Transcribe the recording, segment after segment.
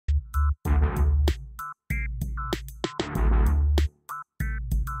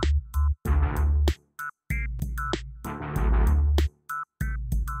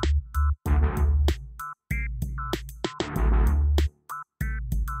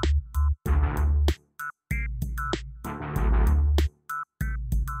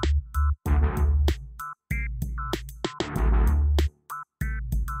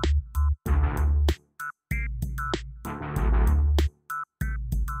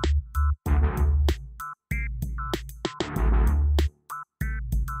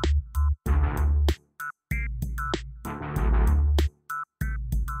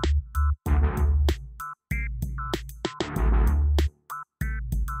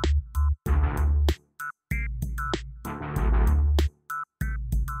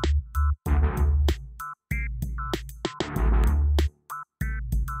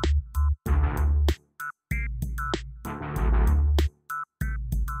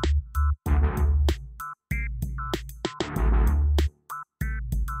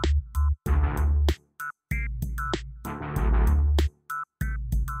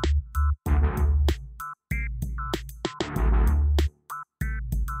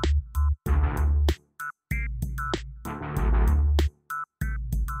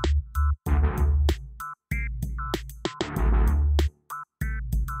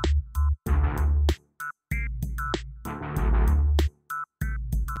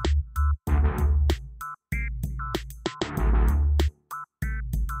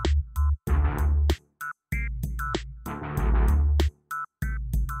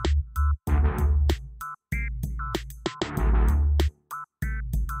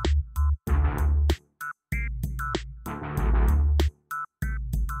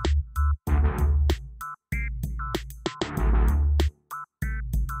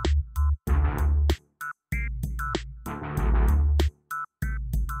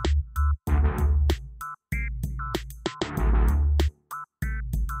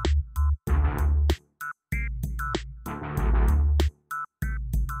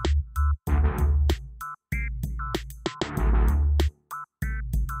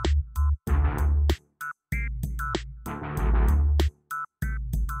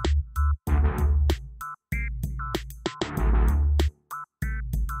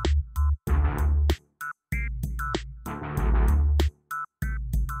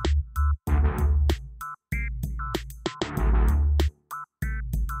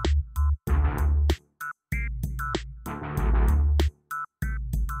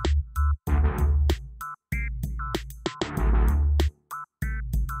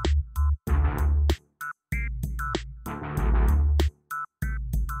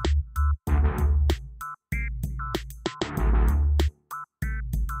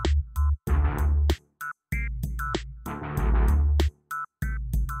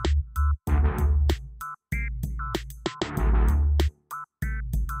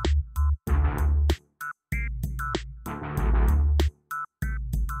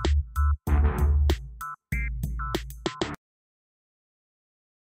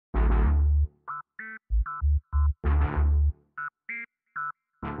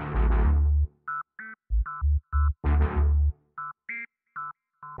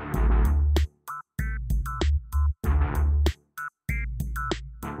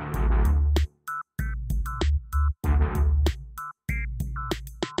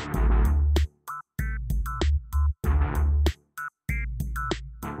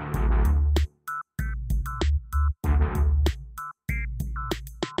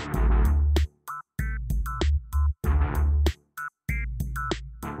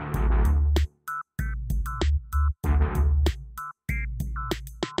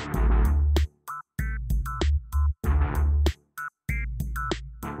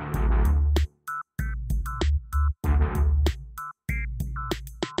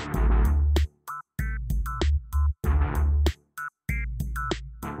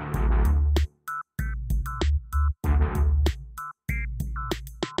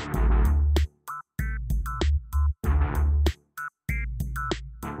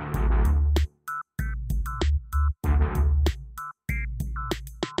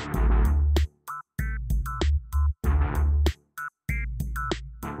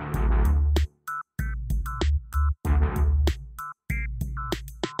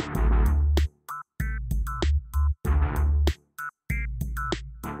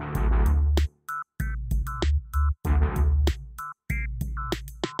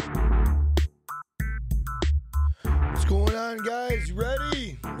Guys,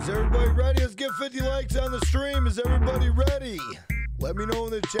 ready? Is everybody ready? Let's get 50 likes on the stream. Is everybody ready? Let me know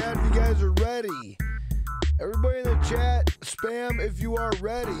in the chat if you guys are ready. Everybody in the chat, spam if you are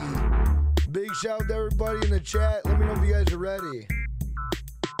ready. Big shout out to everybody in the chat. Let me know if you guys are ready.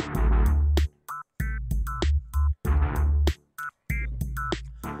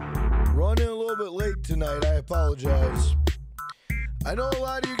 Running a little bit late tonight. I apologize. I know a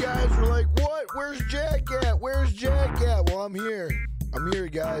lot of you guys were like, what? Where's Jack at? Where's Jack at? Well, I'm here. I'm here,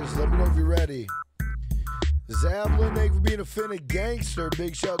 guys. Let me know if you're ready. Zavlin, thank you for being a Finna gangster.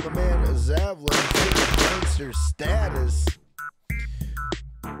 Big shout out to man Zavlin. Finna gangster status.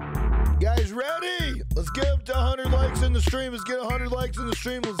 Guys, ready? Let's get up to 100 likes in the stream. Let's get 100 likes in the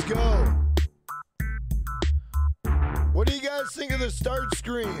stream. Let's go. What do you guys think of the start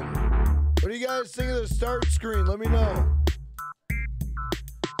screen? What do you guys think of the start screen? Let me know.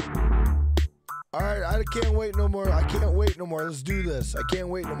 All right, I can't wait no more. I can't wait no more. Let's do this. I can't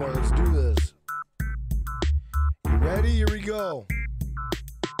wait no more. Let's do this. You ready? Here we go.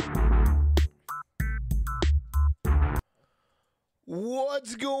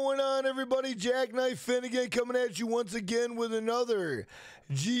 What's going on, everybody? Jackknife Finnegan coming at you once again with another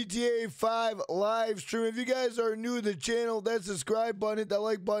GTA 5 live stream. If you guys are new to the channel, that subscribe button, hit that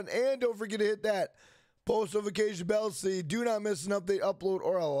like button, and don't forget to hit that post notification bell so you do not miss an update, upload,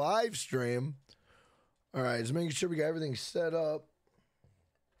 or a live stream. All right, just making sure we got everything set up.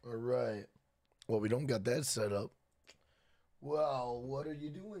 All right. Well, we don't got that set up. Well, what are you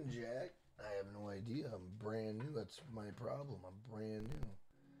doing, Jack? I have no idea. I'm brand new. That's my problem. I'm brand new.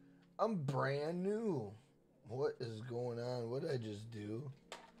 I'm brand new. What is going on? What did I just do?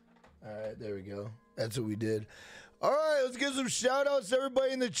 All right, there we go. That's what we did. All right, let's give some shout-outs to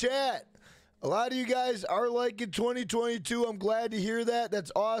everybody in the chat. A lot of you guys are liking 2022. I'm glad to hear that.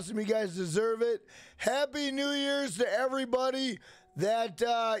 That's awesome. You guys deserve it. Happy New Year's to everybody that,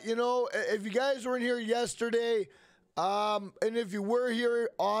 you know, if you guys weren't here yesterday, and if you were here,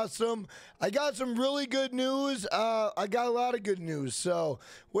 awesome. I got some really good news. I got a lot of good news. So,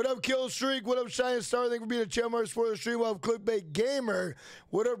 what up, Kill Streak? What up, Shining Star? Thank you for being a channel members for the stream. What up, Clickbait Gamer?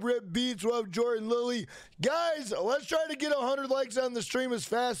 What up, Rip Beats? What up, Jordan Lilly? Guys, let's try to get 100 likes on the stream as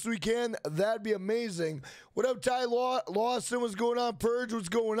fast as we can. That'd be amazing. What up, Ty Lawson? What's going on? Purge, what's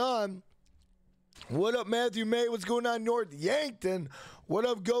going on? What up, Matthew May? What's going on, North Yankton? What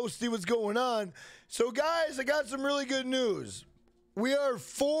up, Ghosty? What's going on? So, guys, I got some really good news. We are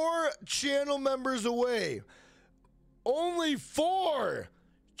 4 channel members away. Only 4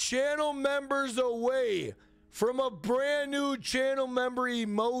 channel members away from a brand new channel member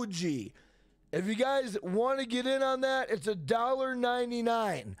emoji. If you guys want to get in on that, it's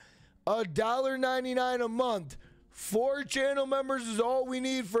 $1.99. $1.99 a month. 4 channel members is all we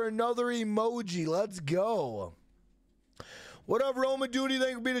need for another emoji. Let's go. What up, Roma Duty?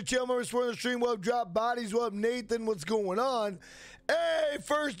 Thank you for being a channel member for the stream. What up, Drop Bodies? What up, Nathan? What's going on? Hey,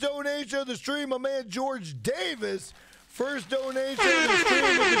 first donation of the stream, my man George Davis. First donation of the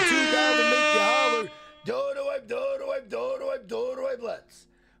stream with the $2 make you holler. Dodo wipe, dodo wipe, dodo wipe, dodo wipe. Let's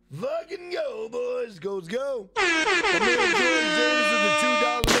fucking go, boys. Goes go. My man George Davis with the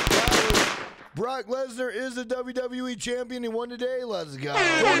 $2 make you holler. Brock Lesnar is the WWE champion. He won today. Let's go.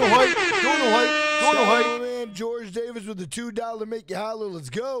 Going to height. Man, George Davis with the $2 make you holler. Let's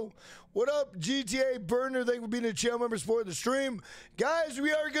go. What up, GTA Burner? Thank you for being a channel member, supporting the stream. Guys,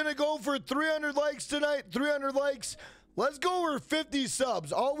 we are going to go for 300 likes tonight. 300 likes. Let's go over 50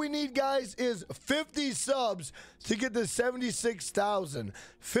 subs. All we need, guys, is 50 subs to get to 76,000.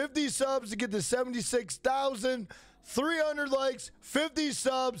 50 subs to get to 76,000. 300 likes, 50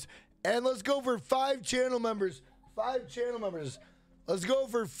 subs, and let's go for 5 channel members. 5 channel members. Let's go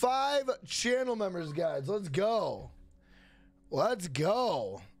for 5 channel members, guys. Let's go. Let's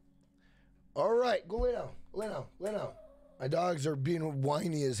go. All right, go lay down. Lay down. Lay down. My dogs are being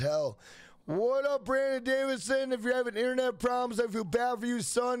whiny as hell. What up, Brandon Davidson? If you're having internet problems, I feel bad for you,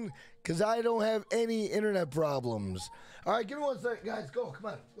 son, because I don't have any internet problems. All right, give me 1 second, guys. Go. Come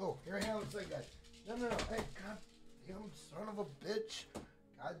on. Go. Here I am. 1 second, guys. No. Hey, goddamn son of a bitch.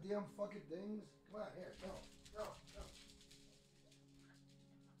 Goddamn fucking things. Come on, here. No.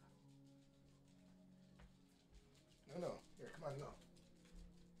 No. Here, come on, go.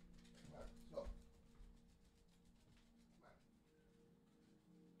 Come on, go. Come on.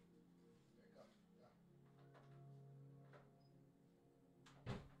 There you go.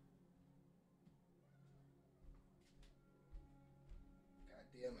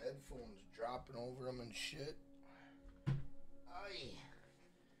 Goddamn headphones dropping over them and shit.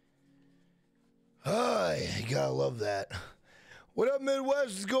 Ay, you gotta love that. What up, Midwest?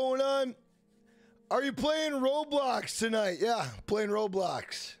 What's going on? Are you playing Roblox tonight? Yeah, playing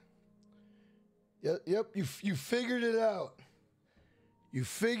Roblox. Yep, you figured it out. You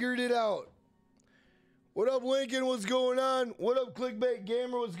figured it out. What up, Lincoln? What's going on? What up, Clickbait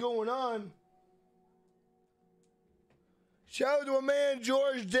Gamer? What's going on? Shout out to my man,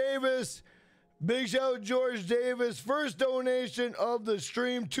 George Davis. Big shout out to George Davis. First donation of the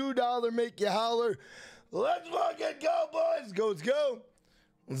stream. $2 make you holler. Let's fucking go, boys. Let's go.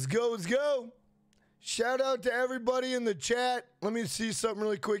 Let's go. Shout out to everybody in the chat. Let me see something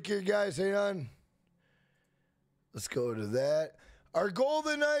really quick here, guys. Hang on. Let's go to that. Our goal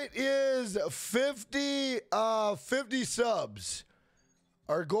tonight is 50 subs.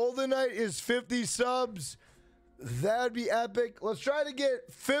 Our goal tonight is 50 subs. That'd be epic. Let's try to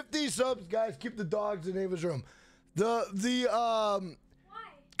get 50 subs, guys. Keep the dogs in Ava's room. Why?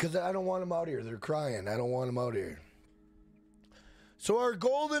 Because I don't want them out here. They're crying. I don't want them out here. So our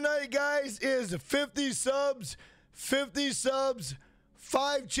goal tonight, guys, is 50 subs, 5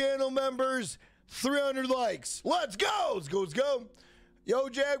 channel members, 300 likes. Let's go. Let's go. Yo,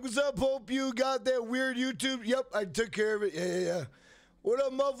 Jack, what's up? Hope you got that weird YouTube. Yep, I took care of it. Yeah. What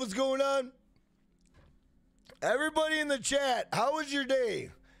up, Muff? What's going on? Everybody in the chat, how was your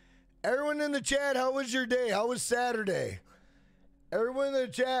day? Everyone in the chat, how was your day? How was Saturday? Everyone in the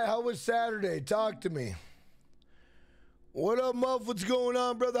chat, how was Saturday? Talk to me. What up, Muff? What's going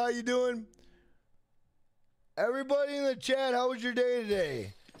on, brother? How you doing? Everybody in the chat, how was your day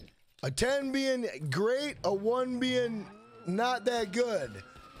today? A 10 being great, a 1 being not that good.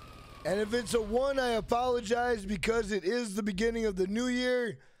 And if it's a 1, I apologize because it is the beginning of the new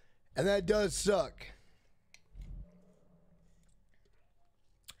year, and that does suck.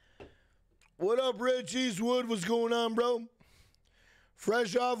 What up, Rich Eastwood? What's going on, bro?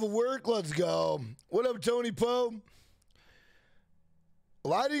 Fresh off of work? Let's go. What up, Tony Poe? A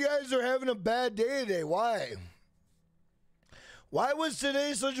lot of you guys are having a bad day today. Why? Why was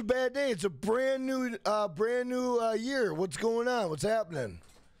today such a bad day? It's a brand new year. What's going on? What's happening?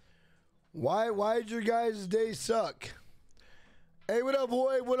 Why did your guys' day suck? Hey, what up,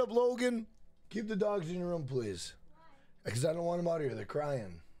 Hoy? What up, Logan? Keep the dogs in your room, please. Because I don't want them out here. They're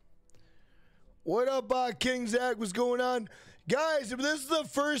crying. What up, King Zach? What's going on? Guys, if this is the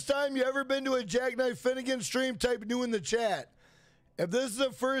first time you ever been to a Jackknife Finnegan stream, type new in the chat. If this is the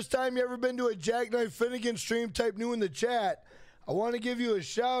first time you ever been to a Jackknife Finnegan stream, type new in the chat. I want to give you a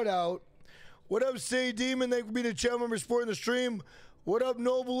shout out. What up, Say Demon? Thank you for being a channel member supporting the stream. What up,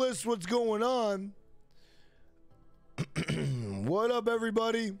 Novelist? What's going on? What up,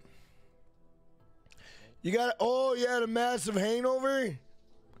 everybody? You had a massive hangover?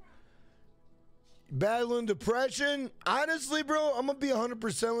 Battling depression? Honestly, bro, I'm going to be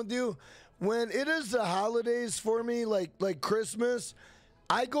 100% with you. When it is the holidays for me, like Christmas,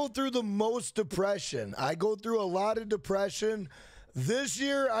 I go through the most depression. I go through a lot of depression. This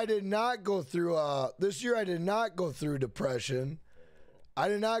year, I did not go through depression. I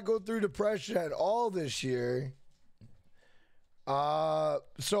did not go through depression at all this year.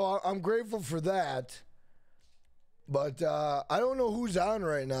 So I'm grateful for that. But I don't know who's on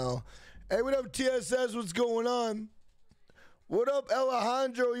right now. Hey, what up, TSS? What's going on? What up,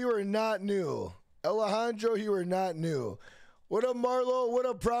 Alejandro? You are not new. Alejandro, you are not new. What up, Marlo? What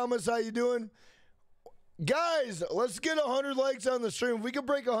up, Promise? How you doing? Guys, let's get 100 likes on the stream. If we could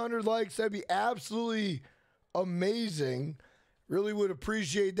break 100 likes, that'd be absolutely amazing. Really would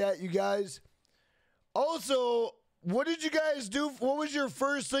appreciate that, you guys. Also, what did you guys do? What was your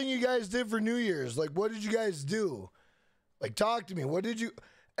first thing you guys did for New Year's? Like, what did you guys do? Like, talk to me. What did you...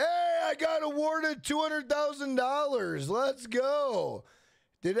 Hey, I got awarded $200,000. Let's go.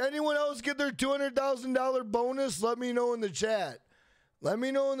 Did anyone else get their $200,000 bonus? Let me know in the chat. Let me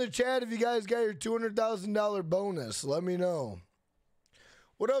know in the chat if you guys got your $200,000 bonus. Let me know.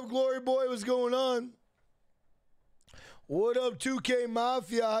 What up, Glory Boy? What's going on? What up, 2K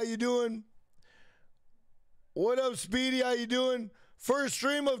Mafia? How you doing? What up, Speedy? How you doing? First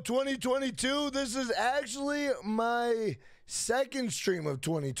stream of 2022. This is actually my second stream of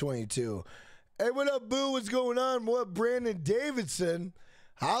 2022. Hey, what up, Boo? What's going on? What up, Brandon Davidson?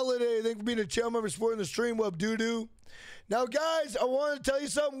 Holiday, thank you for being a channel member supporting the stream. What up, doo-doo? Now, guys, I want to tell you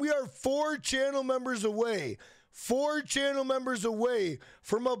something. We are 4 channel members away. 4 channel members away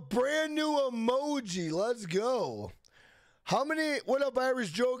from a brand new emoji. Let's go. How many, what up,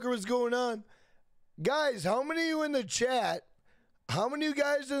 Irish Joker? What's going on? Guys, how many of you in the chat, how many of you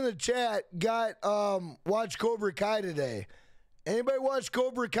guys in the chat got, watch Cobra Kai today? Anybody watch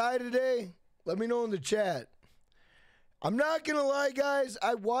Cobra Kai today? Let me know in the chat. I'm not gonna lie, guys.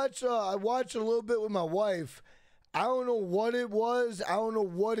 I watched a little bit with my wife. I don't know what it was. I don't know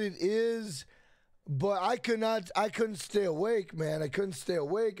what it is, but I couldn't stay awake, man. I couldn't stay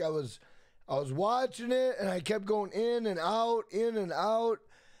awake. I was watching it, and I kept going in and out, and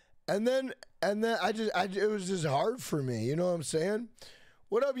then it was just hard for me. You know what I'm saying?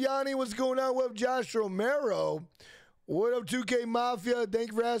 What up, Yanni? What's going on? What up, Josh Romero? What up, 2K Mafia? Thank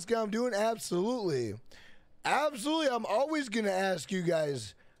you for asking how I'm doing. Absolutely. Absolutely. I'm always going to ask you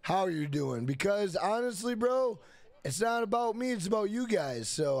guys how you're doing because, honestly, bro, it's not about me. It's about you guys.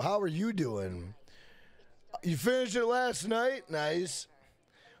 So how are you doing? You finished it last night? Nice.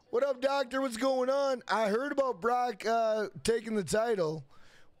 What up, Doctor? What's going on? I heard about Brock taking the title.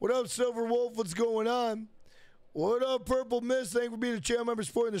 What up, Silver Wolf? What's going on? What up, Purple Mist? Thank you for being a channel member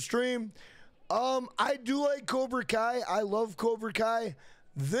supporting the stream. I do like Cobra Kai. I love Cobra Kai.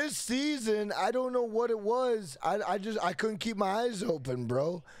 This season, I don't know what it was. I couldn't keep my eyes open,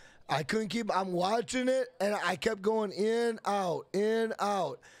 bro. I'm watching it, and I kept going in, out.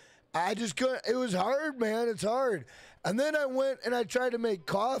 I just couldn't. It was hard, man. It's hard. And then I went and I tried to make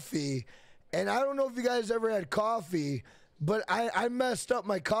coffee, and I don't know if you guys ever had coffee, but I messed up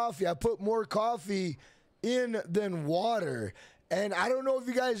my coffee. I put more coffee in than water. And I don't know if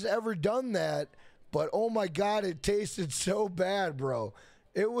you guys ever done that, but oh my God, it tasted so bad, bro.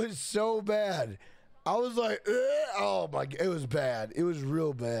 It was so bad. I was like, ugh. Oh my, it was bad. It was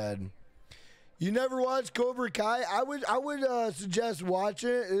real bad. You never watched Cobra Kai? I would suggest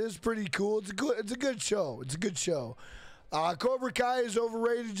watching it. It is pretty cool. It's a good show. It's a good show. Cobra Kai is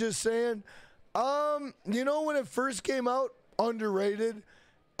overrated, just saying. You know, when it first came out, underrated.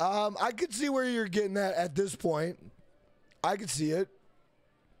 I could see where you're getting at this point. I could see it.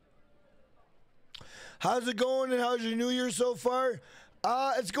 How's it going, and how's your New Year so far?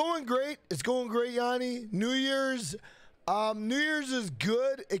 It's going great. It's going great, Yanni. New Year's is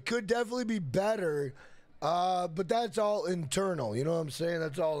good. It could definitely be better, but that's all internal. You know what I'm saying?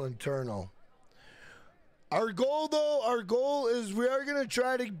 That's all internal. Our goal is we are going to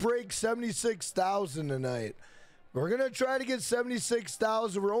try to break 76,000 tonight. We're going to try to get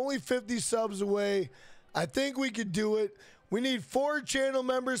 76,000. We're only 50 subs away. I think we could do it. We need 4 channel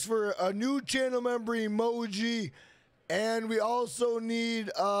members for a new channel member emoji. And we also need,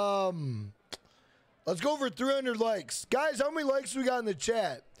 let's go for 300 likes. Guys, how many likes we got in the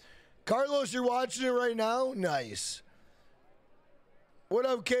chat? Carlos, you're watching it right now? Nice. What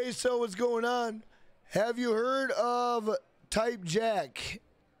up, Queso? What's going on? Have you heard of Type Jack?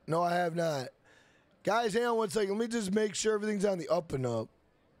 No, I have not. Guys, hang on one second. Let me just make sure everything's on the up and up.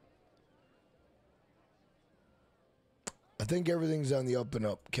 I think everything's on the up and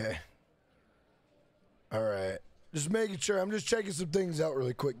up. Okay. All right. Just making sure. I'm just checking some things out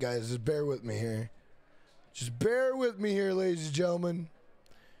really quick, guys. Just bear with me here. Just bear with me here, ladies and gentlemen.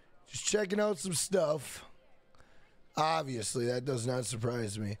 Just checking out some stuff. Obviously, that does not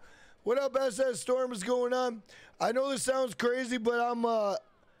surprise me. What up, SS Storm? What's going on? I know this sounds crazy, but I'm a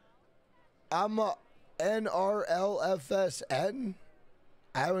NRLFSN.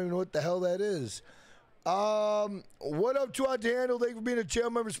 I don't even know what the hell that is. What up, Too Hot to Handle? Thank you for being a channel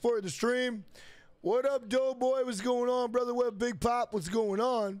member supporting the stream. What up, Doughboy? What's going on, brother? What up, Big Pop? What's going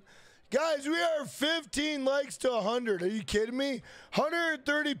on? Guys, we are 15 likes to 100. Are you kidding me?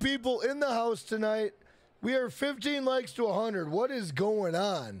 130 people in the house tonight. We are 15 likes to 100. What is going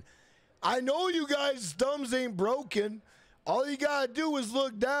on? I know you guys' thumbs ain't broken. All you got to do is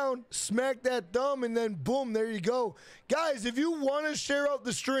look down, smack that thumb, and then boom, there you go. Guys, if you want to share out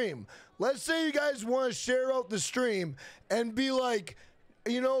the stream, let's say you guys want to share out the stream and be like,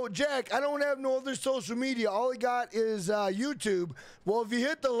 you know, Jack, I don't have no other social media. All I got is YouTube. Well, if you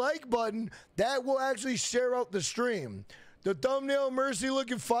hit the like button, that will actually share out the stream. The thumbnail, Mercy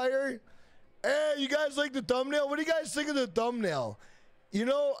looking fire. Hey, you guys like the thumbnail? What do you guys think of the thumbnail? You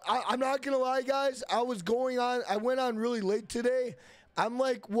know, I'm not going to lie, guys. I went on really late today. I'm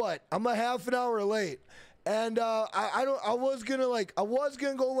like, what? I'm a half an hour late. And I was going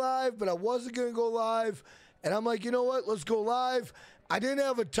to go live, but I wasn't going to go live. And I'm like, you know what? Let's go live. I didn't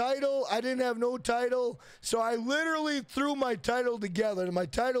have a title. I didn't have no title. So I literally threw my title together. And my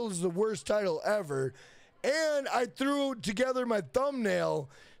title is the worst title ever. And I threw together my thumbnail.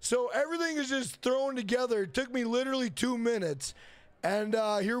 So everything is just thrown together. It took me literally 2 minutes. And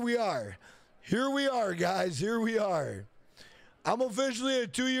here we are. Here we are, guys. Here we are. I'm officially a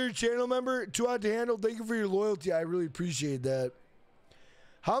 2-year channel member. 2 out to handle. Thank you for your loyalty. I really appreciate that.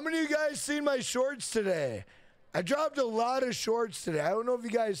 How many of you guys seen my shorts today? I dropped a lot of shorts today. I don't know if you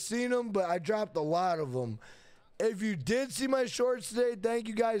guys seen them, but I dropped a lot of them. If you did see my shorts today, thank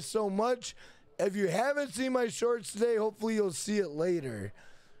you guys so much. If you haven't seen my shorts today, hopefully you'll see it later.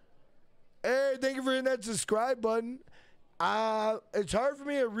 Hey, thank you for hitting that subscribe button. It's hard for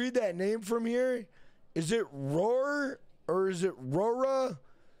me to read that name from here. Is it Roar or is it Rora?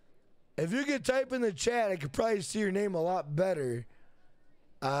 If you could type in the chat, I could probably see your name a lot better.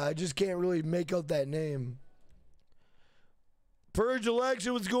 I just can't really make out that name. Purge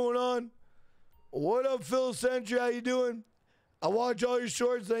Election, what's going on? What up, Phil Sentry? How you doing? I watch all your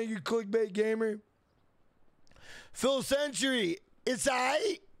shorts. Thank you, Clickbait Gamer. Phil Sentry, it's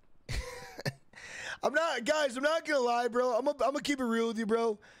I. I'm not gonna lie, bro. I'm gonna keep it real with you,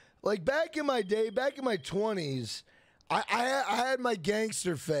 bro. Like back in my day, back in my 20s, I had my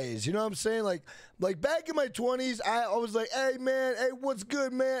gangster phase. You know what I'm saying? Like back in my 20s, I was like, hey man, hey what's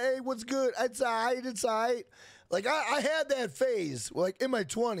good, man? Hey what's good? It's alright, it's alright. Like I had that phase, like in my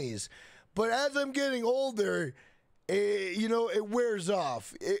 20s, but as I'm getting older, you know, it wears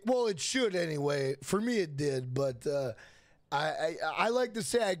off. Well, it should anyway. For me, it did, but I like to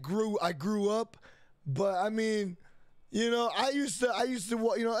say I grew up. But I mean, you know, I used to,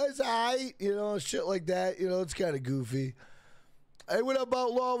 you know, it's alright, you know, shit like that. You know, it's kind of goofy. Hey, what up,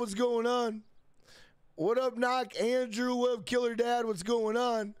 Outlaw? What's going on? What up, Knock Andrew? What up, Killer Dad? What's going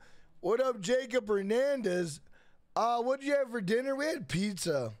on? What up, Jacob Hernandez? What did you have for dinner? We had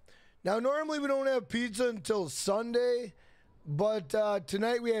pizza. Now, normally we don't have pizza until Sunday, but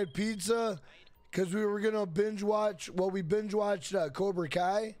tonight we had pizza because we were gonna binge watch. Well, we binge watched Cobra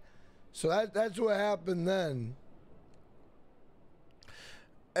Kai. So that's what happened then.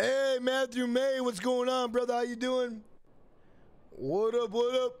 Hey, Matthew May, what's going on, brother? How you doing? What up,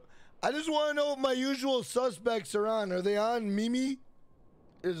 what up? I just want to know if my usual suspects are on. Are they on? Mimi?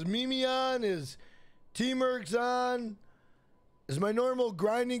 Is Mimi on? Is T-Mercs on? Is my normal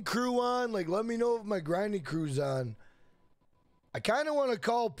grinding crew on? Like, let me know if my grinding crew's on. I kind of want to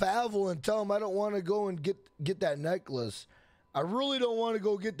call Pavel and tell him I don't want to go and get that necklace. I really don't want to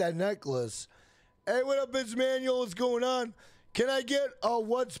go get that necklace. Hey, what up, Vince Manuel? What's going on? Can I get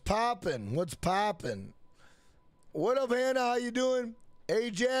what's poppin'? What's poppin'? What up, Hannah? How you doing?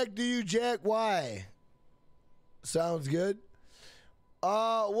 Hey, Jack, do you Jack? Why? Sounds good.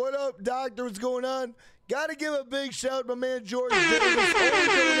 What up, Doctor? What's going on? Gotta give a big shout to my man George Davis. Only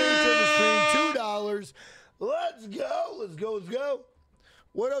donation to the stream, $2. Let's go. Let's go. Let's go.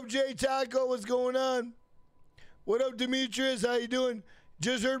 What up, Jay Taco? What's going on? What up, Demetrius? How you doing?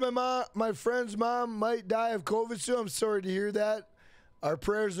 Just heard my friend's mom might die of COVID soon. I'm sorry to hear that. Our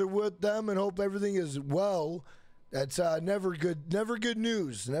prayers are with them and hope everything is well. That's never good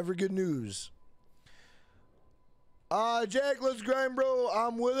news. Never good news. Jack, let's grind, bro.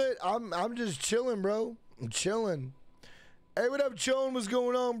 I'm with it. I'm just chilling, bro. I'm chilling. Hey, what up, Chone? What's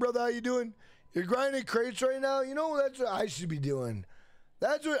going on, brother? How you doing? You're grinding crates right now? You know, that's what I should be doing.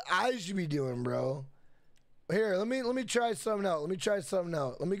 That's what I should be doing, bro. Here, let me try something out. Let me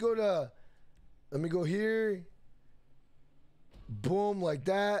go here. Boom, like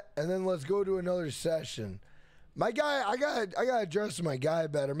that. And then let's go to another session. My guy, I gotta dress my guy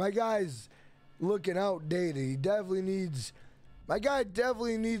better. My guy's looking outdated. My guy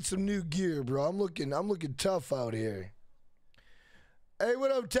definitely needs some new gear, bro. I'm looking tough out here. Hey,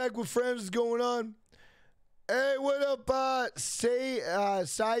 what up, Tech with Friends? What's going on? Hey, what up, Saeed?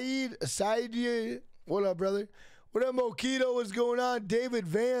 What up, brother? What up, Mokito? What's going on? David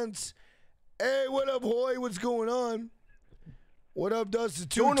Vance. Hey, what up, Hoy? What's going on? What up, Dustin?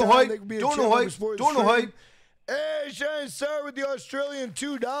 Don't know hype. Don't know hype. Don't know hype. Hey, Shine Star with the Australian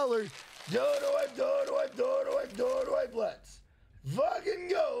 $2. Don't know hype. Let's fucking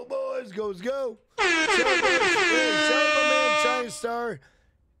go, boys. Go. Shout out my man, Shine Star.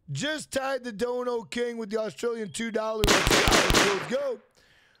 Just tied the Dono King with the Australian $2. Let's go.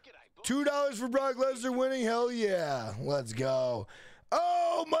 $2 for Brock Lesnar winning. Hell yeah. Let's go.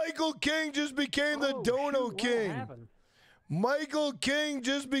 Oh, Michael King just became the Dono King. Michael King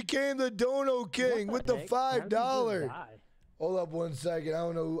just became the Dono King with the $5. Hold up 1 second. I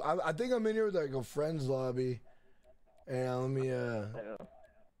don't know. I think I'm in here with like a friends lobby. And let me there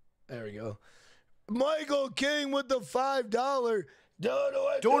we go. Michael King with the $5. Don't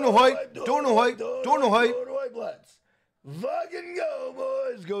know hype. Let's fucking go,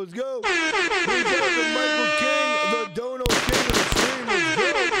 boys. Go. Michael King, the Dono King of the stream. Let's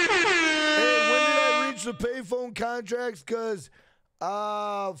go. Hey, when did I reach the payphone contracts? Because,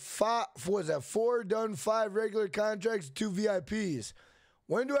 what was that? 4 done, 5 regular contracts, 2 VIPs.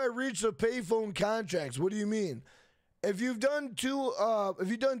 When do I reach the payphone contracts? What do you mean? If you've done 2, if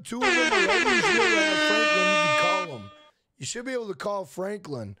you've done 2 of them already, you should be able to have Franklin. You can call him. You should be able to call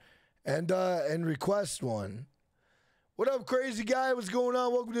Franklin and request one. What up, crazy guy? What's going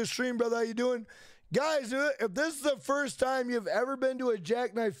on? Welcome to the stream, brother. How you doing? Guys, if this is the first time you've ever been to a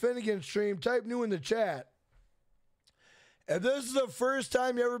Jackknife Finnegan stream, type new in the chat. If this is the first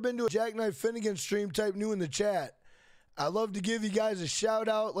time you've ever been to a Jackknife Finnegan stream, type new in the chat. I'd love to give you guys a shout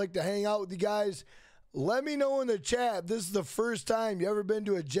out, like to hang out with you guys. Let me know in the chat if this is the first time you've ever been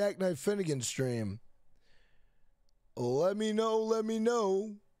to a Jackknife Finnegan stream. Let me know.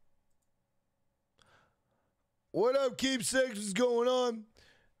 What up, Keep Six? What's going on?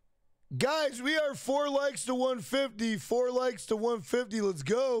 Guys, we are 4 likes to 150. 4 likes to 150. Let's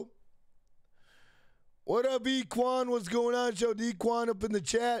go. What up, Equan? What's going on? Show Equan up in the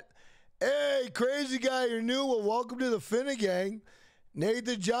chat. Hey, crazy guy, you're new. Well, welcome to the Finnegang.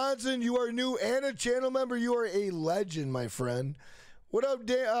 Nathan Johnson, you are new and a channel member. You are a legend, my friend. What up,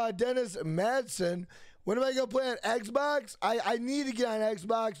 Dennis Madsen? When am I going to play on Xbox? I need to get on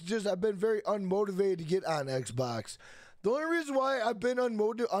Xbox. Just I've been very unmotivated to get on Xbox. The only reason why I've been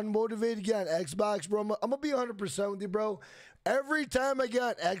unmotivated to get on Xbox, bro, I'm going to be 100% with you, bro. Every time I get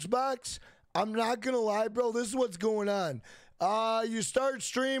on Xbox, I'm not going to lie, bro. This is what's going on. You start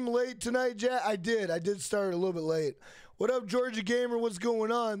stream late tonight, Jack? I did start a little bit late. What up, Georgia Gamer? What's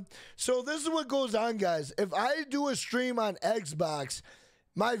going on? So this is what goes on, guys. If I do a stream on Xbox,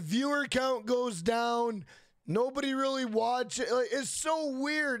 my viewer count goes down. Nobody really watches. Like, it's so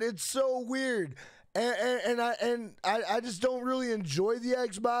weird. It's so weird. And I just don't really enjoy the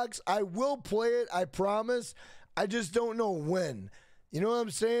Xbox. I will play it, I promise. I just don't know when. You know what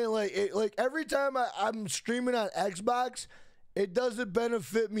I'm saying? Like every time I'm streaming on Xbox, it doesn't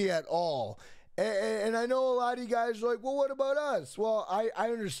benefit me at all. And I know a lot of you guys are like, well, what about us? Well, I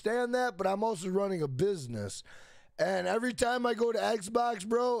understand that, but I'm also running a business. And every time I go to Xbox,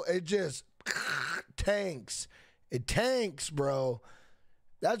 bro, it just tanks. It tanks, bro.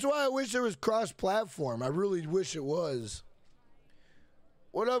 That's why I wish there was cross-platform. I really wish it was.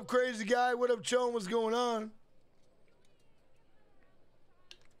 What up, crazy guy? What up, Chone? What's going on?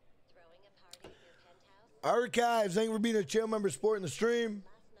 Archives, thank you for being a channel member supporting the stream.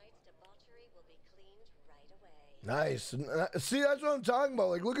 Nice. See, that's what I'm talking about.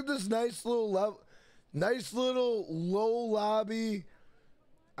 Like, look at this nice little low lobby.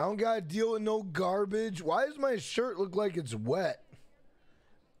 I don't gotta deal with no garbage. Why does my shirt look like it's wet?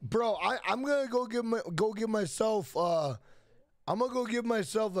 Bro, I'm gonna go give myself a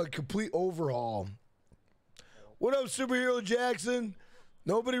complete overhaul. What up, Superhero Jackson?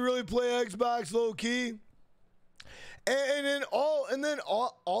 Nobody really play Xbox low key. And then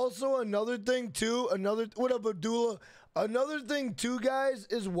also another thing too. What up, Abdullah? Another thing too, guys,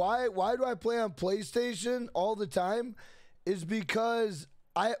 is why do I play on PlayStation all the time? Is because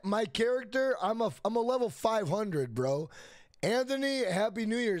my character, I'm a level 500, bro. Anthony, Happy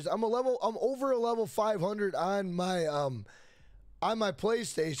New Year's. I'm over a level 500 on my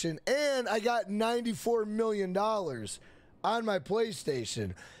PlayStation, and I got $94 million on my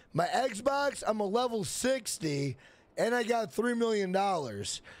PlayStation. My Xbox, I'm a level 60, and I got $3 million.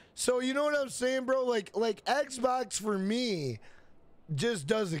 So you know what I'm saying, bro? Like Xbox for me just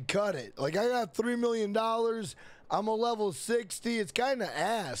doesn't cut it. Like, I got $3 million. I'm a level 60. It's kind of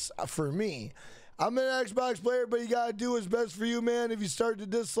ass for me. I'm an Xbox player, but you gotta do what's best for you, man. If you start to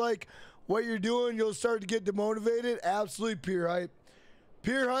dislike what you're doing, you'll start to get demotivated. Absolutely pure hype.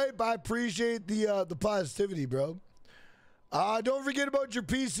 Pure hype. I appreciate the positivity, bro. Don't forget about your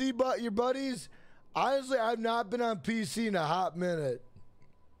PC, your buddies. Honestly, I've not been on PC in a hot minute.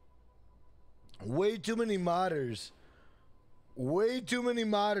 Way too many modders. Way too many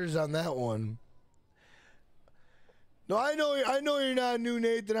modders on that one. No, I know you're not new,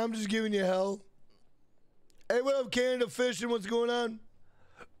 Nathan. I'm just giving you hell. Hey, what up, Canada Fishing? What's going on?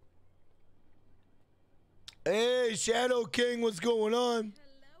 Hey, Shadow King, what's going on?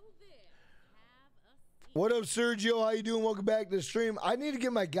 What up, Sergio? How you doing? Welcome back to the stream. I need to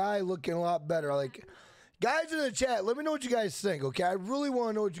get my guy looking a lot better. Like, guys in the chat, let me know what you guys think, okay? I really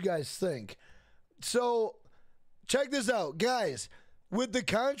want to know what you guys think. So, check this out. Guys, with the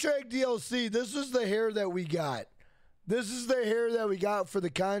contract DLC, this is the hair that we got. This is the hair that we got for the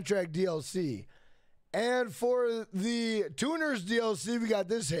contract DLC. And for the Tuners DLC, we got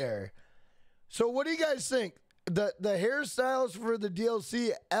this hair. So what do you guys think? The hairstyles for the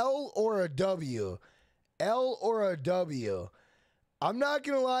DLC, L or a W? L or a W? I'm not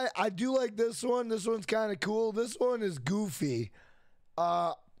going to lie. I do like this one. This one's kind of cool. This one is goofy.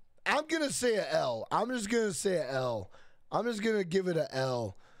 I'm going to say a L. I'm just going to say a L. I'm just going to give it a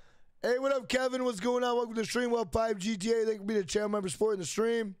L. Hey, what up, Kevin? What's going on? Welcome to the stream. Well, Pipe GTA. Thank you for being a channel member supporting the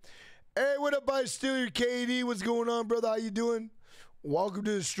stream. Hey, what up, by Steal Your KD? What's going on, brother? How you doing? Welcome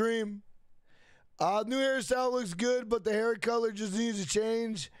to the stream. New hairstyle looks good, but the hair color just needs to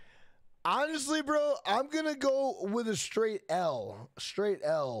change. Honestly, bro, I'm going to go with a straight L. Straight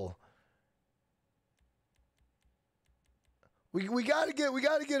L. We gotta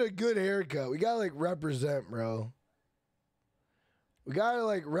get a good haircut. We gotta like represent, bro. We gotta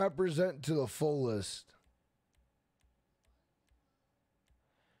like represent to the fullest.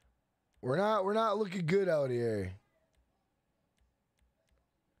 We're not looking good out here.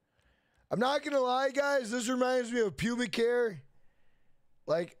 I'm not gonna lie, guys. This reminds me of pubic hair.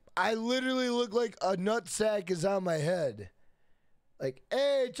 Like, I literally look like a nutsack is on my head. Like,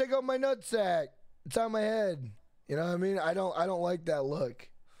 hey, check out my nutsack. It's on my head. You know what I mean? I don't like that look.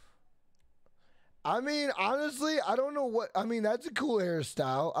 I mean, honestly, I don't know what... I mean, that's a cool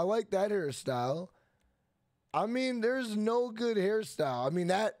hairstyle. I like that hairstyle. I mean, there's no good hairstyle. I mean,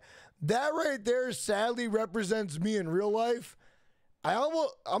 that right there sadly represents me in real life. I'm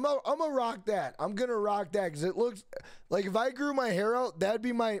gonna rock that. I'm gonna rock that because it looks... Like, if I grew my hair out, that'd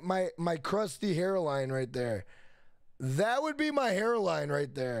be my crusty hairline right there. That would be my hairline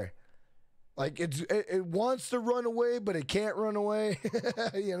right there. Like, it wants to run away, but it can't run away.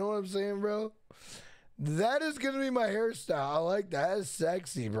 You know what I'm saying, bro? That is going to be my hairstyle. I like that. That's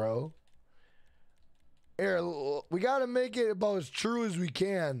sexy, bro. Here, we got to make it about as true as we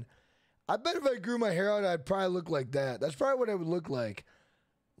can. I bet if I grew my hair out, I'd probably look like that. That's probably what I would look like.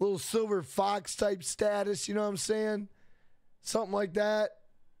 Little silver fox type status, you know what I'm saying? Something like that.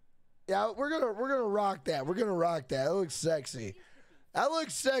 Yeah, we're gonna rock that. We're gonna rock that. That looks sexy. That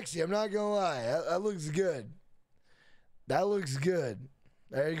looks sexy. I'm not gonna lie. That looks good. That looks good.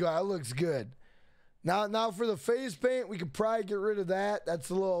 There you go. That looks good. Now for the face paint, we could probably get rid of that. That's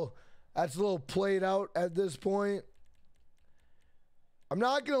a little played out at this point. I'm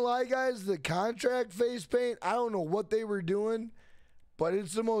not gonna lie, guys. The contract face paint, I don't know what they were doing, but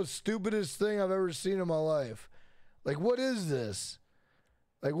it's the most stupidest thing I've ever seen in my life. Like, what is this?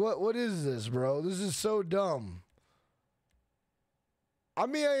 Like, what is this, bro? This is so dumb. I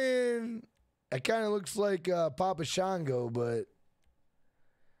mean, it kind of looks like Papa Shango, but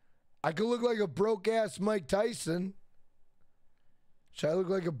I could look like a broke-ass Mike Tyson. Should I look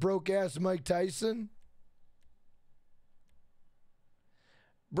like a broke-ass Mike Tyson?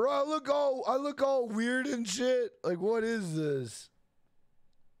 Bro, I look all weird and shit. Like, what is this?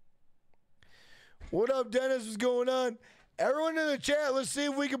 What up, Dennis? What's going on? Everyone in the chat, let's see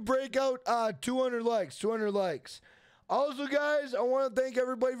if we can break out 200 likes. 200 likes. Also, guys, I want to thank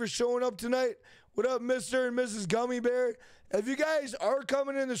everybody for showing up tonight. What up, Mr. and Mrs. Gummy Bear? If you guys are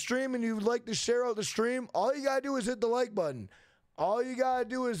coming in the stream and you'd like to share out the stream, all you got to do is hit the like button. All you got to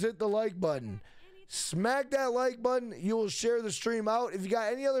do is hit the like button. Smack that like button. You will share the stream out. If you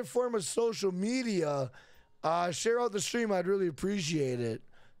got any other form of social media, share out the stream. I'd really appreciate it.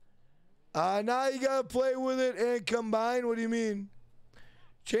 Now you got to play with it and combine. What do you mean?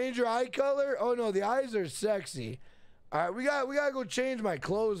 Change your eye color? Oh, no, the eyes are sexy. All right, we gotta go change my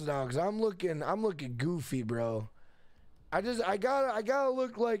clothes now because I'm looking goofy, bro. I gotta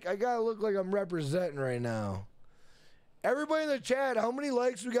look like I'm representing right now. Everybody in the chat, how many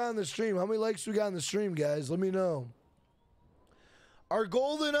likes we got on the stream? How many likes we got on the stream, guys? Let me know. Our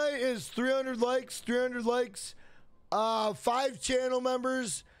goal tonight is 300 likes. 300 likes. 5 channel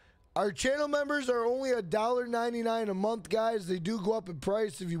members. Our channel members are only $1.99 a month, guys. They do go up in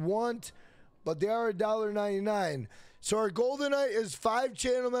price if you want, but they are $1.99. So our goal tonight is 5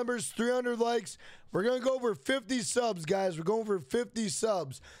 channel members, 300 likes. We're going to go over 50 subs, guys. We're going for 50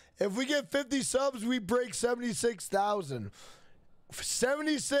 subs. If we get 50 subs, we break 76,000.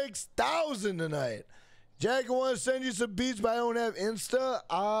 76,000 tonight. Jack, I want to send you some beats, but I don't have Insta.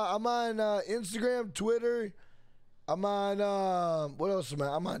 I'm on Instagram, Twitter. I'm on, what else am I?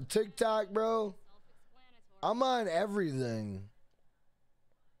 I'm on TikTok, bro. I'm on everything.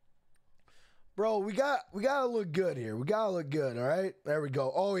 Bro, we gotta look good here. We gotta look good, all right? There we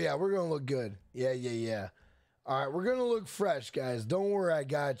go. Oh, yeah, we're gonna look good. Yeah. All right, we're gonna look fresh, guys. Don't worry, I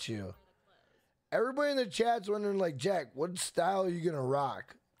got you. Everybody in the chat's wondering, like, Jack, what style are you gonna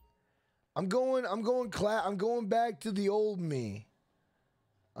rock? I'm going back to the old me.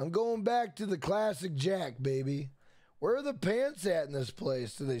 I'm going back to the classic Jack, baby. Where are the pants at in this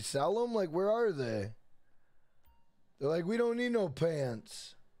place? Do they sell them? Like, where are they? They're like, we don't need no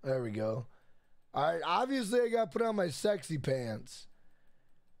pants. There we go. All right, obviously I got to put on my sexy pants.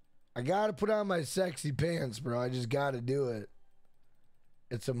 I got to put on my sexy pants, bro. I just got to do it.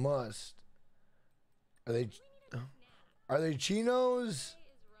 It's a must. Are they chinos?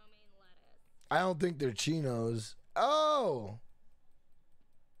 I don't think they're chinos. Oh!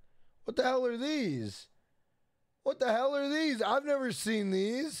 What the hell are these? What the hell are these? I've never seen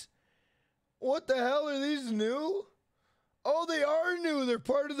these. What the hell are these new? Oh, they are new. They're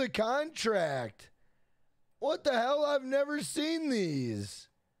part of the contract. What the hell? I've never seen these.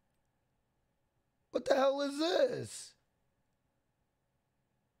 What the hell is this?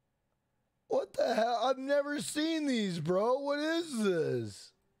 What the hell? I've never seen these, bro. What is this?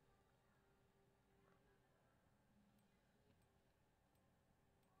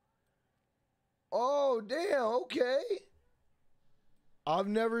 Oh, damn. Okay. I've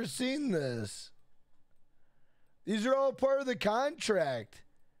never seen this. These are all part of the contract.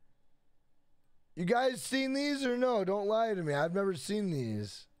 You guys seen these or no? Don't lie to me. I've never seen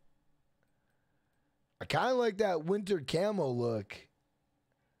these. I kind of like that winter camo look.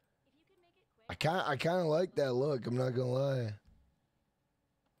 I kind of like that look. I'm not gonna lie.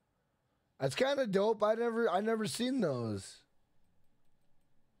 That's kind of dope. I never seen those.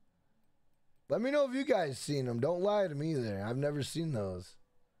 Let me know if you guys seen them. Don't lie to me there. I've never seen those.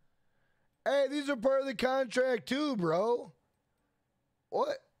 Hey, these are part of the contract too, bro.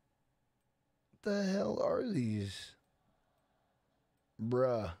 What the hell are these?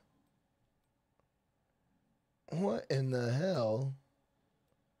 Bruh. What in the hell?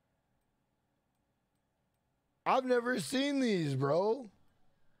 I've never seen these, bro.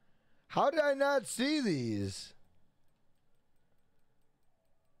 How did I not see these?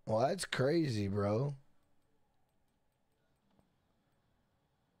 Well, that's crazy, bro.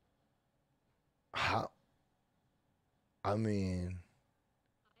 How? I mean,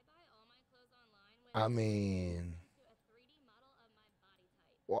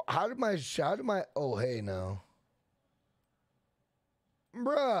 well, how did my, oh, hey, now.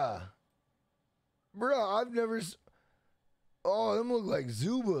 Bruh, I've never, oh, them look like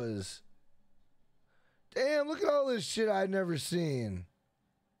Zubas. Damn, look at all this shit I've never seen.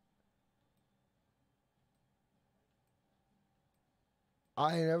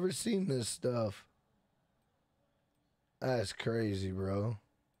 I ain't never seen this stuff. That's crazy, bro.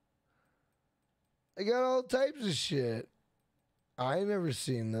 They got all types of shit. I ain't never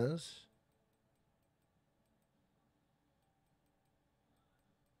seen this.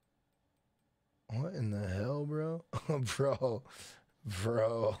 What in the hell, bro?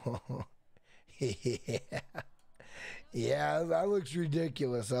 Bro. Yeah. Yeah, that looks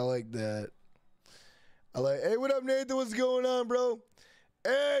ridiculous. I like that. Hey, what up, Nathan? What's going on, bro?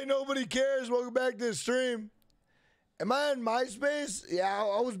 Hey, nobody cares. Welcome back to the stream. Am I on MySpace? Yeah,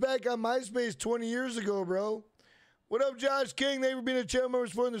 I was back on MySpace 20 years ago, bro. What up, Josh King? Thank you for being a channel member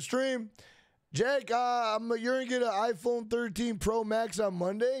supporting the stream. Jack, you're going to get an iPhone 13 Pro Max on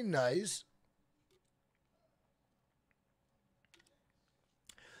Monday? Nice.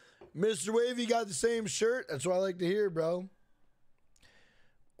 Mr. Wavy got the same shirt. That's what I like to hear, bro.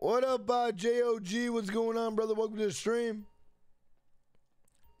 What up, JOG? What's going on, brother? Welcome to the stream.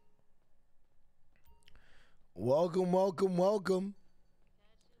 Welcome.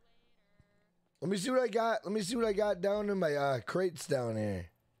 Let me see what I got. Let me see what I got down in my crates down here.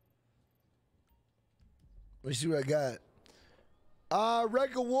 Let me see what I got.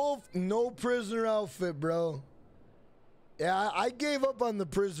 Wreck a Wolf, no prisoner outfit, bro. Yeah, I gave up on the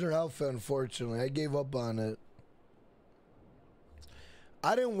prisoner outfit, unfortunately. I gave up on it.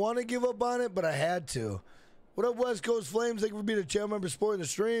 I didn't want to give up on it, but I had to. What up, West Coast Flames? Thank you for being a channel member supporting the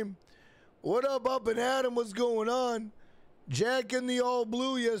stream. What up and Adam? What's going on? Jack in the all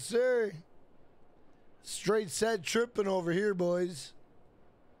blue, yes, sir. Straight set tripping over here, boys.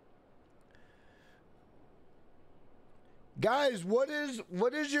 Guys, what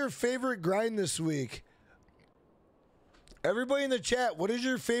is your favorite grind this week? Everybody in the chat, what is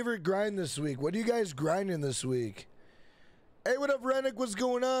your favorite grind this week? What are you guys grinding this week? Hey, what up, Rennick? What's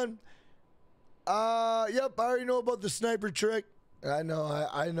going on? Yep, I already know about the sniper trick. I know,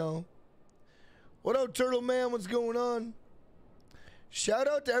 I know. What up, Turtle Man? What's going on? Shout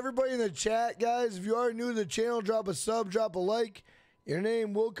out to everybody in the chat, guys. If you are new to the channel, drop a sub, drop a like. Your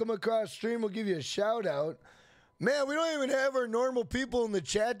name will come across stream. We'll give you a shout out. Man, we don't even have our normal people in the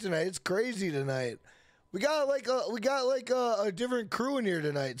chat tonight. It's crazy tonight. We got like a different crew in here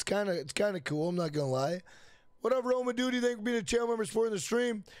tonight. It's kind of cool. I'm not gonna lie. What up, Roma Duty? Thank you for being a channel member supporting the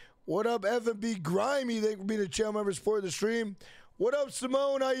stream. What up, F&B Grimy? Thank you for being a channel member supporting the stream. What up,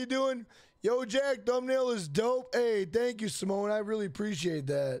 Simone? How you doing? Yo, Jack, thumbnail is dope. Hey, thank you, Simone. I really appreciate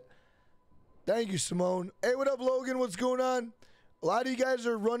that. Thank you, Simone. Hey, what up, Logan? What's going on? A lot of you guys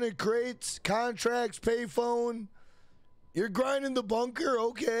are running crates, contracts, payphone. You're grinding the bunker?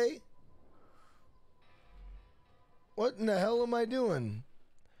 Okay. What in the hell am I doing?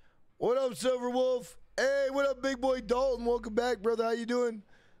 What up, Silver Wolf? Hey, what up, big boy Dalton? Welcome back, brother. How you doing?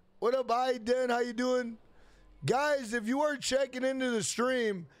 What up, Iden? How you doing? Guys, if you are checking into the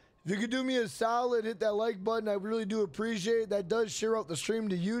stream, if you could do me a solid, hit that like button. I really do appreciate it. That does share out the stream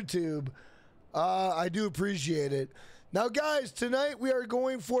to YouTube. I do appreciate it. Now, guys, tonight we are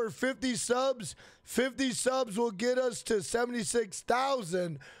going for 50 subs. 50 subs will get us to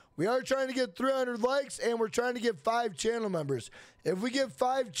 76,000. We are trying to get 300 likes, and we're trying to get 5 channel members. If we get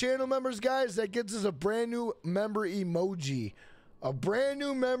 5 channel members, guys, that gets us a brand new member emoji. A brand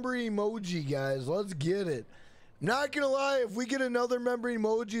new member emoji, guys. Let's get it. Not gonna lie, if we get another member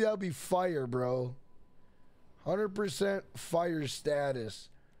emoji, that'll be fire, bro. 100% fire status.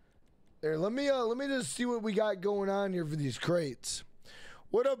 There, let me just see what we got going on here for these crates.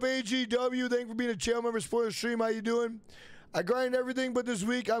 What up, AGW? Thank you for being a channel member supporting the stream. How you doing? I grind everything, but this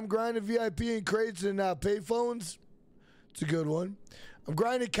week I'm grinding VIP and crates and payphones. It's a good one. I'm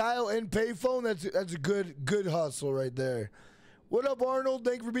grinding Kyle and payphone. That's a good hustle right there. What up, Arnold?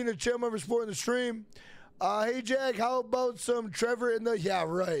 Thank you for being a channel member supporting the stream. Hey, Jack, how about some Trevor in the... Yeah,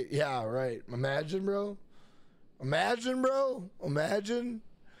 right. Yeah, right. Imagine, bro. Imagine, bro. Imagine.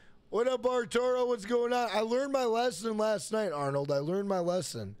 What up, Arturo? What's going on? I learned my lesson last night, Arnold. I learned my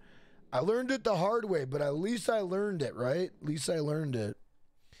lesson. I learned it the hard way, but at least I learned it, right? At least I learned it.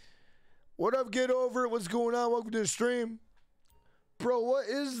 What up, Get Over It? What's going on? Welcome to the stream. Bro, what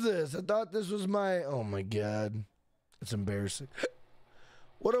is this? I thought this was my... Oh, my God. It's embarrassing.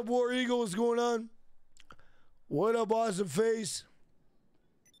 What up, War Eagle? What's going on? What up, Awesome Face?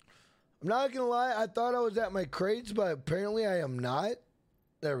 I'm not gonna lie, I thought I was at my crates, but apparently I am not.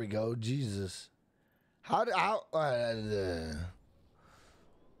 There we go. Jesus. Back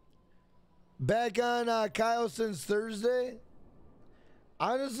on Kyle since Thursday.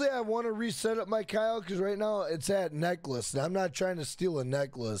 Honestly, I want to reset up my Kyle because right now it's at necklace. And I'm not trying to steal a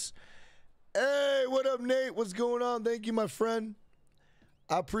necklace. Hey, what up, Nate? What's going on? Thank you, my friend.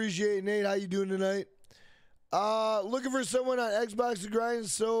 I appreciate it, Nate. How you doing tonight? Looking for someone on Xbox to grind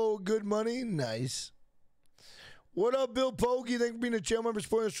so good money. Nice. What up, Bill Pokey? Thank you for being a channel member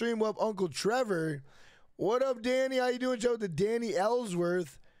supporting the stream. What up, Uncle Trevor? What up, Danny? How you doing? Shout out to Danny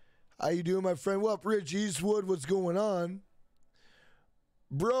Ellsworth. How you doing, my friend? What up, Rich Eastwood? What's going on?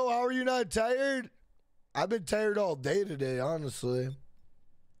 Bro, how are you not tired? I've been tired all day today, honestly.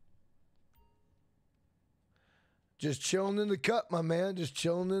 Just chilling in the cut, my man. Just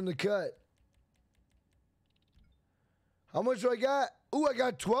chilling in the cut. How much do I got? Ooh, I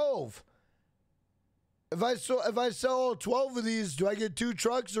got 12. If I sell all 12 of these, do I get 2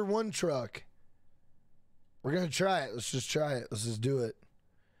 trucks or 1 truck? We're going to try it. Let's just try it. Let's just do it.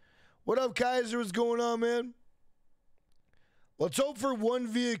 What up, Kaiser? What's going on, man? Let's hope for 1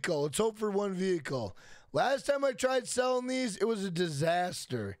 vehicle. Let's hope for 1 vehicle. Last time I tried selling these, it was a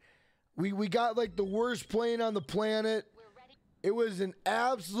disaster. We got like the worst plane on the planet. It was an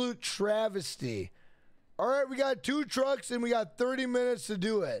absolute travesty. All right, we got 2 trucks and we got 30 minutes to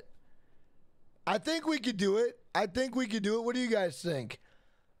do it. I think we could do it. I think we could do it. What do you guys think?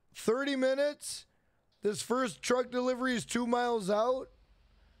 30 minutes? This first truck delivery is 2 miles out.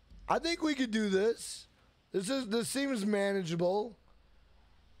 I think we could do this. This seems manageable.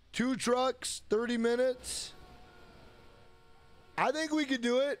 2 trucks, 30 minutes. I think we could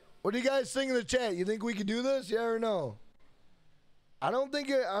do it. What do you guys think in the chat? You think we could do this? Yeah or no? I don't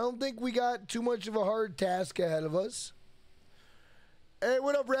think we got too much of a hard task ahead of us. Hey,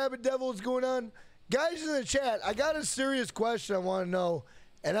 what up, Rabbit Devil? What's going on? Guys in the chat, I got a serious question I want to know,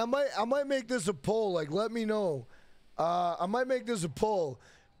 and I might make this a poll. Like, let me know. I might make this a poll.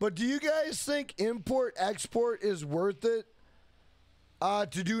 But do you guys think import-export is worth it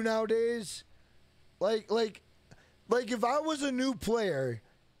to do nowadays? Like if I was a new player,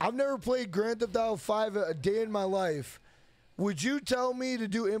 I've never played Grand Theft Auto 5 a day in my life, would you tell me to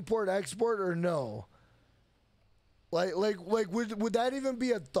do import-export or no? Like would that even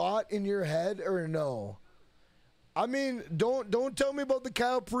be a thought in your head or no? I mean, don't tell me about the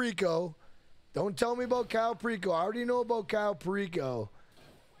Kyle Perico. Don't tell me about Kyle Perico. I already know about Kyle Perico.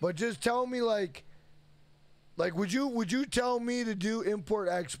 But just tell me, like would you tell me to do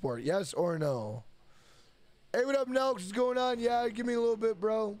import-export? Yes or no? Hey, what up, Nelks? What's going on? Yeah, give me a little bit,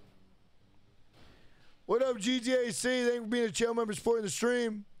 bro. What up, GTAC? Thank you for being a channel member supporting the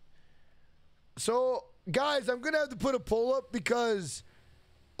stream. So, guys, I'm going to have to put a poll up because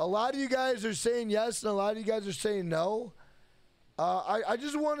a lot of you guys are saying yes and a lot of you guys are saying no. I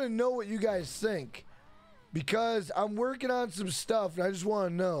just want to know what you guys think because I'm working on some stuff and I just want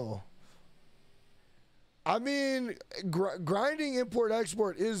to know. I mean, grinding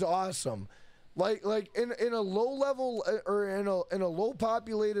import-export is awesome. Like in a low level or in a low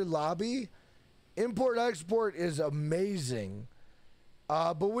populated lobby, import-export is amazing.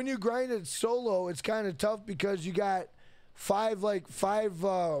 But when you grind it solo, it's kind of tough because you got five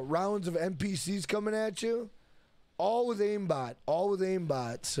rounds of NPCs coming at you, all with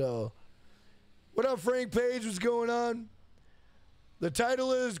aimbot. So, what up, Frank Page? What's going on? The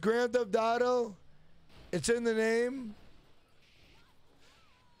title is Grand Theft Auto. It's in the name.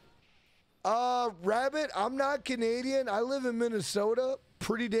 Rabbit, I'm not Canadian. I live in Minnesota,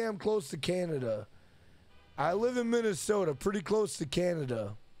 pretty damn close to Canada. I live in Minnesota, pretty close to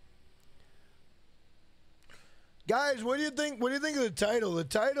Canada. Guys, what do you think? What do you think of the title? The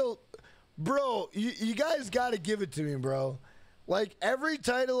title, bro, you guys got to give it to me, bro. Like, every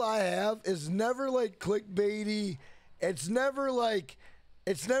title I have is never, like, clickbaity. It's never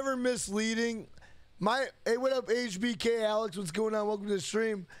misleading. Hey, what up, HBK Alex? What's going on? Welcome to the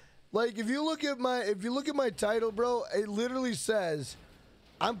stream. Like, if you look at my title, bro, it literally says,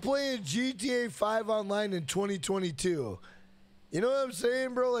 I'm playing GTA 5 online in 2022. You know what I'm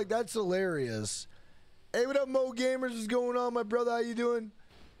saying, bro? Like, that's hilarious. Hey, what up, Mo Gamers? What's going on, my brother? How you doing?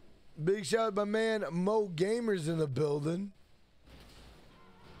 Big shout out to my man, Mo Gamers in the building.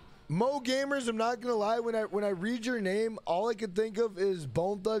 Mo Gamers, I'm not gonna lie, when I read your name, all I can think of is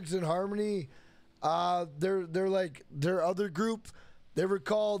Bone Thugs and Harmony. Their other group, they were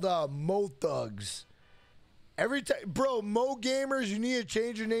called Mo Thugs. Every time, bro, Mo Gamers, you need to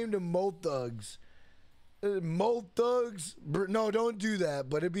change your name to Mo Thugs. Mo Thugs, no, don't do that.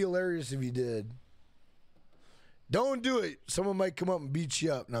 But it'd be hilarious if you did. Don't do it. Someone might come up and beat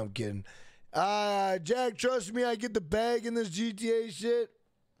you up. No, I'm kidding. Jack, trust me, I get the bag in this GTA shit.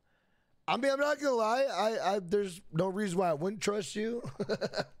 I mean, I'm not gonna lie. There's no reason why I wouldn't trust you.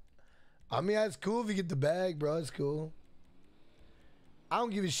 I mean, that's cool if you get the bag, bro. That's cool. I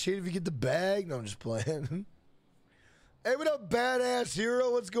don't give a shit if you get the bag. No, I'm just playing. Hey, what up, Badass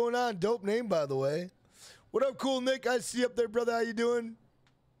Hero? What's going on? Dope name, by the way. What up, Cool Nick? I see you up there, brother. How you doing?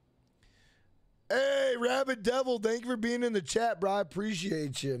 Hey, Rabbit Devil. Thank you for being in the chat, bro. I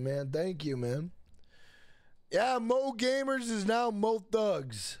appreciate you, man. Thank you, man. Yeah, Mo Gamers is now Mo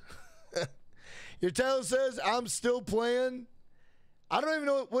Thugs. Your title says I'm still playing. I don't even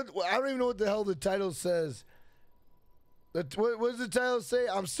know what the hell the title says. What does the title say?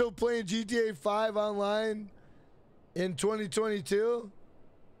 I'm still playing GTA 5 online in 2022.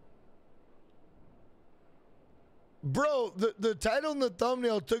 Bro, the title and the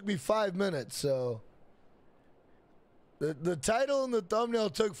thumbnail took me 5 minutes, so the title and the thumbnail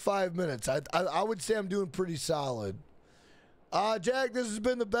took 5 minutes. I would say I'm doing pretty solid. Jack, this has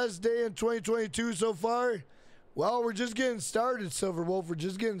been the best day in 2022 so far. Well, we're just getting started, Silver Wolf. We're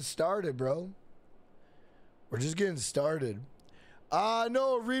just getting started, bro. We're just getting started.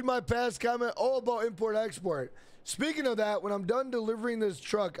 No, read my past comment all about import-export. Speaking of that, when I'm done delivering this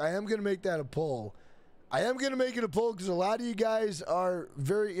truck, I am going to make that a poll. I am going to make it a poll because a lot of you guys are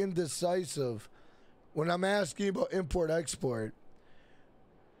very indecisive when I'm asking about import-export.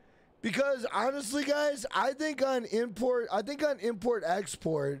 Because honestly, guys, I think on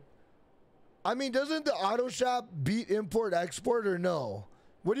import-export, I mean, doesn't the auto shop beat import-export or no?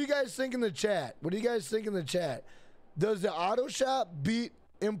 What do you guys think in the chat? What do you guys think in the chat? Does the auto shop beat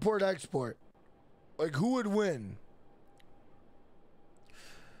import-export? Like, who would win?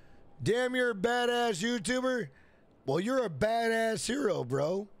 Damn, you're a badass YouTuber. Well, you're a badass hero,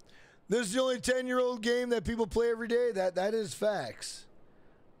 bro. This is the only 10-year-old game that people play every day. That is facts.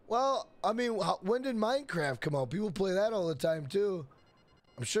 Well, I mean, when did Minecraft come out? People play that all the time, too.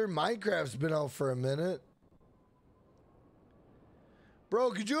 I'm sure Minecraft's been out for a minute.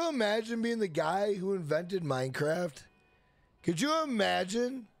 Bro, could you imagine being the guy who invented Minecraft? Could you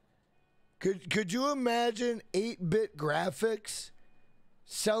imagine? Could you imagine 8-bit graphics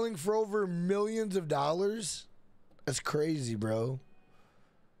selling for over millions of dollars? That's crazy, bro.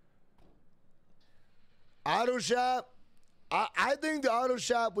 Auto shop. I think the auto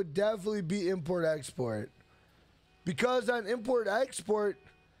shop would definitely be import-export. Because on import-export,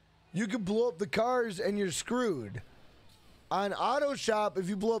 you can blow up the cars and you're screwed. On auto shop, if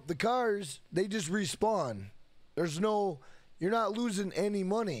you blow up the cars, they just respawn. You're not losing any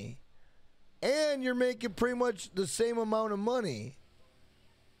money. And you're making pretty much the same amount of money.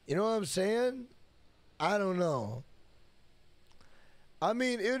 You know what I'm saying? I don't know. I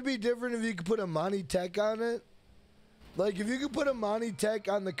mean, it would be different if you could put a Monty Tech on it. Like, if you could put a Monty Tech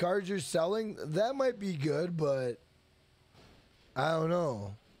on the cards you're selling, that might be good, but I don't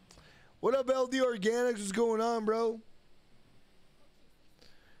know. What up, LD Organics? What's going on, bro?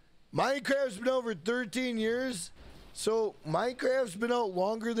 Minecraft's been over 13 years, so Minecraft's been out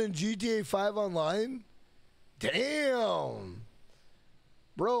longer than GTA 5 Online? Damn!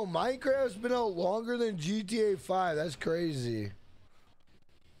 Bro, Minecraft's been out longer than GTA 5. That's crazy.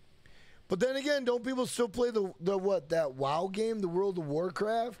 But then again, don't people still play that WoW game, the World of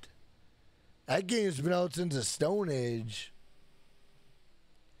Warcraft? That game's been out since the Stone Age.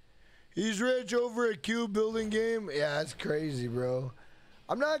 He's rich over a cube building game. Yeah, that's crazy, bro.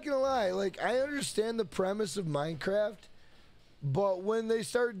 I'm not gonna lie, like, I understand the premise of Minecraft, but when they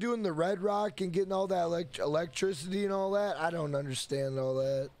start doing the red rock and getting all that electricity and all that, I don't understand all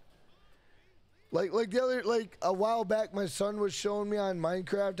that. Like a while back, my son was showing me on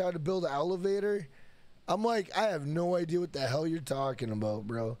Minecraft how to build an elevator. I'm like, I have no idea what the hell you're talking about,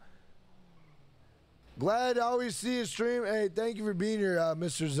 bro. Glad to always see you stream. Hey, thank you for being here,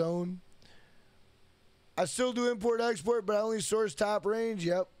 Mr. Zone. I still do import-export, but I only source top range.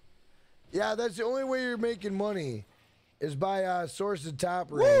 Yep. Yeah, that's the only way you're making money is by sourcing top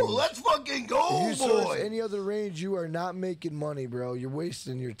range. Woo, let's fucking go, if you source any other range, you are not making money, bro. You're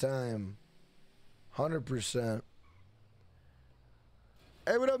wasting your time. 100%.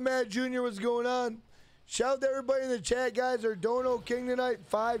 Hey, what up, Matt Jr.? What's going on? Shout out to everybody in the chat, guys. Our Dono King tonight,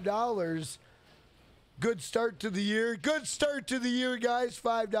 $5. Good start to the year. Good start to the year, guys.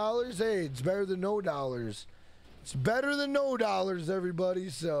 $5. Hey, it's better than no dollars. It's better than no dollars, everybody.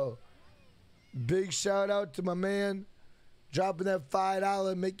 So, big shout out to my man. Dropping that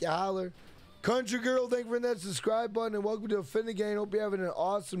 $5, make you holler. Country Girl, thank you for that subscribe button. And welcome to Finnegan. Hope you're having an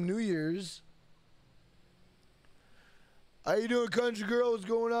awesome New Year's. How you doing, Country Girl? What's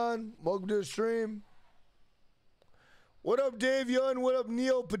going on? Welcome to the stream. What up, Dave Young? What up,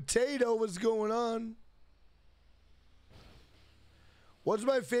 Neo Potato? What's going on? What's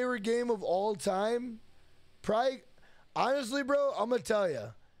my favorite game of all time? Probably, honestly, bro, I'm going to tell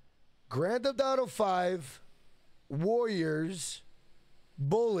you. Grand Theft Auto 5, Warriors,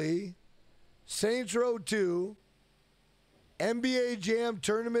 Bully, Saints Row 2, NBA Jam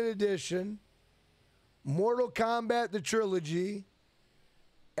Tournament Edition, Mortal Kombat the Trilogy,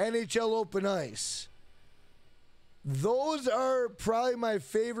 NHL Open Ice. Those are probably my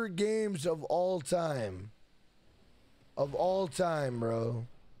favorite games of all time. Of all time, bro.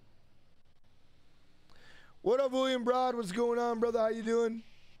 What up, William Broad? What's going on, brother? How you doing?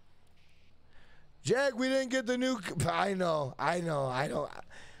 Jack, we didn't get the new... I know.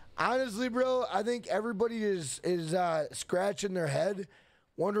 Honestly, bro, I think everybody is scratching their head,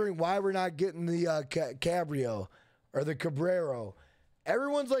 wondering why we're not getting the Cabrio or the Cabrero.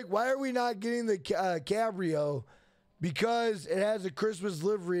 Everyone's like, why are we not getting the Cabrio? Because it has a Christmas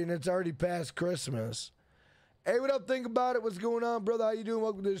livery and it's already past Christmas. Hey, what up? Think about it. What's going on, brother? How you doing?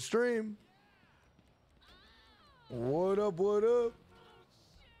 Welcome to the stream. What up? What up?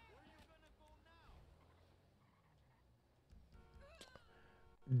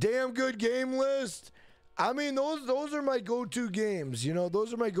 Damn good game list. I mean, those are my go-to games. You know,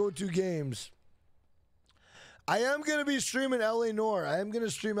 those are my go-to games. I am going to be streaming L.A. Noire. I am going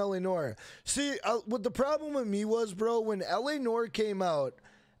to stream L.A. Noire. See, what the problem with me was, bro, when L.A. Noire came out,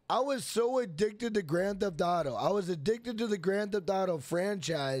 I was so addicted to Grand Theft Auto. I was addicted to the Grand Theft Auto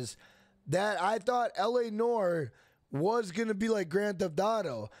franchise that I thought L.A. Noire was going to be like Grand Theft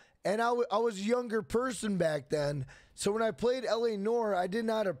Auto. And I was a younger person back then. So when I played L.A. Noire, I did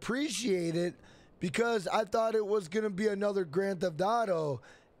not appreciate it because I thought it was going to be another Grand Theft Auto.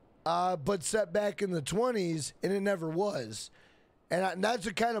 but set back in the 20s, and it never was. And that's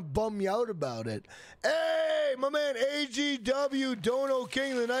what kind of bummed me out about it. Hey, my man AGW Dono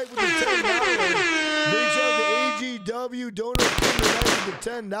King of the Night with the $10. Big shout out to AGW Dono King of the Night with the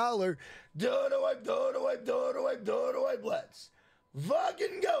 $10. Dono wipe, dono wipe, dono wipe, dono wipe. Let's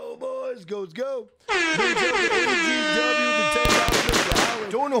fucking go, boys. Goes go. Big shout out to AGW with the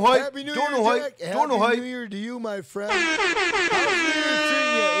 $10. Dono hype. Happy New Dono Year, hype. Jack. Dono Happy hype. New Year to you, my friend. How's New Year's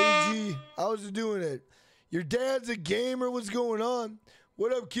treating you, AG? How's it doing it? Your dad's a gamer. What's going on?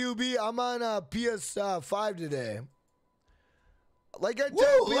 What up, QB? I'm on PS5 today. Like I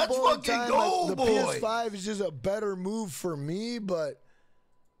tell people all the time, the PS5 is just a better move for me, but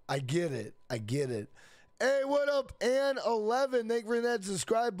I get it. I get it. Hey, what up, Ann11? Thank you for that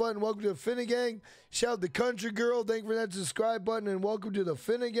subscribe button. Welcome to the Finnegan. Shout out to Country Girl. Thank you for that subscribe button, and welcome to the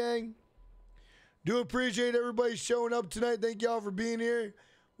Finnegan. Do appreciate everybody showing up tonight. Thank y'all for being here.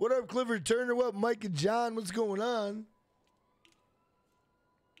 What up, Clifford Turner? What up, Mike and John? What's going on?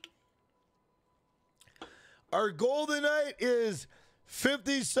 Our goal tonight is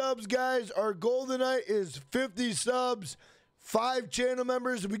 50 subs, guys. Our goal tonight is 50 subs, 5 channel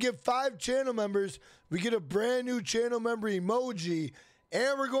members. If we get 5 channel members, we get a brand new channel member emoji,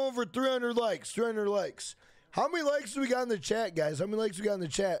 and we're going for 300 likes. 300 likes. How many likes do we got in the chat, guys? How many likes we got in the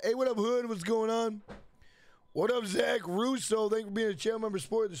chat? Hey, what up, Hood? What's going on? What up, Zach Russo? Thank you for being a channel member,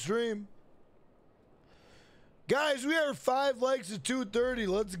 support the stream. Guys, we are 5 likes at 230.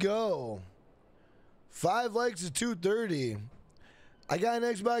 Let's go. 5 likes at 230. I got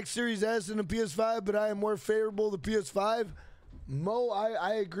an Xbox Series S and a PS5, but I am more favorable to PS5. Mo,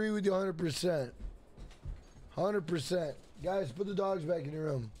 I agree with you 100%. 100%. Guys, put the dogs back in your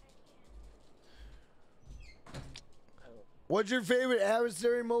room. What's your favorite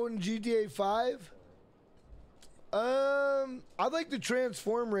adversary mode in GTA 5? I like the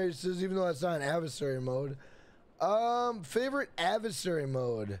transform races, even though that's not an adversary mode. Favorite adversary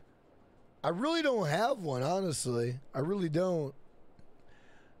mode? I really don't have one, honestly. I really don't.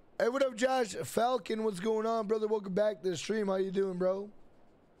 Hey, what up, Josh Falcon? What's going on, brother? Welcome back to the stream. How you doing, bro?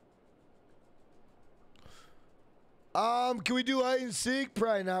 Can we do hide and seek?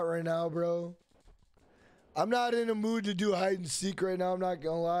 Probably not right now, bro. I'm not in a mood to do hide and seek right now. I'm not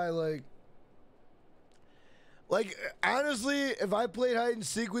gonna lie. Like, honestly, if I played hide and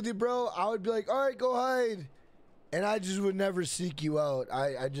seek with you, bro, I would be like, all right, go hide. And I just would never seek you out.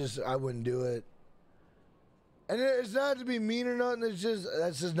 I wouldn't do it. And it's not to be mean or nothing. It's just,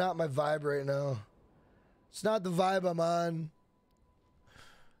 that's just not my vibe right now. It's not the vibe I'm on.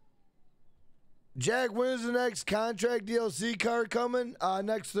 Jack, when is the next contract DLC card coming?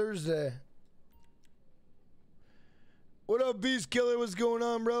 Next Thursday. What up, Beast Killer? What's going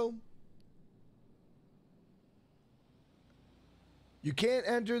on, bro? You can't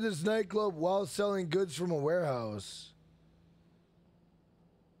enter this nightclub while selling goods from a warehouse.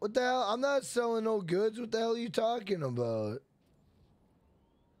 What the hell? I'm not selling no goods. What the hell are you talking about?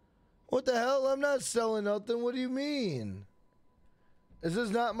 What the hell? I'm not selling nothing. What do you mean? Is this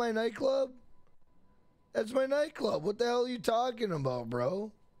not my nightclub? That's my nightclub. What the hell are you talking about,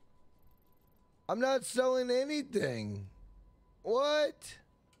 bro? I'm not selling anything. What?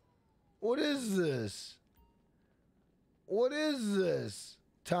 What is this? What is this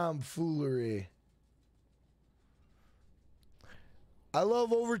tomfoolery? I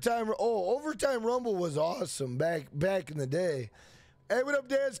love Overtime. Oh, Overtime Rumble was awesome back in the day. Hey, what up,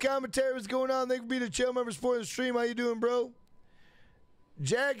 Dad's Commentary? What's going on? Thank you for being a channel member for the stream. How you doing, bro?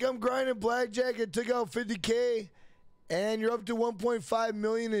 Jack, I'm grinding blackjack. I took out 50K, and you're up to 1.5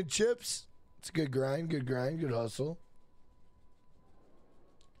 million in chips. It's a good grind, good hustle.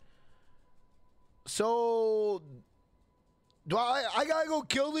 So, do I gotta go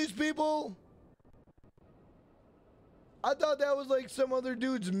kill these people? I thought that was like some other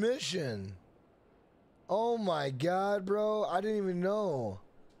dude's mission. Oh my god, bro. I didn't even know.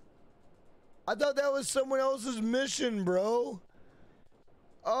 I thought that was someone else's mission, bro.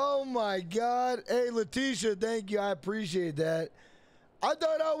 Oh my god. Hey, Letitia, thank you. I appreciate that. I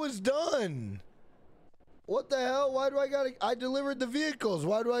thought I was done. What the hell? Why do I gotta... I delivered the vehicles.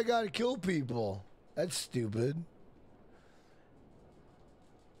 Why do I gotta kill people? That's stupid.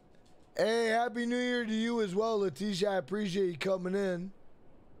 Hey, Happy New Year to you as well, Letitia. I appreciate you coming in.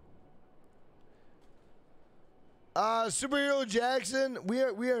 Superhero Jackson, we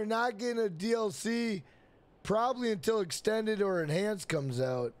are not getting a DLC probably until Extended or Enhanced comes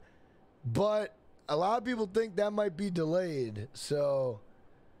out. But a lot of people think that might be delayed. So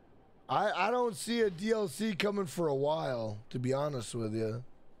I don't see a DLC coming for a while, to be honest with you.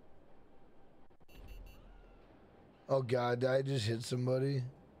 Oh God, did I just hit somebody?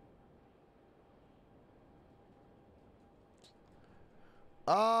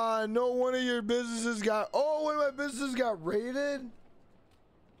 No, one of your businesses got... Oh, one of my businesses got raided?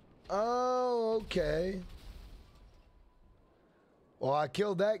 Oh, okay. Well, I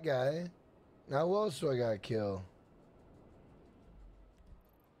killed that guy. Now, who else do I gotta kill?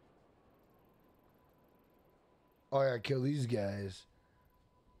 Oh, I gotta kill these guys.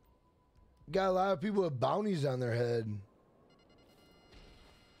 Got a lot of people with bounties on their head.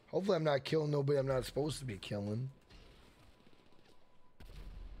 Hopefully I'm not killing nobody I'm not supposed to be killing.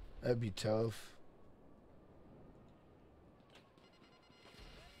 That'd be tough.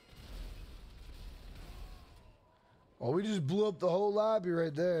 Oh, we just blew up the whole lobby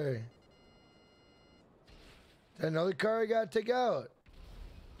right there. Is that another car I gotta take out?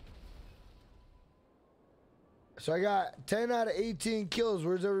 So I got 10 out of 18 kills.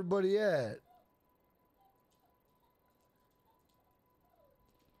 Where's everybody at?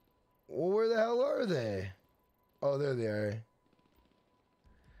 Well, where the hell are they? Oh, there they are.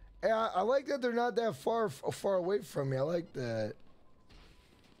 Hey, I like that they're not that far away from me. I like that.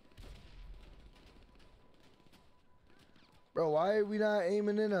 Bro, why are we not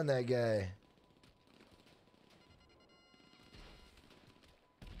aiming in on that guy?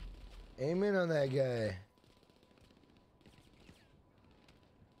 Aim in on that guy.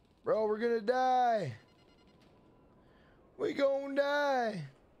 Bro, we're gonna die. We gonna die.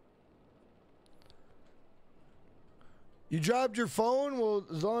 You dropped your phone? Well,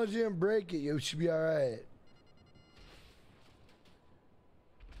 as long as you didn't break it, you should be alright.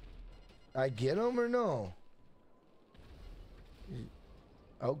 I get him or no?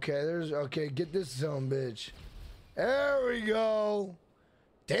 Okay, okay, get this son bitch. There we go.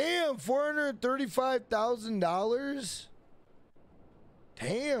 Damn, $435,000?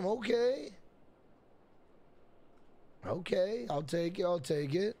 Damn, okay. Okay, I'll take it, I'll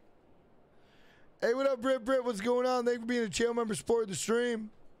take it. Hey, what up, Brit? What's going on? Thank you for being a channel member, supporting the stream.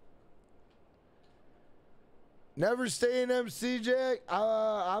 Never stay in MC, Jack.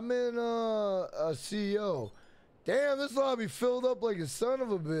 I'm in a CEO. Damn, this lobby filled up like a son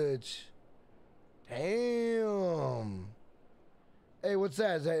of a bitch. Damn. Hey, what's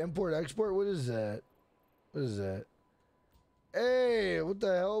that? Is that import-export? What is that? What is that? Hey, what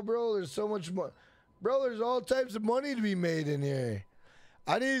the hell, bro? There's so much money. Bro, there's all types of money to be made in here.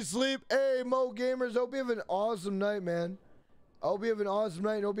 I need sleep. Hey, Mo Gamers, hope you have an awesome night, man. I hope you have an awesome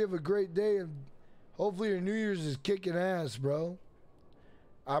night. Hope you have a great day. And hopefully your New Year's is kicking ass, bro.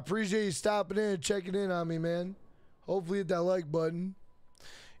 I appreciate you stopping in and checking in on me, man. Hopefully hit that like button.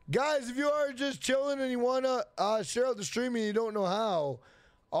 Guys, if you are just chilling and you want to share out the stream and you don't know how,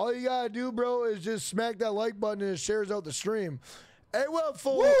 all you got to do, bro, is just smack that like button and it shares out the stream. Hey, let's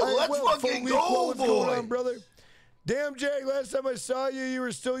fucking go, what's going on, brother? Damn, Jack, last time I saw you, you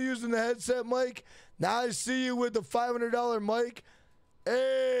were still using the headset mic. Now I see you with the $500 mic.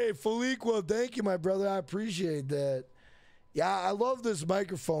 Hey, Feliqua, thank you, my brother. I appreciate that. Yeah, I love this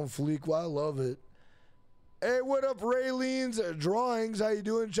microphone, Feliqua. I love it. Hey, what up, Raylene's Drawings? How you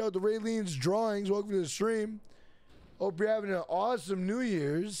doing? Shout out to Raylene's Drawings. Welcome to the stream. Hope you're having an awesome New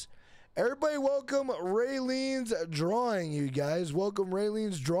Year's. Everybody welcome Raylene's Drawing, you guys. Welcome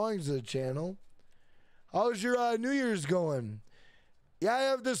Raylene's Drawings to the channel. How's your New Year's going? Yeah, I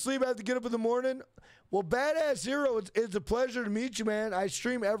have to sleep. I have to get up in the morning. Well, Badass Hero, it's a pleasure to meet you, man. I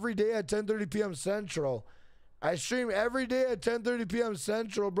stream every day at 10:30 p.m. Central. I stream every day at 10:30 p.m.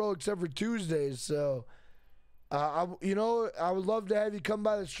 Central, bro, except for Tuesdays. So, you know, I would love to have you come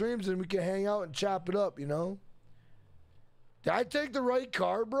by the streams and we can hang out and chop it up, you know? Did I take the right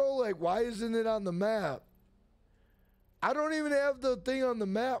car, bro? Like, why isn't it on the map? I don't even have the thing on the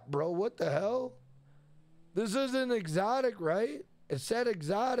map, bro. What the hell? This isn't exotic, right? It said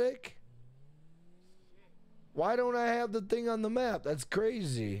exotic. Why don't I have the thing on the map? That's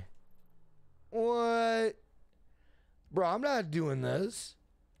crazy. What? Bro, I'm not doing this.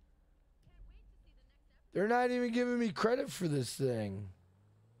 They're not even giving me credit for this thing.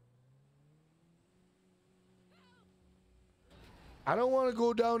 I don't want to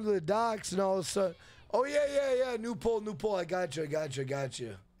go down to the docks and all of a sudden. Oh, yeah. New poll. I got you.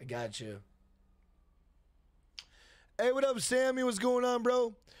 Hey, what up, Sammy? What's going on,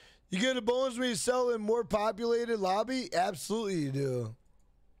 bro? You get a bonus when you sell in more populated lobby? Absolutely you do.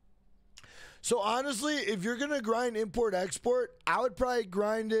 So honestly, if you're gonna grind import-export, I would probably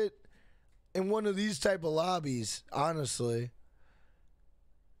grind it in one of these type of lobbies, honestly.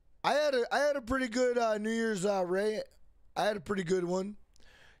 I had a pretty good New Year's Ray. I had a pretty good one.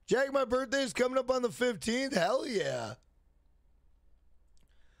 Jack, my birthday is coming up on the 15th. Hell yeah.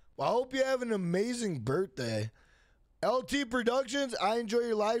 Well, I hope you have an amazing birthday. LT Productions, I enjoy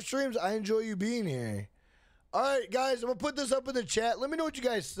your live streams. I enjoy you being here. All right, guys, I'm going to put this up in the chat. Let me know what you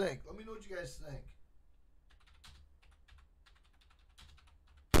guys think. Let me know what you guys think.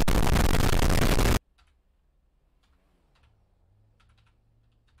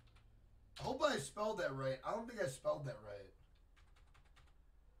 I hope I spelled that right. I don't think I spelled that right.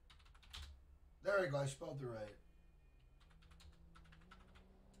 There we go. I spelled it right.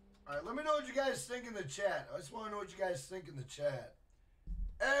 All right, let me know what you guys think in the chat. I just want to know what you guys think in the chat.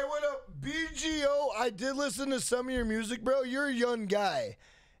 Hey, what up, BGO? I did listen to some of your music, bro. You're a young guy.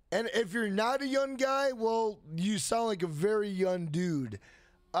 And if you're not a young guy, well, you sound like a very young dude.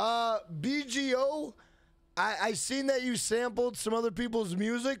 BGO, I seen that you sampled some other people's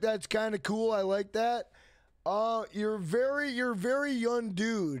music. That's kind of cool. I like that. You're a very young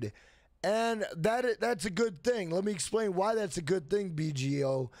dude. And that's a good thing. Let me explain why that's a good thing,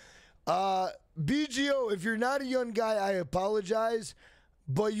 BGO. BGO, if you're not a young guy, I apologize.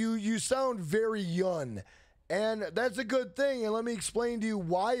 But you sound very young. And that's a good thing. And let me explain to you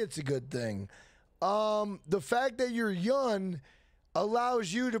why it's a good thing. The fact that you're young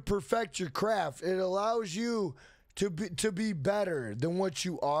allows you to perfect your craft. It allows you to be better than what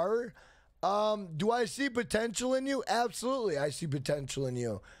you are. Do I see potential in you? Absolutely, I see potential in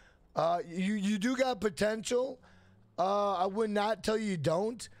you. You do got potential. I would not tell you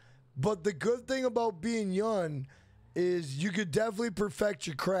don't. But the good thing about being young is you could definitely perfect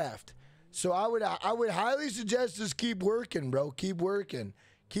your craft. So I would highly suggest just keep working, bro. Keep working.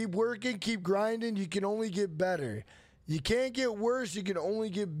 Keep working, keep grinding. You can only get better. You can't get worse, you can only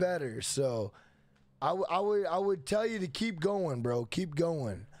get better. So I would tell you to keep going, bro. Keep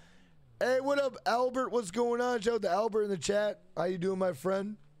going. Hey, what up, Albert? What's going on? Shout out to Albert in the chat. How you doing, my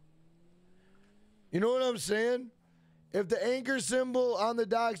friend? You know what I'm saying? If the anchor symbol on the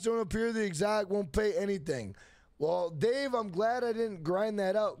docs don't appear the exact, won't pay anything. Well, Dave, I'm glad I didn't grind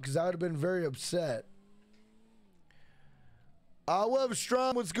that out because I would have been very upset. What up,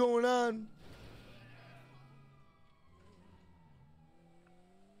 Strom? What's going on?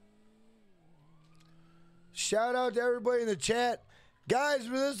 Shout out to everybody in the chat. Guys,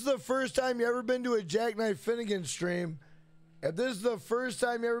 if this is the first time you ever been to a Jackknife Finnegan stream, if this is the first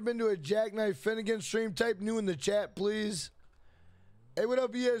time you ever been to a Jackknife Finnegan stream, type new in the chat, please. Hey, what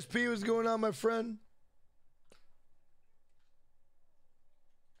up, ESP? What's going on, my friend?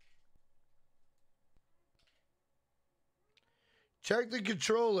 Check the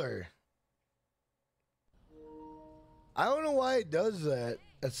controller. I don't know why it does that.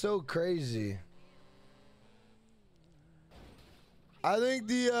 That's so crazy. I think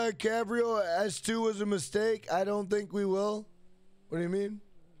the Cabrio S2 was a mistake. I don't think we will. What do you mean?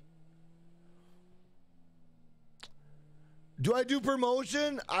 Do I do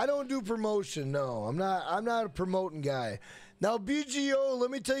promotion? I don't do promotion. No, I'm not a promoting guy. Now, BGO,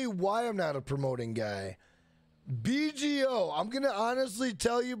 let me tell you why I'm not a promoting guy. BGO, I'm gonna honestly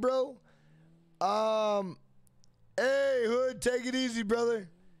tell you, bro. Hey, Hood, take it easy, brother.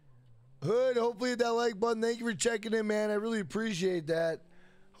 Hood, hopefully hit that like button. Thank you for checking in, man. I really appreciate that.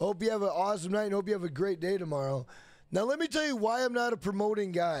 Hope you have an awesome night and hope you have a great day tomorrow. Now, let me tell you why I'm not a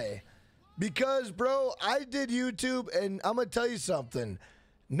promoting guy. Because, bro, I did YouTube, and I'm gonna tell you something.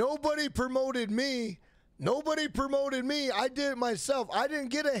 Nobody promoted me. Nobody promoted me. I did it myself. I didn't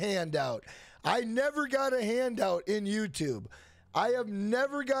get a handout. I never got a handout in YouTube. I have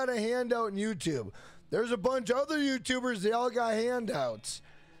never got a handout in YouTube. There's a bunch of other YouTubers, they all got handouts.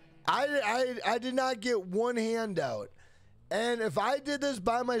 I did not get one handout. And if I did this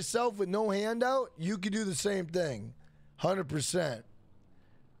by myself with no handout, you could do the same thing. 100%.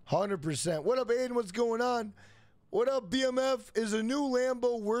 100%. What up, Aiden? What's going on? What up, BMF? Is a new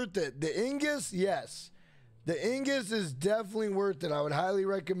Lambo worth it? The Ingus? Yes. The Ingus is definitely worth it. I would highly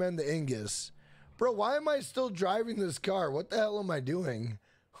recommend the Ingus. Bro, why am I still driving this car? What the hell am I doing?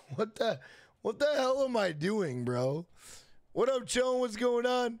 What the hell am I doing, bro? What up, Chillin'? What's going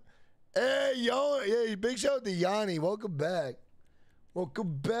on? Hey, yo, hey, big shout out to Yanni. Welcome back.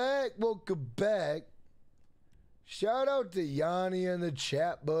 Welcome back. Welcome back. Shout out to Yanni in the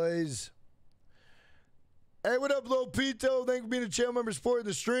chat, boys. Hey, what up, Lopito? Thank you for being a channel member supporting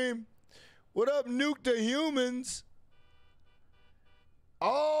the stream. What up, Nuke the Humans?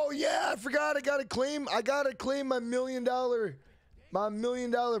 Oh yeah, I forgot. I gotta claim my $1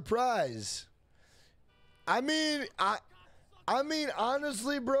 million prize. I mean,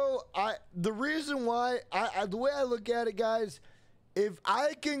 honestly, bro. The reason why the way I look at it, guys, if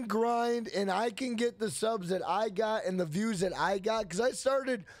I can grind and I can get the subs that I got and the views that I got, because I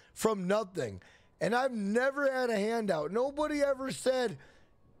started from nothing and I've never had a handout. Nobody ever said.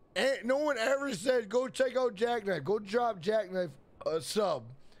 No one ever said, go check out Jackknife. Go drop Jackknife a sub.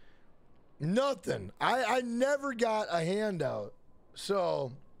 Nothing. I never got a handout.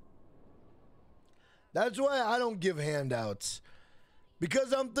 So that's why I don't give handouts.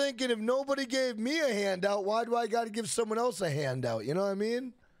 Because I'm thinking if nobody gave me a handout, why do I got to give someone else a handout? You know what I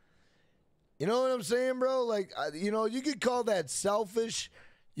mean? You know what I'm saying, bro? Like, you know, you could call that selfish.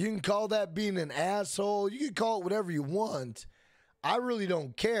 You can call that being an asshole. You can call it whatever you want. I really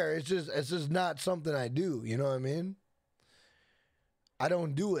don't care. It's just not something I do. You know what I mean? I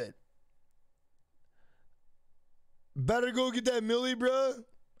don't do it. Better go get that millie, bro.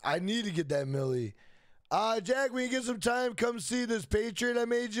 I need to get that millie. Jack, when you get some time, come see this Patriot I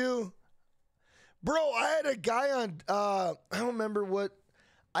made you. Bro, I had a guy on, I don't remember what.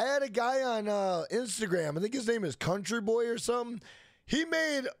 I had a guy on Instagram. I think his name is Country Boy or something. He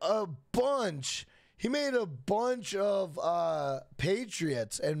made a bunch. He made a bunch of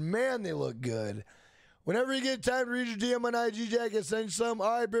Patriots, and man, they look good. Whenever you get time to read your DM on IG, Jack, I send you some.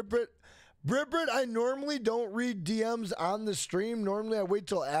 All right, Brit, I normally don't read DMs on the stream. Normally, I wait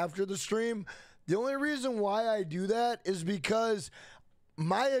till after the stream. The only reason why I do that is because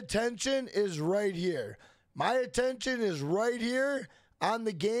my attention is right here. My attention is right here on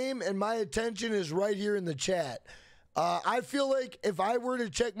the game, and my attention is right here in the chat. I feel like if I were to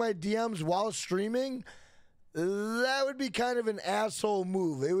check my DMs while streaming, that would be kind of an asshole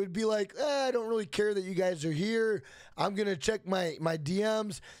move. It would be like, I don't really care that you guys are here. I'm going to check my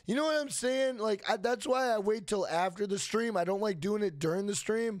DMs. You know what I'm saying? Like, that's why I wait till after the stream. I don't like doing it during the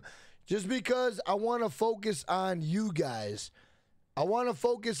stream just because I want to focus on you guys. I want to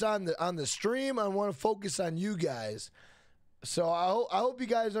focus on the stream. I want to focus on you guys. So I hope you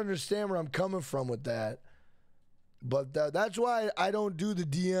guys understand where I'm coming from with that. But that's why I don't do the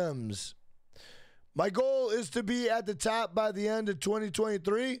DMs. My goal is to be at the top by the end of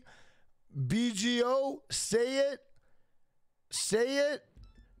 2023. BGO, say it,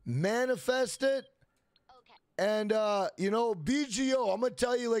 manifest it. Okay. And, you know, BGO, I'm going to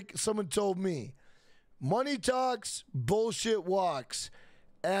tell you like someone told me. Money talks, bullshit walks.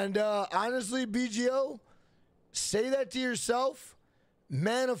 And honestly, BGO, say that to yourself,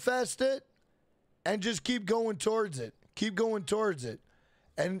 manifest it, and just keep going towards it. Keep going towards it.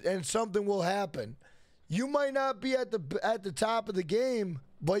 And something will happen. You might not be at the top of the game,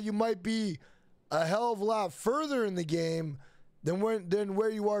 but you might be a hell of a lot further in the game than where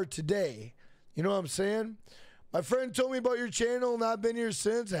you are today. You know what I'm saying? My friend told me about your channel and I've been here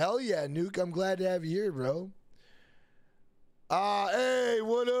since. Hell yeah, Nuke. I'm glad to have you here, bro. Hey,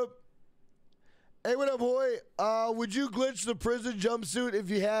 what up? Hey, what up, boy? Would you glitch the prison jumpsuit if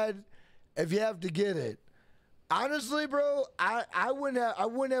you have to get it? Honestly, bro, I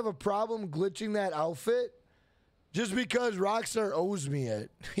wouldn't have a problem glitching that outfit just because Rockstar owes me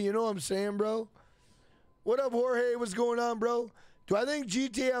it. You know what I'm saying, bro? What up, Jorge? What's going on, bro? Do I think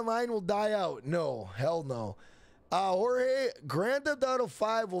GTA Online will die out? No, hell no. Jorge, Grand Theft Auto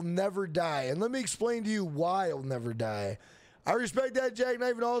 5 will never die. And let me explain to you why it'll never die. I respect that,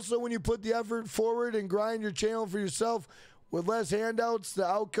 Jackknife, and also when you put the effort forward and grind your channel for yourself with less handouts, the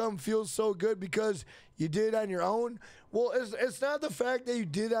outcome feels so good because you did it on your own. Well, it's not the fact that you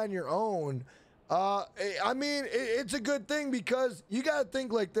did it on your own. I mean, it's a good thing because you got to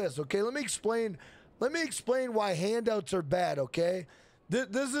think like this, okay? Let me explain why handouts are bad, okay?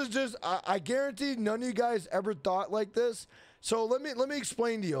 This is just, I guarantee none of you guys ever thought like this. So let me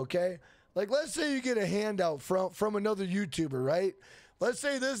explain to you, okay? Like, let's say you get a handout from another YouTuber, right? Let's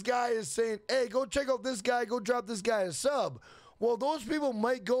say this guy is saying, hey, go check out this guy, go drop this guy a sub. Well, those people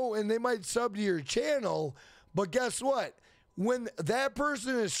might go and they might sub to your channel, but guess what? When that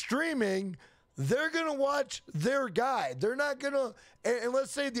person is streaming, they're going to watch their guy. They're not going to, and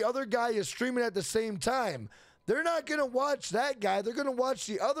let's say the other guy is streaming at the same time. They're not going to watch that guy. They're going to watch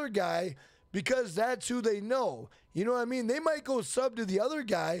the other guy because that's who they know. You know what I mean? They might go sub to the other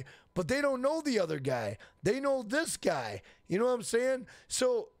guy, but they don't know the other guy. They know this guy. You know what I'm saying?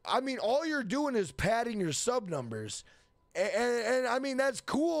 So, I mean, all you're doing is padding your sub numbers. And I mean, that's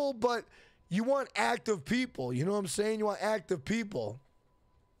cool, but you want active people. You know what I'm saying? You want active people.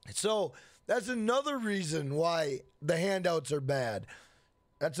 So, that's another reason why the handouts are bad.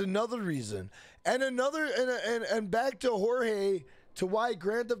 That's another reason. And back to Jorge, to why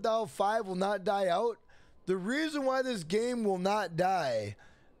Grand Theft Auto 5 will not die out. The reason why this game will not die.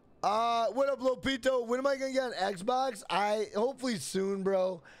 What up, Lopito? When am I gonna get on Xbox? Hopefully soon,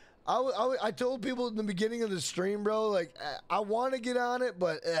 bro. I told people in the beginning of the stream, bro, like I want to get on it,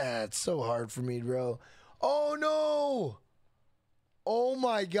 but it's so hard for me, bro. Oh no! Oh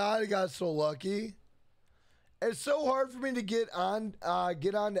my God, I got so lucky. It's so hard for me to get onto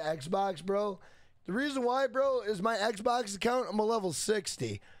Xbox, bro. The reason why, bro, is my Xbox account, I'm a level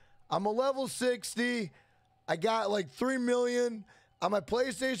 60. I'm a level 60. I got like 3 million. On my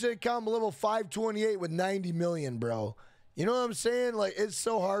PlayStation account, I'm a level 528 with 90 million, bro. You know what I'm saying? Like, it's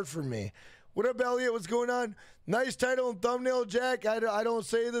so hard for me. What up, Elliot? What's going on? Nice title and thumbnail, Jack. I don't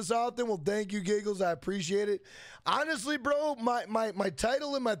say this often. Well, thank you, Giggles. I appreciate it. Honestly, bro, my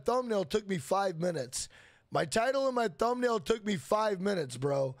title and my thumbnail took me 5 minutes. My title and my thumbnail took me 5 minutes,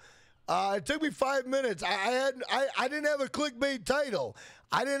 bro. It took me 5 minutes. I didn't have a clickbait title.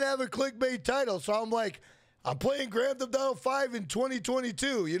 So I'm like, I'm playing Grand Theft Auto 5 in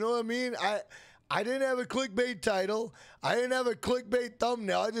 2022. You know what I mean? I didn't have a clickbait title. I didn't have a clickbait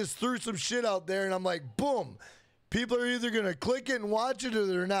thumbnail. I just threw some shit out there, and I'm like, boom. People are either going to click it and watch it or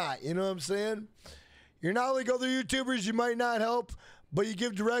they're not. You know what I'm saying? You're not like other YouTubers. You might not help, but you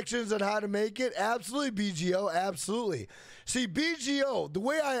give directions on how to make it. Absolutely, BGO. Absolutely. See, BGO, the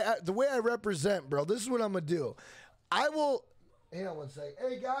way I represent, bro, this is what I'm going to do. I will... Hang on one second.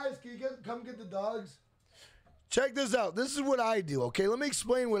 Hey, guys, can you come get the dogs? Check this out. This is what I do, okay? Let me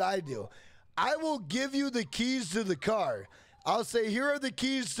explain what I do. I will give you the keys to the car. I'll say, here are the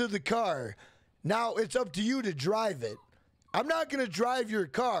keys to the car. Now, it's up to you to drive it. I'm not going to drive your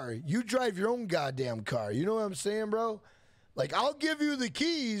car. You drive your own goddamn car. You know what I'm saying, bro? Like, I'll give you the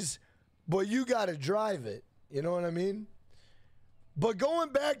keys, but you got to drive it. You know what I mean? But going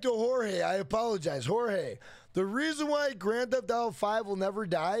back to Jorge, I apologize. Jorge, the reason why Grand Theft Auto 5 will never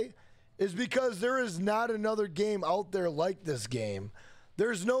die is because there is not another game out there like this game.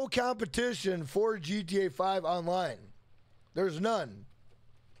 There's no competition for GTA 5 online. There's none.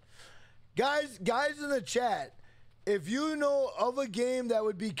 Guys in the chat, if you know of a game that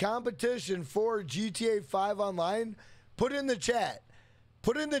would be competition for GTA 5 online, put in the chat.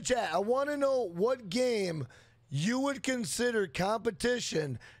 Put in the chat. I want to know what game you would consider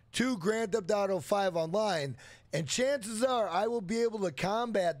competition to Grand Theft Auto 5 online, and chances are I will be able to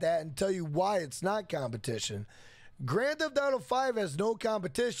combat that and tell you why it's not competition. Grand Theft Auto 5 has no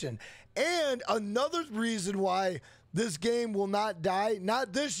competition. And another reason why this game will not die,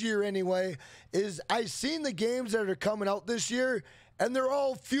 not this year anyway, is I've seen the games that are coming out this year, and they're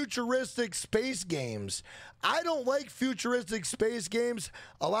all futuristic space games. I don't like futuristic space games.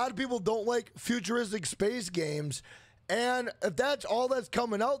 A lot of people don't like futuristic space games. And if that's all that's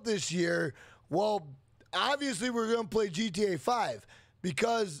coming out this year, well, obviously we're going to play GTA 5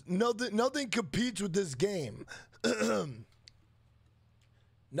 because nothing competes with this game.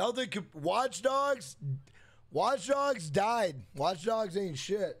 Watch Dogs died. Watch Dogs ain't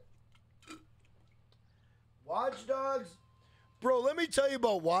shit. Watch Dogs, bro, let me tell you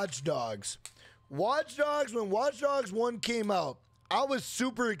about Watch Dogs. Watch Dogs, when Watch Dogs 1 came out, I was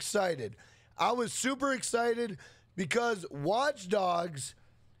super excited. Because Watch Dogs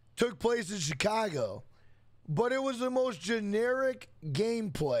took place in Chicago, but it was the most generic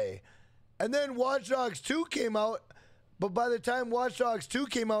gameplay. And then Watch Dogs 2 came out, but by the time Watch Dogs 2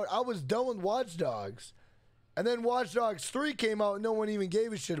 came out, I was done with Watch Dogs. And then Watch Dogs 3 came out, and no one even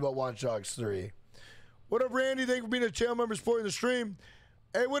gave a shit about Watch Dogs 3. What up, Randy? Thank you for being a channel member supporting the stream.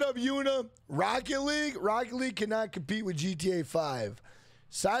 Hey, what up, Yuna? Rocket League? Rocket League cannot compete with GTA 5.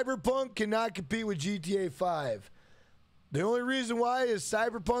 Cyberpunk cannot compete with GTA 5. The only reason why is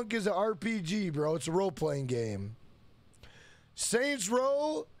Cyberpunk is an RPG, bro. It's a role-playing game. Saints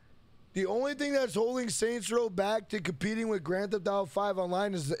Row... The only thing that's holding Saints Row back to competing with Grand Theft Auto 5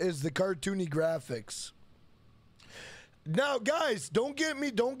 online is the cartoony graphics. Now, guys, don't get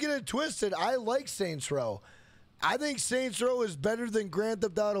it twisted. I like Saints Row. I think Saints Row is better than Grand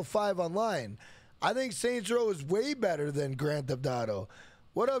Theft Auto 5 online. I think Saints Row is way better than Grand Theft Auto.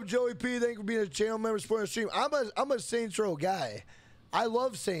 What up, Joey P? Thank you for being a channel member supporting the stream. I'm a Saints Row guy. I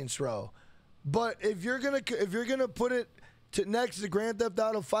love Saints Row. But if you're gonna put it next to Grand Theft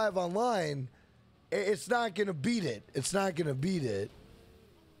Auto 5 online, it's not going to beat it. It's not going to beat it.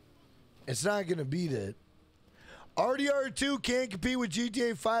 RDR2 can't compete with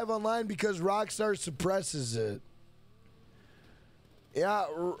GTA 5 online because Rockstar suppresses it. Yeah,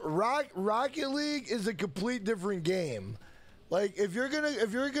 Rocket League is a complete different game. Like if you're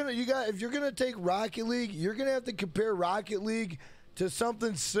gonna take Rocket League, you're gonna have to compare Rocket League to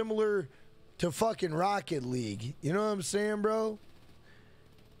something similar to fucking Rocket League. You know what I'm saying, bro?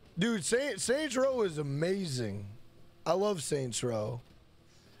 Dude, Saints Row is amazing. I love Saints Row.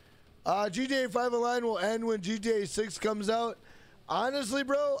 GTA 5 Online will end when GTA 6 comes out. Honestly,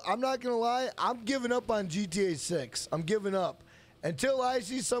 bro, I'm not going to lie. I'm giving up on GTA 6. I'm giving up. Until I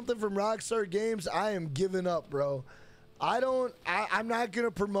see something from Rockstar Games, I am giving up, bro. I'm not going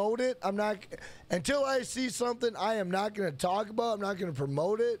to promote it. Until I see something I am not going to talk about, I'm not going to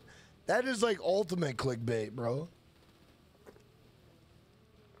promote it. That is like ultimate clickbait, bro.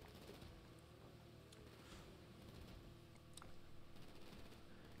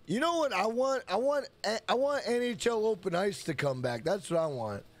 You know what I want? I want NHL Open Ice to come back. That's what I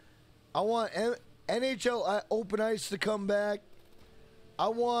want. I want NHL Open Ice to come back. I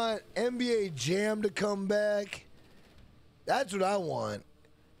want NBA Jam to come back. That's what I want.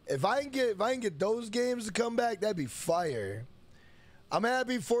 If I can get those games to come back, that'd be fire. I'm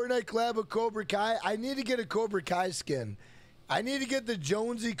happy Fortnite collab with Cobra Kai. I need to get a Cobra Kai skin. I need to get the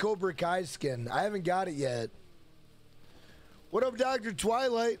Jonesy Cobra Kai skin. I haven't got it yet. What up, Dr.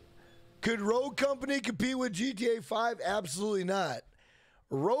 Twilight? Could Rogue Company compete with GTA 5? Absolutely not.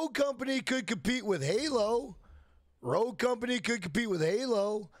 Rogue Company could compete with Halo. Rogue Company could compete with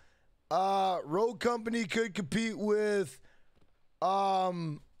Halo. Rogue Company could compete with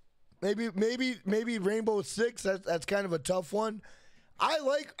maybe Rainbow Six. That's kind of a tough one. I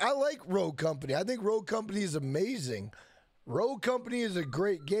like Rogue Company. I think Rogue Company is amazing. Rogue Company is a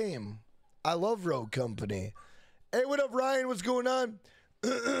great game. I love Rogue Company. Hey, what up, Ryan? What's going on?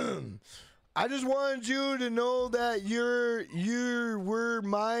 I just wanted you to know that you were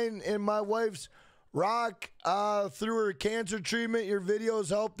mine and my wife's rock through her cancer treatment. Your videos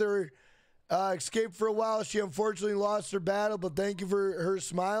helped her escape for a while. She unfortunately lost her battle, but thank you for her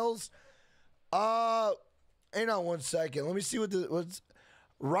smiles. Hang on one second. Let me see what's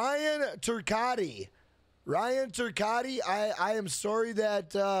Ryan Turcotti. Ryan Turcotti, I am sorry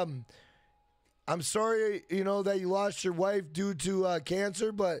that I'm sorry, that you lost your wife due to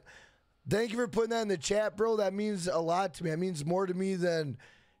cancer, but thank you for putting that in the chat, bro. That means a lot to me. That means more to me than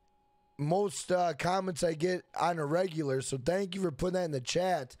most comments I get on a regular. So thank you for putting that in the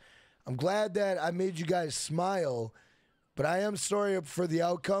chat. I'm glad that I made you guys smile, but I am sorry for the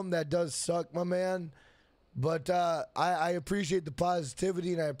outcome. That does suck, my man. But I appreciate the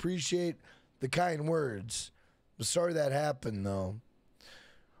positivity and I appreciate the kind words. I'm sorry that happened, though.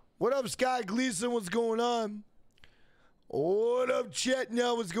 What up, Scott Gleason? What's going on? What up, Chet?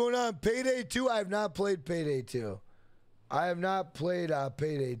 Now, what's going on? Payday 2? I have not played Payday 2. I have not played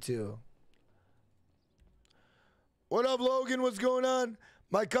Payday 2. What up, Logan? What's going on?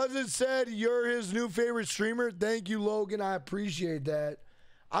 My cousin said you're his new favorite streamer. Thank you, Logan. I appreciate that.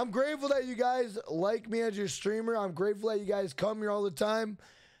 I'm grateful that you guys like me as your streamer. I'm grateful that you guys come here all the time.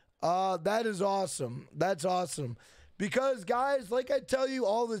 That is awesome. That's awesome. Because, guys, like I tell you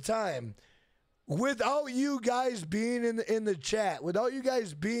all the time, without you guys being in the chat, without you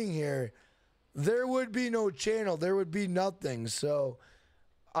guys being here, there would be no channel. There would be nothing. So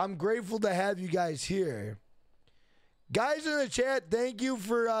I'm grateful to have you guys here. Guys in the chat, thank you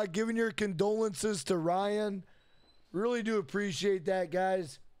for giving your condolences to Ryan. Really do appreciate that,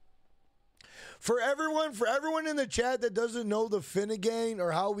 guys. For everyone in the chat that doesn't know the Finnegan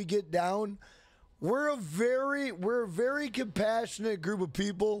or how we get down, we're a very compassionate group of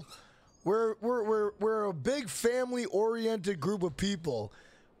people. We're a big family-oriented group of people.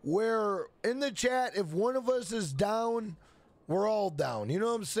 Where in the chat, if one of us is down, we're all down. You know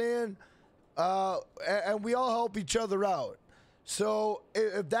what I'm saying? And we all help each other out. So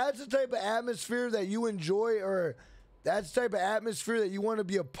if that's the type of atmosphere that you enjoy, or that's the type of atmosphere that you want to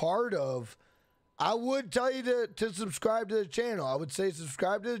be a part of, I would tell you to subscribe to the channel. I would say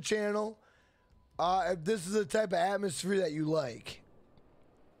subscribe to the channel if this is the type of atmosphere that you like.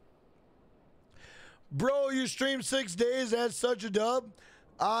 Bro, you stream 6 days. That's such a dub.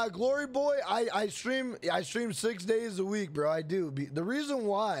 Glory Boy, I stream 6 days a week, bro. I do. The reason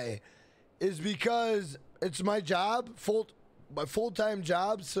why is because it's my job, my full-time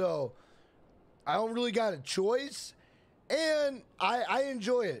job, so I don't really got a choice. And I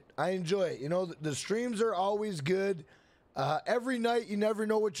enjoy it. I enjoy it. You know, the streams are always good. Every night, you never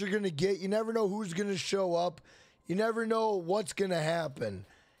know what you're going to get. You never know who's going to show up. You never know what's going to happen.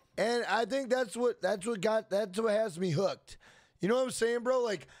 And I think that's what has me hooked. You know what I'm saying, bro?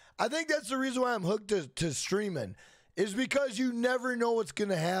 Like, I think that's the reason why I'm hooked to streaming, is because you never know what's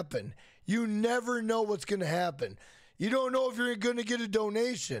going to happen. You never know what's going to happen. You don't know if you're going to get a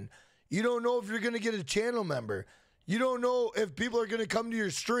donation. You don't know if you're going to get a channel member. You don't know if people are going to come to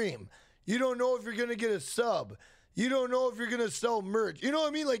your stream. You don't know if you're going to get a sub. You don't know if you're going to sell merch. You know what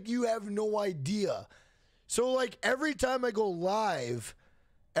I mean? Like, you have no idea. So, like, every time I go live,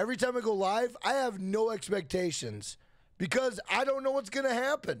 I have no expectations because I don't know what's going to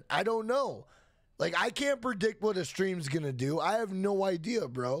happen. I don't know. Like, I can't predict what a stream's going to do. I have no idea,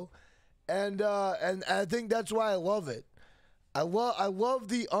 bro. And I think that's why I love it. I love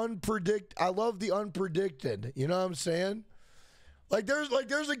the unpredicted. You know what I'm saying? Like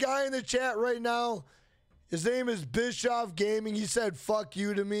there's a guy in the chat right now. His name is Bischoff Gaming. He said "fuck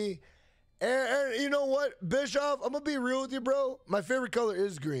you" to me. And you know what, Bischoff? I'm gonna be real with you, bro. My favorite color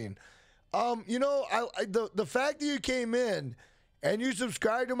is green. You know, the fact that you came in and you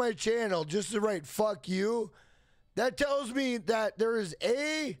subscribe to my channel just to write fuck you, that tells me that there is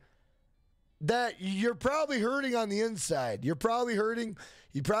that you're probably hurting on the inside. You're probably hurting.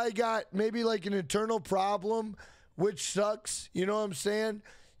 You probably got maybe like an internal problem, which sucks. You know what I'm saying?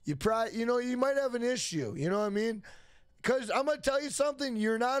 You probably, you might have an issue. You know what I mean? Because I'm going to tell you something.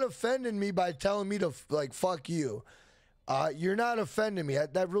 You're not offending me by telling me to, like, fuck you. You're not offending me.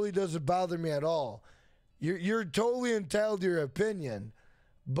 That really doesn't bother me at all. You're totally entitled to your opinion.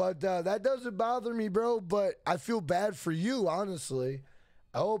 But that doesn't bother me, bro. But I feel bad for you, honestly.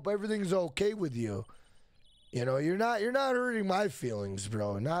 I hope everything's okay with you. You're not hurting my feelings,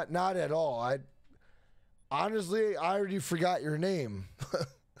 bro. Not at all. Honestly, I already forgot your name.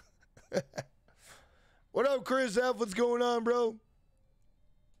 What up, Chris F? What's going on, bro?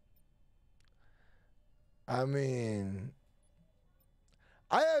 I mean,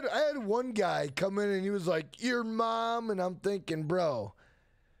 I had one guy come in and he was like, "Your mom," and I'm thinking, bro,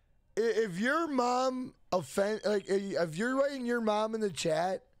 if your mom if you're writing your mom in the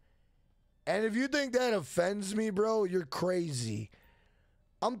chat, and if you think that offends me, bro, you're crazy.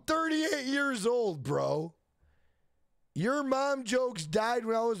 I'm 38 years old, bro. Your mom jokes died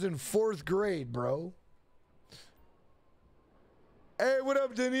when I was in 4th grade, bro. Hey, what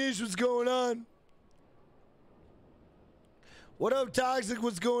up, Denise? What's going on? What up, Toxic?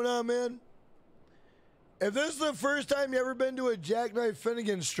 What's going on, man? If this is the first time you ever been to a Jackknife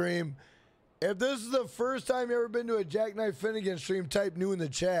Finnegan stream, type new in the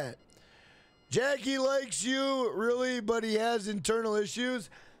chat. Jackie likes you, really, but he has internal issues.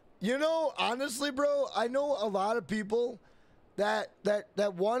 Honestly, bro, I know a lot of people that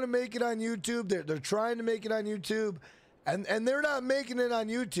want to make it on YouTube. They're trying to make it on YouTube, and they're not making it on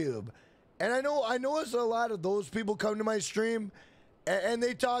YouTube. And I know it's a lot of those people come to my stream, and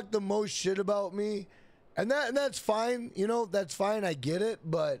they talk the most shit about me, and that's fine. That's fine. I get it,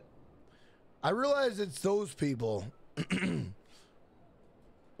 but I realize it's those people.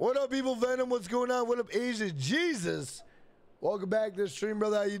 What up, Evil Venom? What's going on? What up, Asia Jesus? Welcome back to the stream,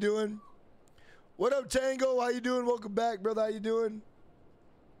 brother. How you doing? What up, Tango? How you doing? Welcome back, brother. How you doing?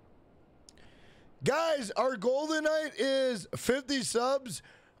 Guys, our goal tonight is 50 subs.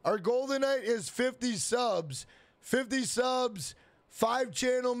 Our goal tonight is 50 subs. 50 subs, 5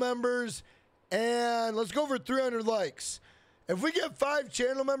 channel members, and let's go for 300 likes. If we get 5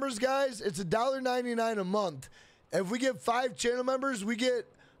 channel members, guys, it's $1.99 a month. If we get 5 channel members, we get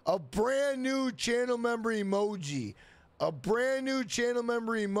a brand new channel member emoji. A brand new channel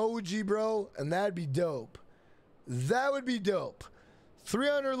member emoji, bro, and that'd be dope. That would be dope.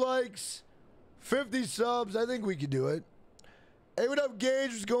 300 likes, 50 subs. I think we could do it. Hey, what up,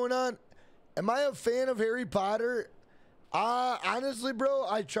 Gage? What's going on? Am I a fan of Harry Potter? Honestly, bro,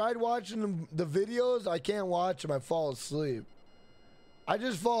 I tried watching the videos. I can't watch them. I fall asleep. I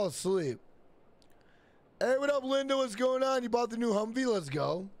just fall asleep. Hey, what up, Linda? What's going on? You bought the new Humvee? Let's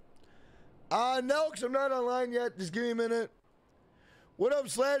go. No, because I'm not online yet. Just give me a minute. What up,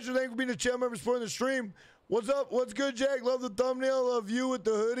 Slasher? Thank you for being a channel member supporting the stream. What's up? What's good, Jack? Love the thumbnail of you with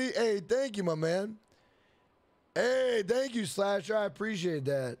the hoodie. Hey, thank you, my man. Hey, thank you, Slasher. I appreciate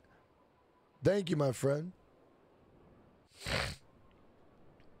that. Thank you, my friend.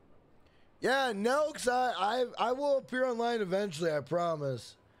 Yeah, Nelks, I will appear online eventually, I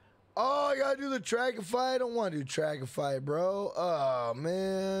promise. Oh, I gotta do the Trackify. I don't want to do Trackify, bro. Oh,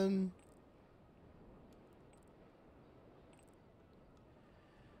 man.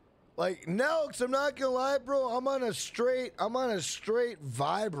 Like, Nelks, I'm not gonna lie, bro. I'm on a straight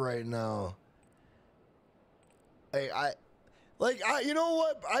vibe right now. You know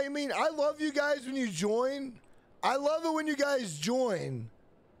what? I mean, I love you guys when you join. I love it when you guys join.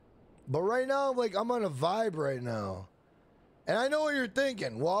 But right now, I'm on a vibe right now. And I know what you're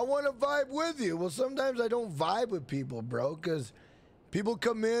thinking. Well, I want to vibe with you. Well, sometimes I don't vibe with people, bro, because people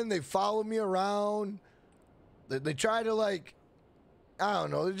come in, they follow me around. They try to, I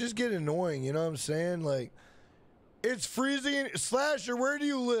don't know, they just get annoying, you know what I'm saying? It's freezing. Slasher, where do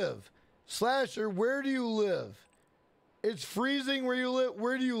you live? Slasher, where do you live? It's freezing where you live.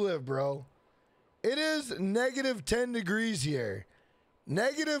 Where do you live, bro? It is negative 10 degrees here.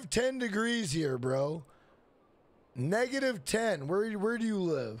 Negative 10 degrees here, bro. Negative 10. Where do you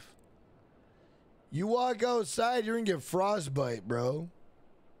live? You walk outside, you're gonna get frostbite, bro.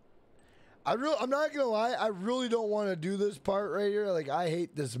 I'm not gonna lie, I really don't want to do this part right here. I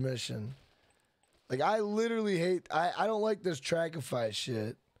hate this mission. I literally hate. I don't like this Trackify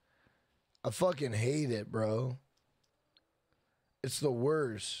shit. I fucking hate it, bro. It's the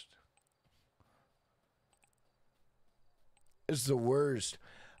worst. It's the worst.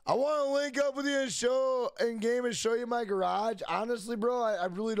 I want to link up with you and show in game and show you my garage. Honestly, bro, I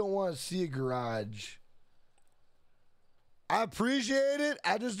really don't want to see a garage. I appreciate it.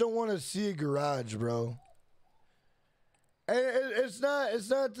 I just don't want to see a garage, bro. And it's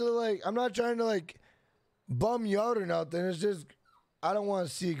not to like, I'm not trying to like bum you out or nothing. It's just, I don't want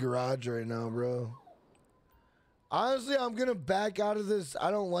to see a garage right now, bro. Honestly, I'm going to back out of this.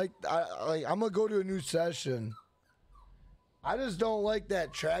 I don't like, I'm going to go to a new session. I just don't like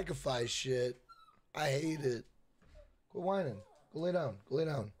that Trackify shit. I hate it. Quit whining. Go lay down. Go lay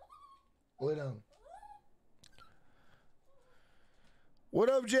down. Go lay down.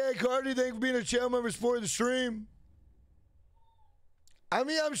 What up, Jack Hardy? Thank you for being a channel member for the stream. I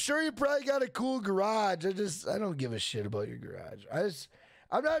mean, I'm sure you probably got a cool garage. I don't give a shit about your garage.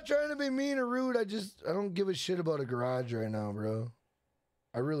 I'm not trying to be mean or rude. I don't give a shit about a garage right now, bro.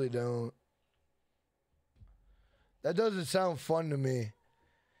 I really don't. That doesn't sound fun to me.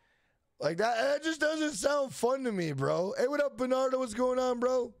 Like, that just doesn't sound fun to me, bro. Hey, what up, Bernardo? What's going on,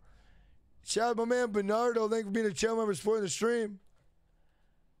 bro? Shout out my man, Bernardo. Thank you for being a channel member supporting the stream.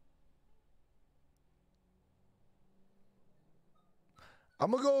 I'm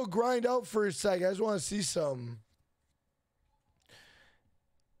going to go grind out for a sec. I just want to see something.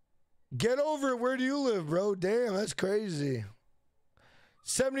 Get over it. Where do you live, bro? Damn, that's crazy.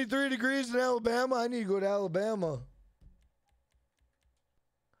 73 degrees in Alabama. I need to go to Alabama.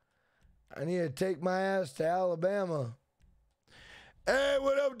 I need to take my ass to Alabama. Hey,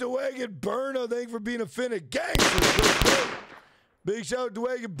 what up, DeWagon Burno? Thank you for being a Finna gangster. Big shout out to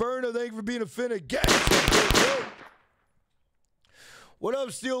DeWagon Burno. Thank you for being a Finna gangster. What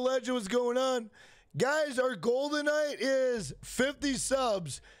up, Steel Legend? What's going on? Guys, our goal tonight is 50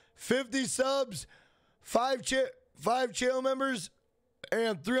 subs. 50 subs, 5 channel members,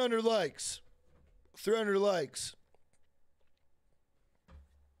 and 300 likes. 300 likes.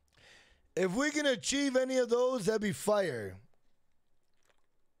 If we can achieve any of those, that'd be fire.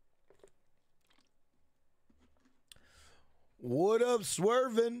 What up,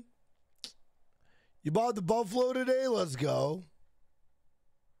 Swervin'? You bought the Buffalo today? Let's go.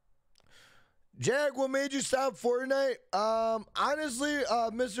 Jack, what made you stop Fortnite? Honestly,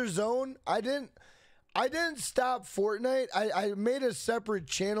 Mr. Zone, I didn't stop Fortnite. I made a separate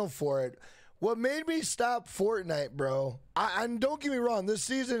channel for it. What made me stop Fortnite, bro? And don't get me wrong, this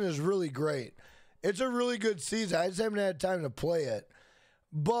season is really great. It's a really good season. I just haven't had time to play it.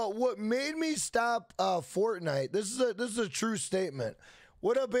 But what made me stop Fortnite? This is a true statement.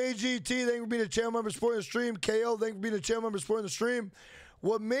 What up, AGT? Thank you for being a channel member supporting the stream. KO, thank you for being a channel member supporting the stream.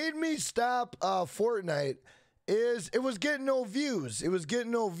 What made me stop Fortnite is it was getting no views. It was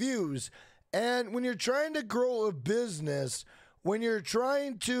getting no views. And when you're trying to grow a business, when you're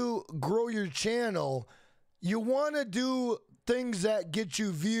trying to grow your channel, you want to do things that get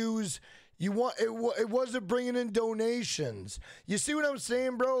you views. You want it wasn't bringing in donations. You see what I'm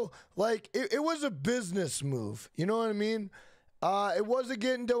saying, bro? Like it was a business move. You know what I mean? It wasn't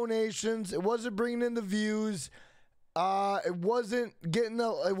getting donations. It wasn't bringing in the views. It wasn't getting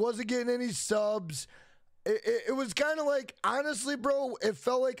any subs. It was kind of like, honestly, bro, it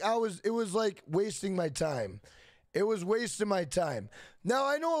felt like it was like wasting my time. It was wasting my time. Now,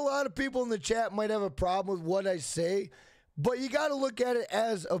 I know a lot of people in the chat might have a problem with what I say, but you got to look at it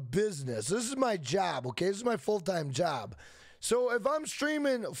as a business. This is my job, okay? This is my full-time job. So if I'm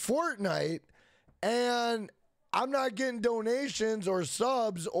streaming Fortnite and I'm not getting donations or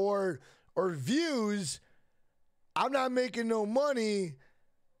subs or views, I'm not making no money,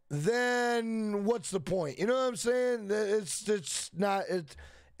 then what's the point? You know what I'm saying? It's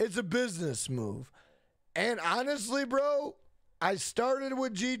a business move. And honestly, bro, I started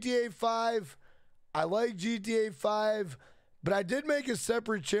with GTA 5. I like GTA 5, but I did make a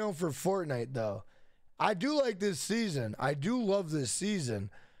separate channel for Fortnite, though. I do like this season. I do love this season.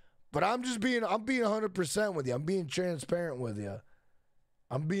 But I'm being 100% with you. I'm being transparent with you.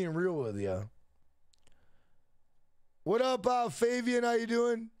 I'm being real with you. What up, Fabian? How you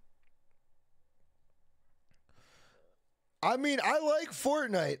doing? I mean, I like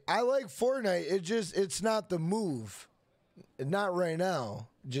Fortnite. It's not the move. Not right now.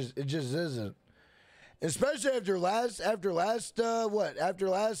 It just isn't. Especially after last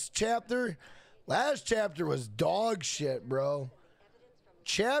chapter? Last chapter was dog shit, bro.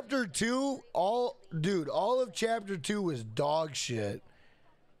 Chapter 2, all of chapter 2 was dog shit.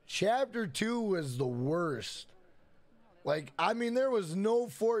 Chapter 2 was the worst. Like, I mean, there was no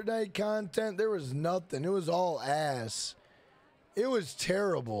Fortnite content. There was nothing. It was all ass. It was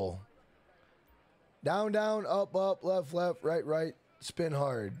terrible. Down, down, up, up, left, left, right, right. Spin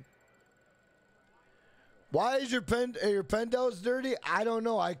hard. Why is your penthouse dirty? I don't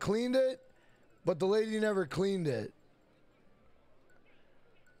know. I cleaned it, but the lady never cleaned it.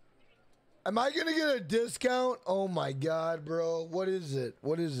 Am I going to get a discount? Oh, my God, bro. What is it?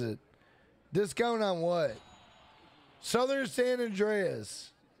 What is it? Discount on what? Southern San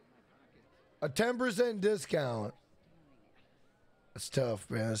Andreas. A 10% discount. That's tough,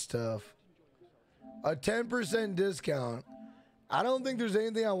 man. That's tough. A 10% discount. I don't think there's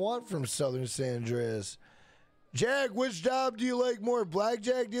anything I want from Southern San Andreas. Jack, which job do you like more?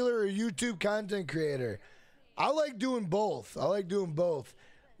 Blackjack dealer or YouTube content creator? I like doing both. I like doing both.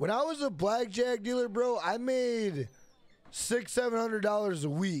 When I was a blackjack dealer, bro, I made $600-700 a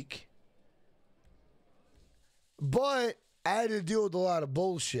week. But I had to deal with a lot of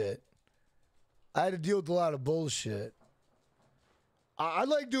bullshit. I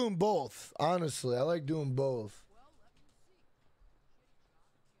like doing both, honestly. I like doing both.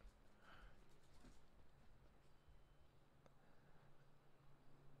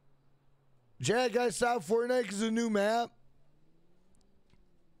 Jack, I stopped Fortnite because of the new map.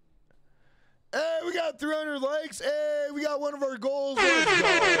 Hey, we got 300 likes. Hey, we got one of our goals. Let's go.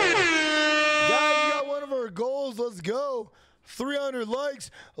 Guys, we got one of our goals. Let's go. 300 likes.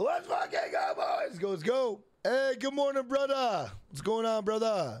 Let's fucking go, boys. Let's go. Hey, good morning, brother. What's going on,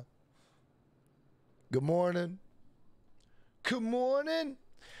 brother? Good morning. Good morning.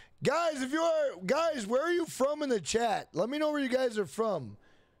 Guys, where are you from in the chat? Let me know where you guys are from.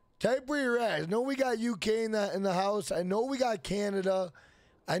 Type where you're at. I know we got UK in the house. I know we got Canada.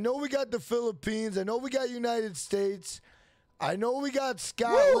 I know we got the Philippines. I know we got United States. I know we got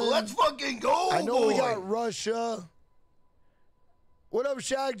Scotland. Woo, let's fucking go, I know boy. we got Russia. What up,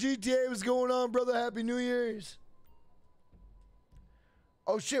 Shaq GTA? What's going on, brother? Happy New Year's.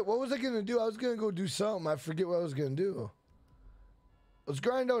 Oh, shit. What was I going to do? I was going to go do something. I forget what I was going to do. Let's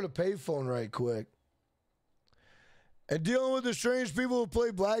grind out a payphone right quick. And dealing with the strange people who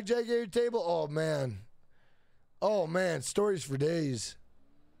play blackjack at your table? Oh, man. Oh, man. Stories for days.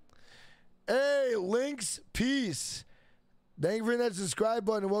 Hey, Links, peace. Thank you for hitting that subscribe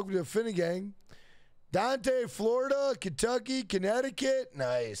button and welcome to the Finnegan. Dante, Florida, Kentucky, Connecticut,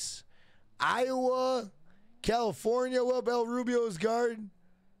 nice. Iowa, California, what up, El Rubio's Guard?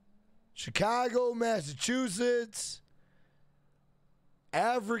 Chicago, Massachusetts,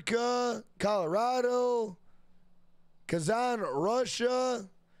 Africa, Colorado, Kazan, Russia.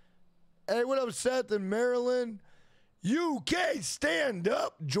 Hey, what up, Seth in Maryland? UK, stand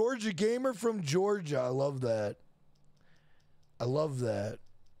up. Georgia Gamer from Georgia. I love that. I love that.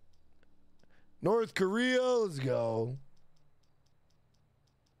 North Korea, let's go.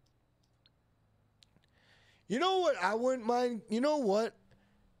 You know what? I wouldn't mind. You know what?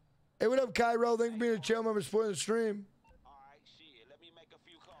 Hey, what up, Cairo? Thank you for being a channel member supporting the stream. All right, shit. Let me make a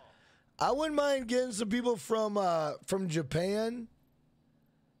few calls. I wouldn't mind getting some people from Japan.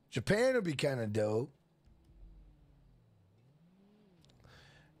 Japan would be kind of dope.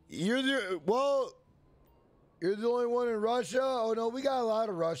 You're the only one in Russia? Oh, no, we got a lot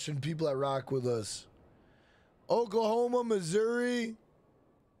of Russian people that rock with us. Oklahoma, Missouri.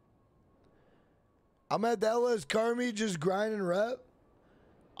 I'm at the LS Car Meet just grinding rep.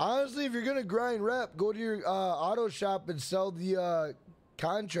 Honestly, if you're going to grind rep, go to your auto shop and sell the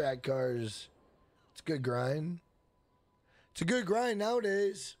contract cars. It's a good grind. It's a good grind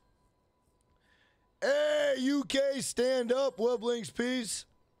nowadays. Hey, UK, stand up. Weblinks, peace.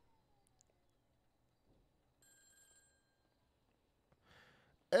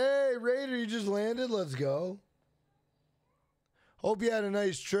 Hey, Raider, you just landed. Let's go. Hope you had a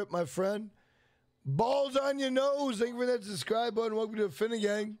nice trip, my friend. Balls on your nose. Thank you for that subscribe button. Welcome to the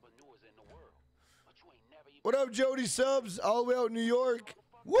Finnegan. What up, Jody Subs? All the way out in New York.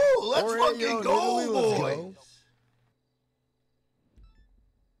 Woo, let's fucking go, boy.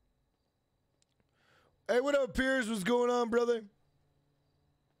 Hey, what up, Piers? What's going on, brother?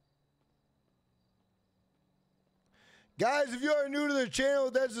 Guys, if you are new to the channel,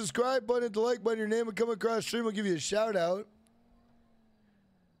 with that subscribe button, hit the like button, your name will come across the stream. I'll give you a shout out.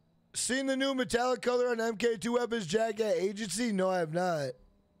 Seen the new metallic color on MK2 Weapons Jacket Agency? No, I have not.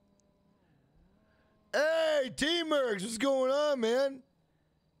 Hey, T-Mercs, what's going on, man?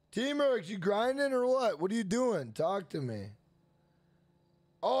 T-Mercs, you grinding or what? What are you doing? Talk to me.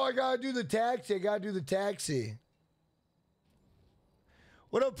 Oh, I gotta do the taxi.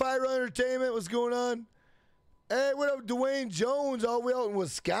 What up, Pyro Entertainment? What's going on? Hey, what up, Dwayne Jones? All the way out in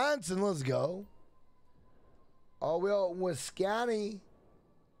Wisconsin. Let's go. All the way out in Wisconsin.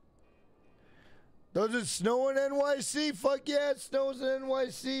 Does it snow in NYC? Fuck yeah, it snows in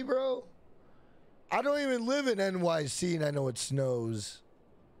NYC, bro. I don't even live in NYC and I know it snows.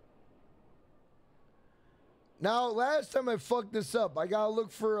 Now, last time I fucked this up, I gotta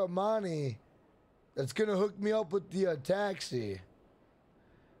look for a money that's gonna hook me up with the taxi.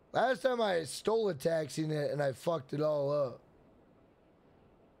 Last time I stole a taxi and I fucked it all up.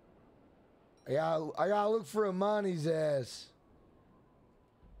 I gotta look for Amani's ass.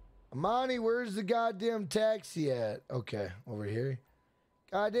 Amani, where's the goddamn taxi at? Okay, over here.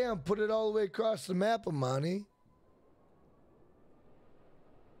 Goddamn, put it all the way across the map, Amani.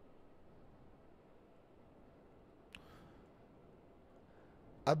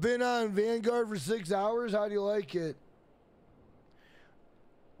 I've been on Vanguard for 6 hours. How do you like it?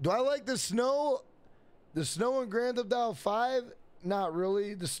 Do I like the snow? The snow in Grand Theft Auto 5? Not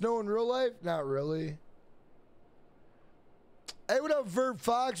really. The snow in real life? Not really. Hey, what up, Vert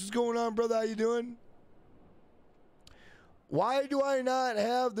Fox? What's going on, brother? How you doing? Why do I not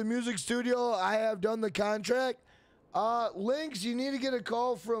have the music studio? I have done the contract. Links, you need to get a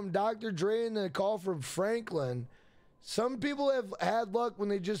call from Dr. Dre and a call from Franklin. Some people have had luck when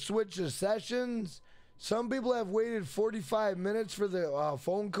they just switch to sessions. Some people have waited 45 minutes for the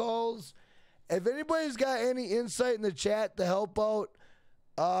phone calls. If anybody's got any insight in the chat to help out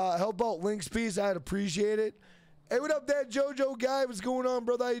Link's piece, I'd appreciate it. Hey, what up, that JoJo guy? What's going on,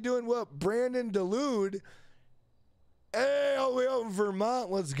 brother? How you doing? What, Brandon Delude? Hey, all the way out in Vermont.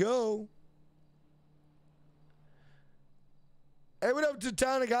 Let's go. Hey, what up,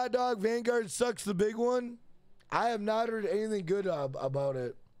 Teutonic Hot Dog? Vanguard sucks the big one. I have not heard anything good about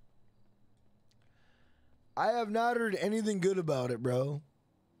it. I have not heard anything good about it, bro.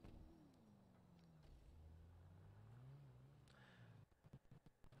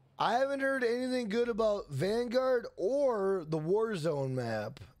 I haven't heard anything good about Vanguard or the Warzone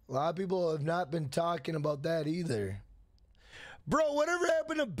map. A lot of people have not been talking about that either. Bro, whatever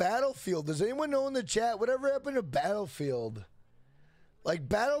happened to Battlefield? Does anyone know in the chat whatever happened to Battlefield? Like,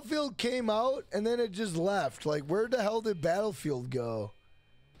 Battlefield came out and then it just left. Like, where the hell did Battlefield go?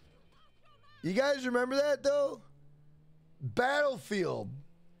 You guys remember that, though? Battlefield.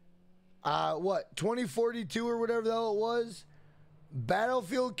 What, 2042 or whatever the hell it was?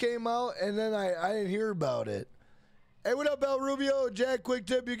 Battlefield came out and then I didn't hear about it. Hey, what up, El Rubio? Jack, quick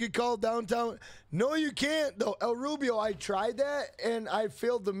tip, you can call downtown. No, you can't, though. El Rubio, I tried that and I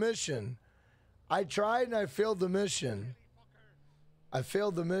failed the mission. I tried and I failed the mission. I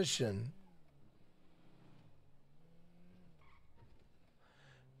failed the mission.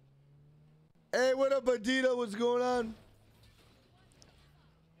 Hey, what up, Adita? What's going on?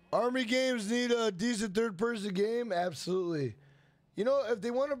 Army games need a decent third-person game? Absolutely. You know, if they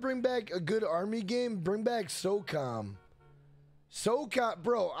want to bring back a good Army game, bring back SOCOM. SOCOM,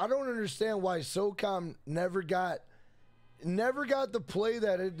 bro, I don't understand why SOCOM never got the play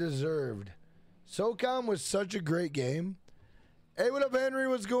that it deserved. SOCOM was such a great game. Hey, what up, Henry?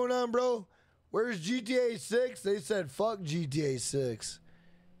 What's going on, bro? Where's GTA 6? They said, fuck GTA 6.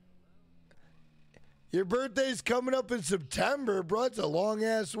 Your birthday's coming up in September, bro. It's a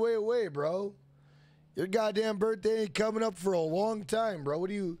long-ass way away, bro. Your goddamn birthday ain't coming up for a long time, bro. What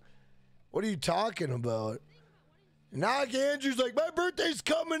are you talking about? Knock Andrew's like, my birthday's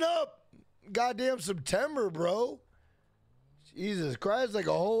coming up. Goddamn September, bro. Jesus Christ, like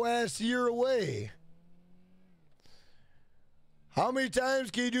a whole ass year away. How many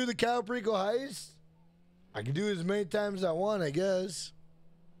times can you do the Calprico heist? I can do it as many times as I want, I guess.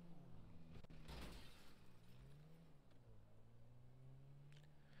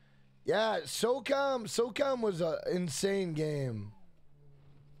 Yeah, SOCOM was an insane game.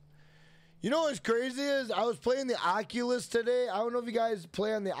 You know what's crazy is I was playing the Oculus today. I don't know if you guys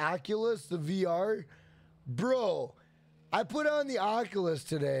play on the Oculus, the VR. Bro, I put on the Oculus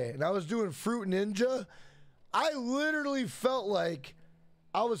today and I was doing Fruit Ninja. I literally felt like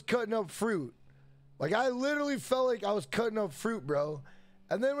I was cutting up fruit. Like, I literally felt like I was cutting up fruit, bro.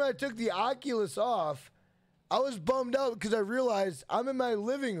 And then when I took the Oculus off, I was bummed out because I realized I'm in my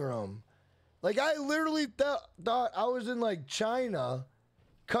living room. Like, I literally thought I was in, like, China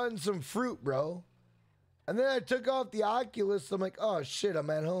cutting some fruit, bro. And then I took off the Oculus. I'm like, oh, shit, I'm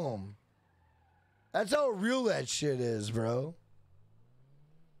at home. That's how real that shit is, bro.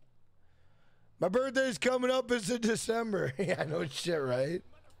 My birthday's coming up. It's in December. Yeah, no shit, right?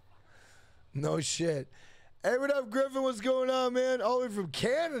 No shit. Hey, what up, Griffin? What's going on, man? All the way from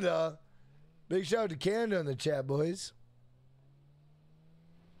Canada. Big shout out to Canada in the chat, boys.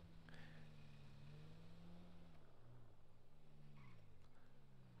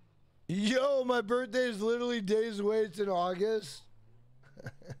 Yo, my birthday is literally days away. It's in August.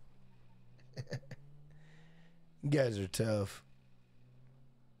 You guys are tough.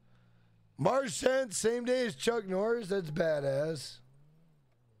 March 10th, same day as Chuck Norris. That's badass.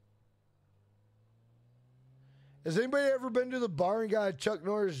 Has anybody ever been to the bar and got a Chuck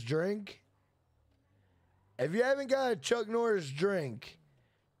Norris drink? If you haven't got a Chuck Norris drink,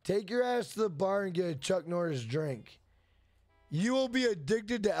 take your ass to the bar and get a Chuck Norris drink. You will be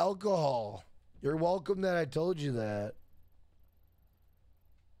addicted to alcohol. You're welcome that I told you that.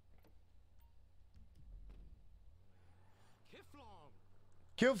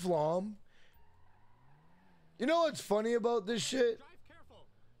 Kiflom. You know what's funny about this shit?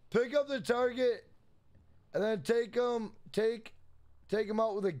 Pick up the target and then take him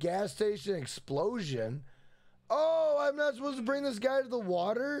out with a gas station explosion. Oh, I'm not supposed to bring this guy to the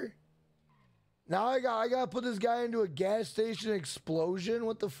water? Now I got to put this guy into a gas station explosion?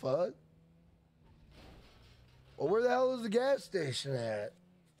 What the fuck? Well, where the hell is the gas station at?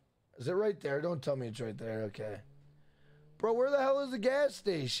 Is it right there? Don't tell me it's right there. Okay. Bro, where the hell is the gas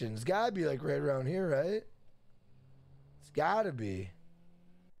station? It's got to be like right around here, right? It's got to be.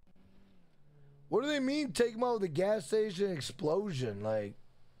 What do they mean take him out with a gas station explosion? Like,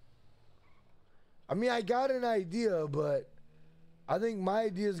 I mean, I got an idea, but I think my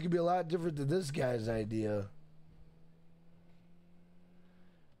idea is going to be a lot different than this guy's idea.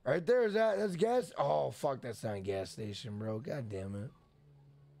 Right there, is that's gas? Oh, fuck, that's not a gas station, bro. God damn it.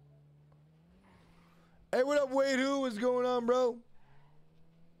 Hey, what up, Wade? What's going on, bro?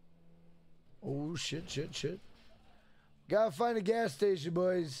 Oh, shit. Gotta find a gas station,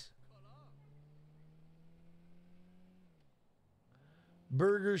 boys.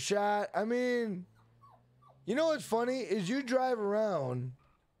 Burger shot. I mean, you know what's funny is you drive around,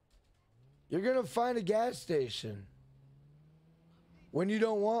 you're gonna find a gas station when you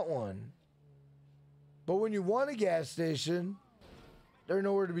don't want one. But when you want a gas station, they're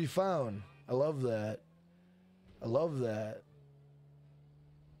nowhere to be found. I love that. I love that.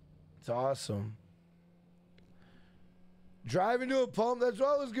 It's awesome. Driving to a pump, that's what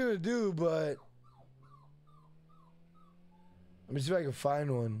I was gonna do, but let me see if I can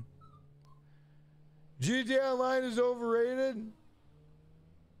find one. GTA Online is overrated.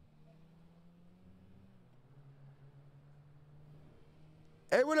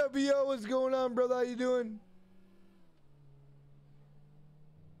 Hey, what up, BO? What's going on, brother? How you doing?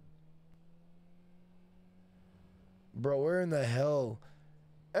 Bro, where in the hell?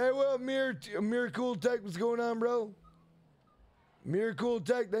 Hey, what up, Cool Tech? What's going on, bro? Cool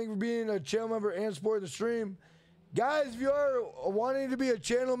Tech, thank you for being a channel member and supporting the stream. Guys, if you are wanting to be a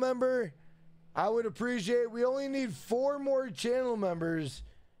channel member, I would appreciate it. We only need 4 more channel members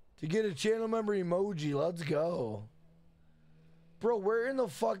to get a channel member emoji. Let's go. Bro, where in the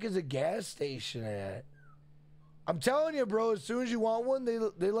fuck is a gas station at? I'm telling you, bro, as soon as you want one, they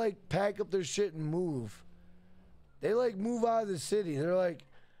like pack up their shit and move. They like move out of the city. They're like,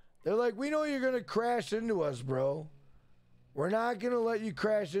 we know you're gonna crash into us, bro. We're not gonna let you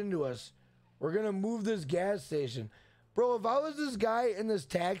crash into us. We're gonna move this gas station. Bro, if I was this guy in this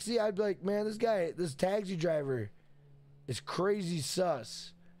taxi, I'd be like, man, this taxi driver is crazy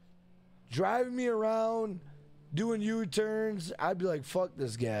sus. Driving me around, doing U-turns, I'd be like, fuck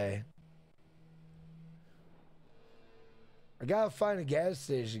this guy. I gotta find a gas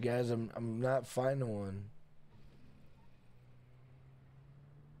station, guys. I'm not finding one.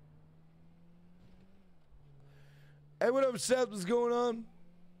 Hey, what up, Seth? What's going on?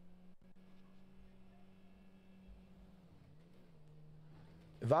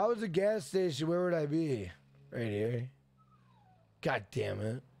 If I was a gas station, where would I be? Right here. God damn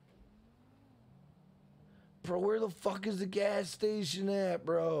it. Bro, where the fuck is the gas station at,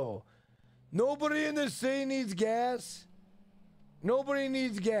 bro? Nobody in this city needs gas? Nobody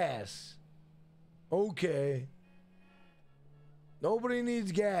needs gas. Okay. Nobody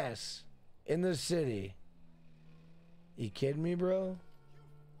needs gas in this city. You kidding me, bro?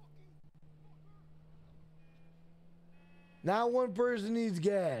 Not one person needs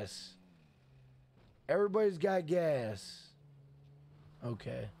gas. Everybody's got gas.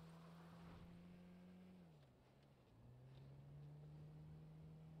 Okay.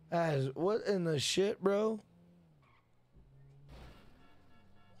 What in the shit, bro?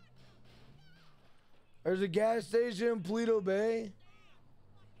 There's a gas station in Paleto Bay.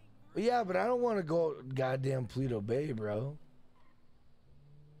 Yeah, but I don't want to go goddamn Paleto Bay, bro.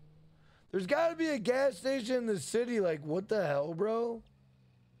 There's got to be a gas station in the city. Like, what the hell, bro?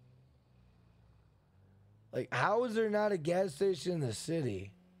 Like, how is there not a gas station in the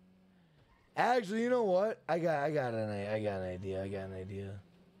city? Actually, you know what? I got an idea.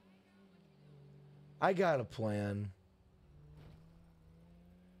 I got a plan.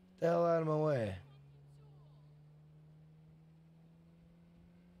 The hell out of my way.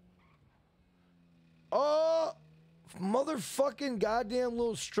 Oh, motherfucking goddamn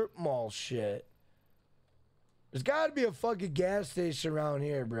little strip mall shit. There's got to be a fucking gas station around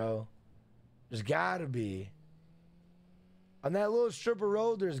here, bro. There's got to be. On that little strip of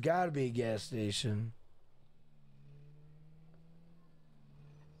road, there's got to be a gas station.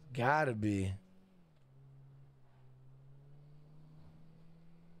 Gotta be.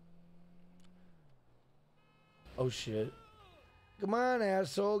 Oh, shit. Come on,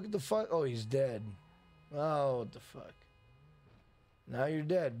 asshole. Get the fuck. Oh, he's dead. Oh, what the fuck. Now you're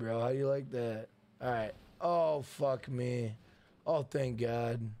dead, bro. How you like that? All right. Oh, fuck me. Oh, thank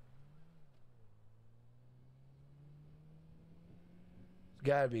God. There's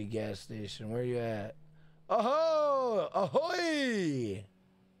gotta be a gas station. Where you at? Oh, ahoy!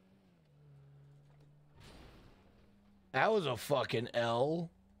 That was a fucking L.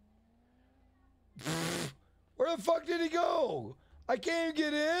 Where the fuck did he go? I can't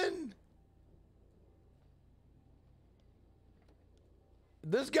get in.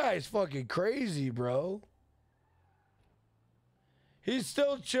 This guy's fucking crazy, bro. He's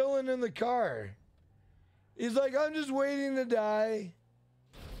still chilling in the car. He's like, I'm just waiting to die.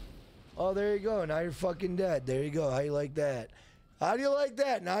 Oh, there you go. Now you're fucking dead. There you go. How you like that? How do you like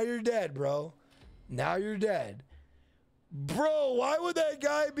that? Now you're dead, bro. Now you're dead. Bro, why would that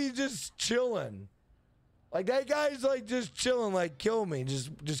guy be just chilling? Like, that guy's like just chilling, like, kill me.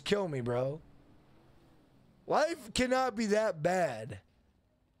 Just kill me, bro. Life cannot be that bad.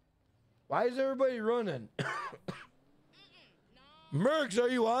 Why is everybody running? Mercs, are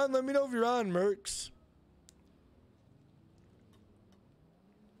you on? Let me know if you're on, Mercs.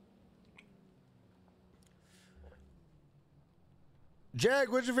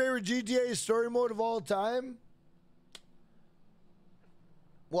 Jack, what's your favorite GTA story mode of all time?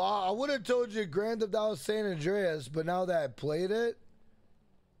 Well, I would have told you Grand Theft Auto San Andreas, but now that I played it,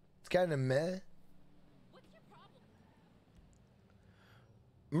 it's kind of meh. What's your problem?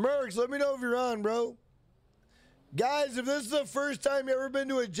 Mercs, let me know if you're on, bro. Guys, if this is the first time you ever been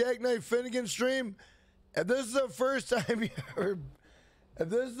to a Jackknife Finnegan stream, if this is the first time you ever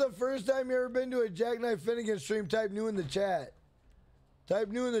been to a Jackknife Finnegan stream, type new in the chat. Type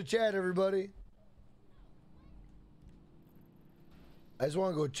new in the chat, everybody. I just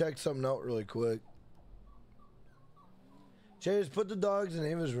want to go check something out really quick. Chase, put the dogs in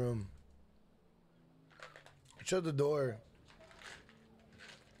Ava's room. Shut the door.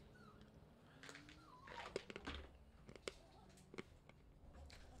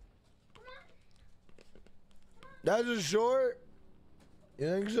 That's a short? You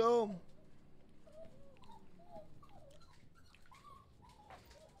think so?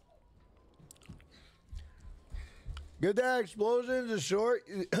 Get that explosion is a short?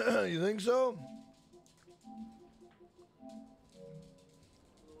 You think so?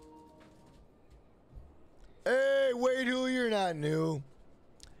 Hey, wait, who? You're not new.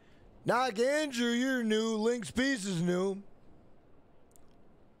 Knock Andrew, you're new. Link's Piece is new.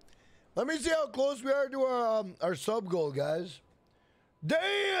 Let me see how close we are to our sub goal, guys.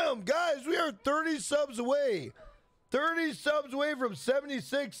 Damn, guys, we are 30 subs away. 30 subs away from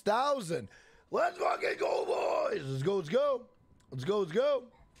 76,000. Let's fucking go, boys. Let's go, let's go. Let's go, let's go.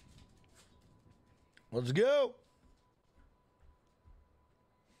 Let's go.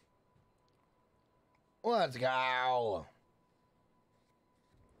 Let's go.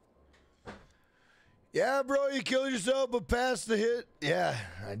 Yeah, bro, you killed yourself but passed the hit. Yeah,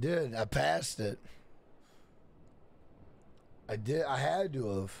 I did. I passed it. I did. I had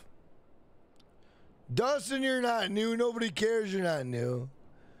to have. Dustin, you're not new. Nobody cares you're not new.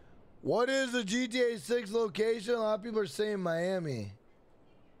 What is the GTA 6 location? A lot of people are saying Miami.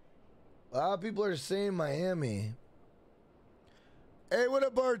 A lot of people are saying Miami. Hey, what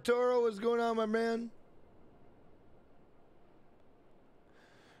up, Arturo? What's going on, my man?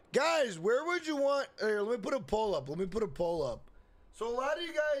 Guys, where would you want... Here, let me put a poll up. Let me put a poll up. So a lot of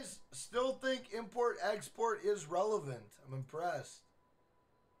you guys still think import-export is relevant. I'm impressed.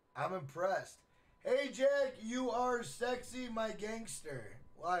 I'm impressed. Hey, Jack, you are sexy, my gangster.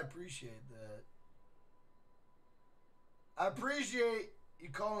 Well, I appreciate that. I appreciate you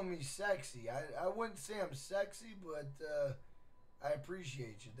calling me sexy. I wouldn't say I'm sexy, but I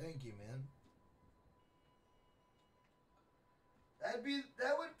appreciate you. Thank you, man.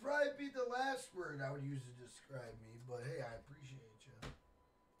 That would probably be the last word I would use to describe me, but hey, I appreciate you.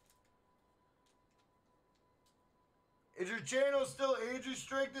 Is your channel still age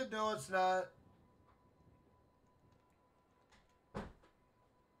restricted? No, it's not.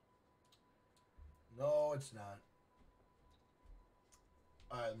 No, it's not.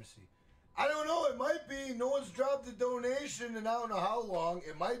 Alright, let me see. I don't know, it might be. No one's dropped a donation in I don't know how long.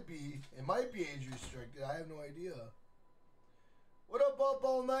 It might be. It might be age restricted. I have no idea. What up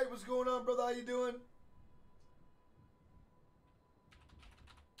all night? What's going on, brother? How you doing?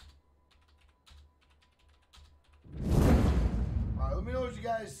 Let me know what you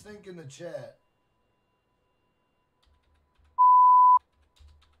guys think in the chat.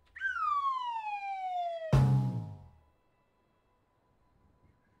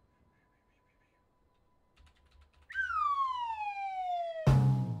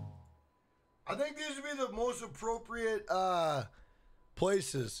 I think these would be the most appropriate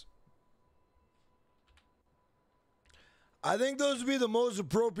places. I think those would be the most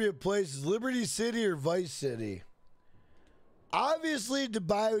appropriate places. Liberty City or Vice City. Obviously,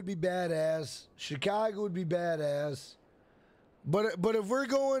 Dubai would be badass. Chicago would be badass. But if we're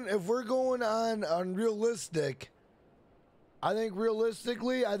going on realistic, I think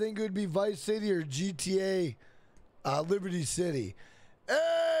realistically, I think it would be Vice City or GTA Liberty City.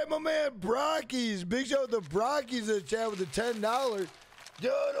 Hey, my man Brockies. Big shout out to Brockies in the chat with the $10.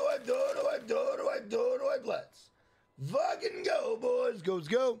 Let's fucking go, boys. Let's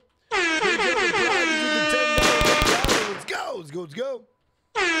go. Big shout out to Brockies with the $10. Let's go. Let's go. Let's go. Let's go.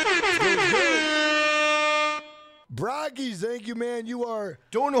 Brockies, thank you, man. You are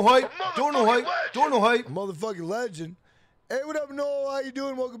Don't know hype. Don't know hype. Don't know hype. a motherfucking legend. Hey, what up, Noel? How you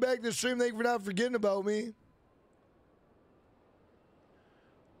doing? Welcome back to the stream. Thank you for not forgetting about me.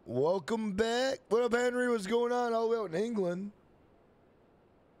 Welcome back. What up, Henry? What's going on all the way out in England?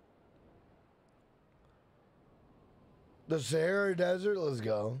 The Sahara Desert. Let's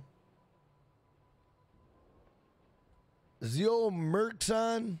go. Is the old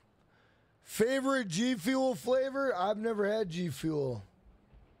Merxon favorite G Fuel flavor? I've never had G Fuel.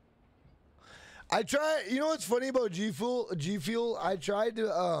 I try. You know what's funny about G Fuel? G Fuel. I tried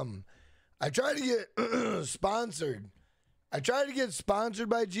to get sponsored. I tried to get sponsored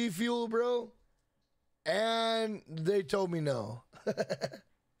by G Fuel, bro, and they told me no.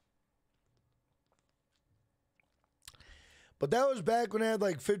 But that was back when I had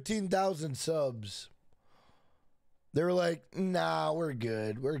like 15,000 subs. They were like, nah, we're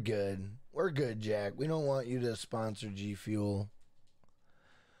good. We're good. We're good, Jack. We don't want you to sponsor G Fuel.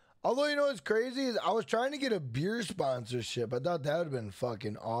 Although, you know what's crazy is I was trying to get a beer sponsorship. I thought that would have been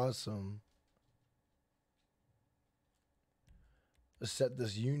fucking awesome. Let's set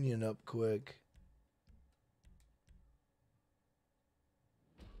this union up quick.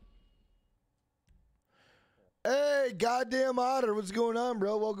 Hey, goddamn Otter. What's going on,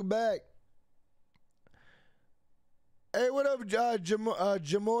 bro? Welcome back. Hey, what up,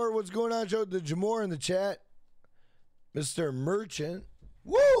 Jamor? What's going on? Show the Jamor in the chat. Mr. Merchant.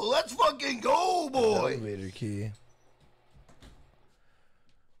 Woo, let's fucking go, boy. Elevator key.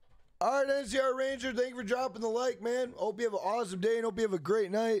 All right, NCR Ranger, thank you for dropping the like, man. Hope you have an awesome day and hope you have a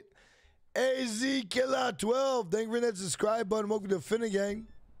great night. AZ Killer 12, thank you for that subscribe button. Welcome to Finnegan.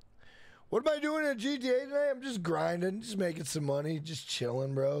 What am I doing in GTA tonight? I'm just grinding, just making some money, just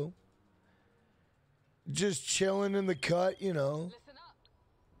chilling, bro. Just chilling in the cut, you know. Listen up.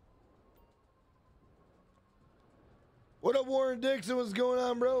 What up, Warren Dixon? What's going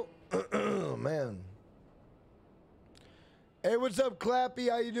on, bro? Oh, man. Hey, what's up, Clappy?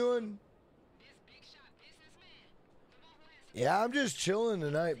 How you doing? This big shot businessman. The one who has Yeah, I'm just chilling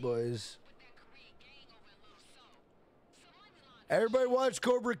tonight, boys. with that Korean gang over in Little Seoul. Some money laundering. Everybody watch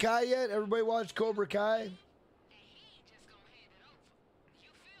Cobra Kai yet? Everybody watch Cobra Kai? And he just gonna hand it over. You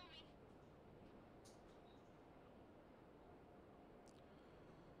feel me?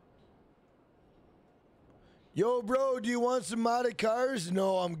 Yo, bro, do you want some modded cars?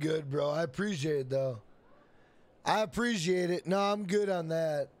 No, I'm good, bro. I appreciate it, though. I appreciate it. No, I'm good on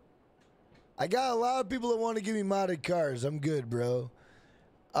that. I got a lot of people that want to give me modded cars. I'm good, bro.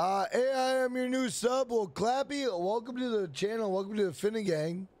 Hey, I am your new sub. Well, Clappy, welcome to the channel. Welcome to the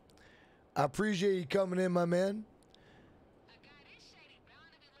Finnegan. I appreciate you coming in, my man. A guy this shady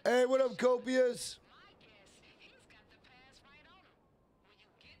bound to be looking Hey, what up, Copious? my guess. He's got the pass right on him. When you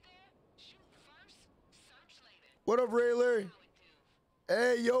get there, shoot first, search later. What up, Rayler? How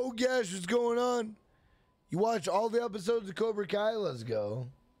it do. Hey, yo, Gash, what's going on? You watch all the episodes of Cobra Kai? Let's go.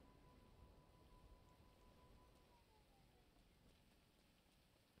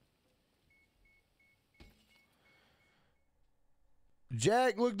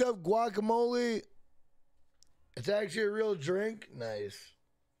 Jack looked up guacamole. It's actually a real drink. Nice.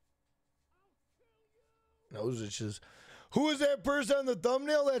 Nose itches. Who is that person on the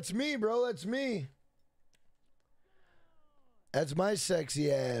thumbnail? That's me, bro. That's me. That's my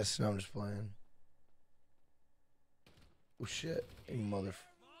sexy ass. No, I'm just playing. Oh, shit. You mother...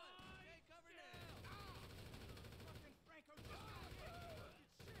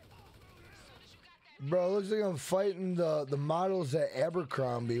 Bro, looks like I'm fighting the models at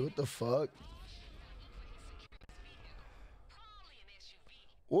Abercrombie. What the fuck?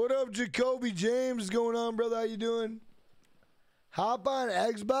 What up, Jacoby James? What's going on, brother? How you doing? Hop on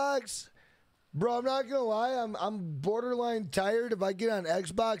Xbox? Bro, I'm not gonna lie, I'm borderline tired. If I get on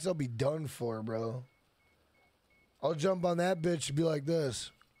Xbox, I'll be done for, bro. I'll jump on that bitch and be like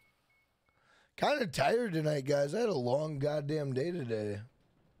this. Kind of tired tonight, guys. I had a long goddamn day today.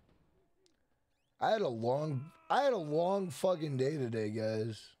 I had a long fucking day today,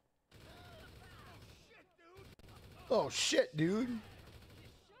 guys. Oh shit, dude.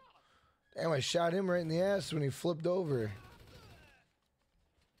 Damn, I shot him right in the ass when he flipped over.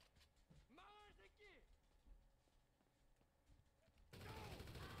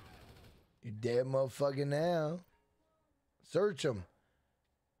 You dead motherfucker now. Search him.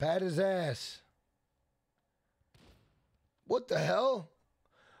 Pat his ass. What the hell?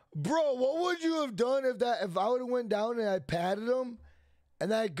 Bro, what would you have done if I would have went down and I patted him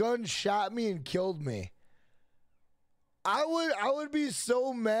and that gun shot me and killed me? I would be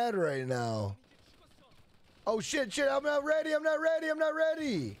so mad right now. Oh shit, I'm not ready.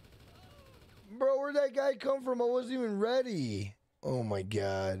 Bro, where'd that guy come from? I wasn't even ready. Oh my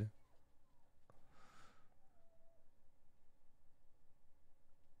god.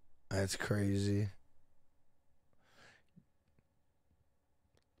 That's crazy.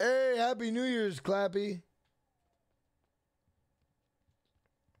 Hey, Happy New Year's, Clappy.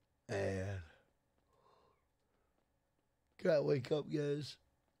 Man. Gotta wake up, guys.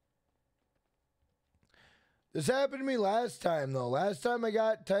 This happened to me last time, though. Last time I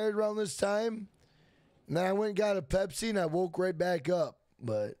got tired around this time, and then I went and got a Pepsi, and I woke right back up.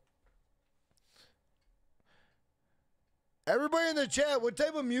 But everybody in the chat, what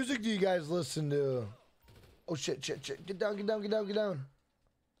type of music do you guys listen to? Oh, shit. Get down.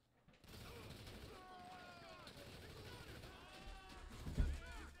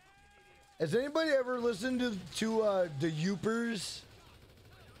 Has anybody ever listened to the Youpers?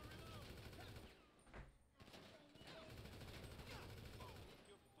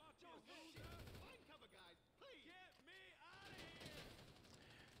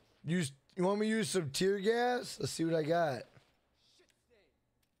 You want me to use some tear gas? Let's see what I got.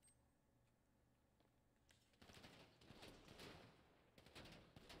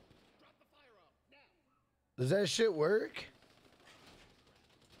 Does that shit work?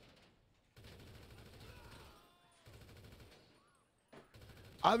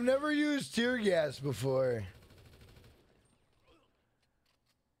 I've never used tear gas before.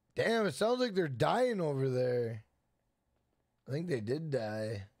 Damn, it sounds like they're dying over there. I think they did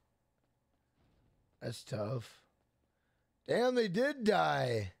die. That's tough. Damn, they did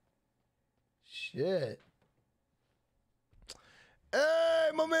die. Shit.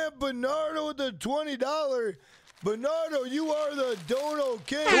 Hey, my man Bernardo with the $20. Bernardo, you are the Dono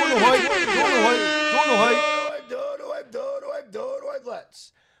King. Dono hype.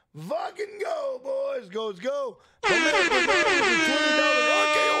 Let's fucking go, boys. Go. My man Bernardo with the $20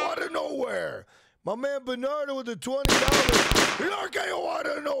 RKO out of nowhere. My man Bernardo with the $20 RKO out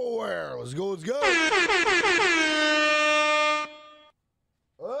of nowhere. Let's go.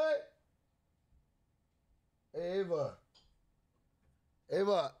 What?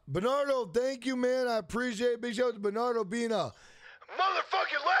 Ava, Bernardo, thank you, man. I appreciate it. Big shout out to Bernardo being a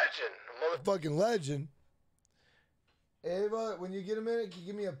motherfucking legend. Ava, when you get a minute, can you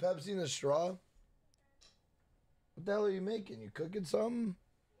give me a Pepsi and a straw? What the hell are you making? You cooking something?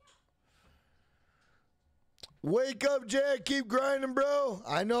 Wake up, Jack. Keep grinding, bro.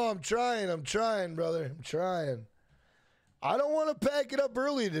 I know I'm trying, brother. I'm trying. I don't want to pack it up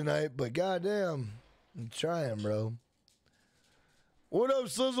early tonight, but goddamn, I'm trying, bro. What up,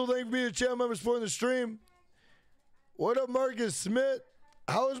 Slizzle? Thank you for being a channel member supporting the stream. What up, Marcus Smith?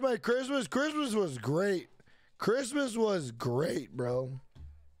 How was my Christmas? Christmas was great. Christmas was great, bro.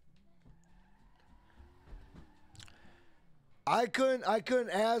 I couldn't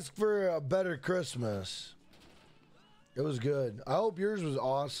ask for a better Christmas. It was good. I hope yours was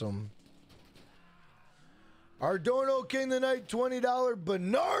awesome. Our Dono King tonight, $20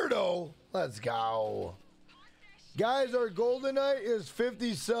 Bernardo. Let's go. Guys, our goal tonight is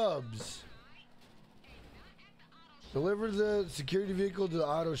 50 subs. Deliver the security vehicle to the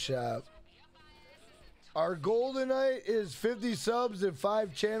auto shop. Our goal tonight is 50 subs and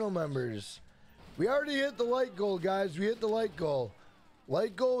 5 channel members. We already hit the like goal, guys. We hit the like goal.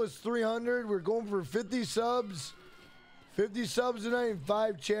 Like goal is 300. We're going for 50 subs. 50 subs tonight and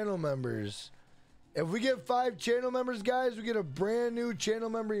 5 channel members. If we get 5 channel members, guys, we get a brand new channel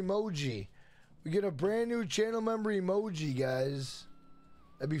member emoji. We get a brand new channel member emoji, guys.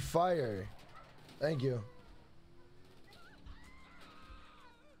 That'd be fire. Thank you.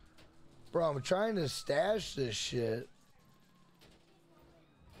 Bro, I'm trying to stash this shit.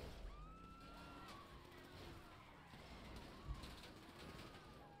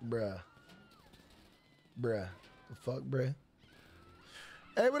 Bruh. Bruh. The fuck, bruh?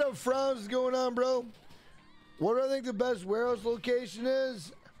 Hey, what up, Franz? What's going on, bro? What do I think the best warehouse location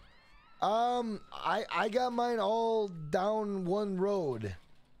is? I got mine all down one road.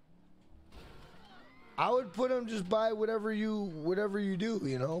 I would put them just by whatever you do,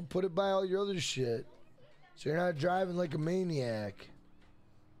 you know? Put it by all your other shit. So you're not driving like a maniac.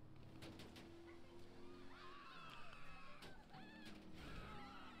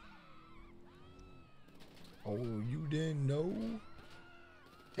 Oh, you didn't know?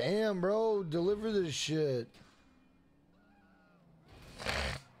 Damn, bro. Deliver this shit.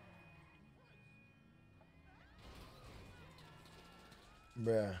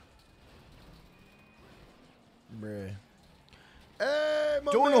 Bruh. Bruh. Hey,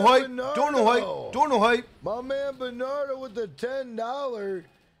 my Don't man know hype. Bernardo. Don't know hype. Don't know hype. My man Bernardo with the $10.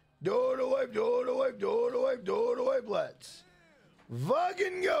 Don't know hype. Don't know hype. Don't know hype. Don't know hype. Let's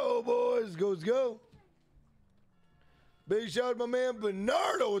fucking go, boys. Go. Big shout out to my man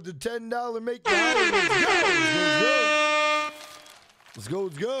Bernardo with the $10 make the Let's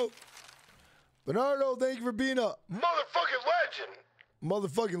go. Bernardo, thank you for being a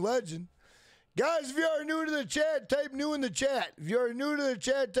motherfucking legend. Guys, if you are new to the chat, type new in the chat. If you are new to the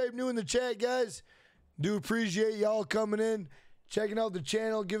chat, type new in the chat, guys. Do appreciate y'all coming in, checking out the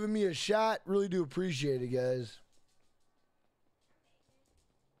channel, giving me a shot. Really do appreciate it, guys.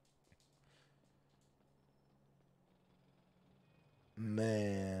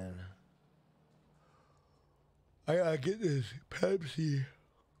 Man. I gotta get this Pepsi.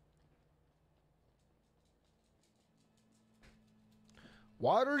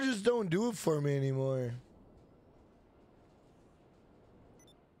 Water just don't do it for me anymore.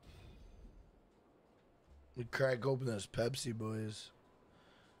 We crack open this Pepsi, boys.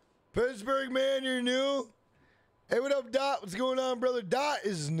 Pittsburgh, man, you're new. Hey, what up, Dot? What's going on, brother? Dot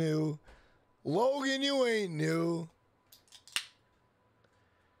is new. Logan, you ain't new.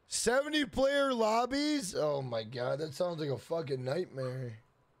 70-player lobbies? Oh, my God. That sounds like a fucking nightmare.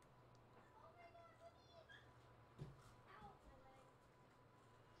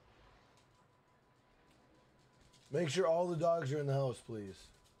 Make sure all the dogs are in the house, please.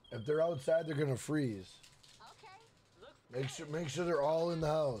 If they're outside, they're gonna freeze. Make sure they're all in the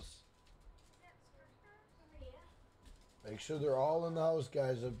house. Make sure they're all in the house,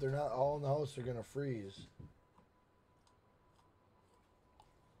 guys. If they're not all in the house, they're gonna freeze.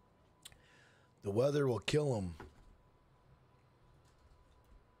 The weather will kill them.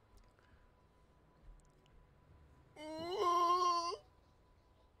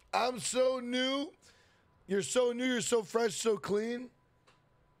 I'm so new. You're so new, you're so fresh, so clean.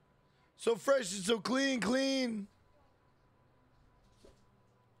 So fresh and so clean.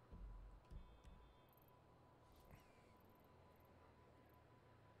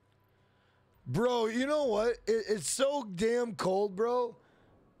 Bro, you know what? It's so damn cold, bro.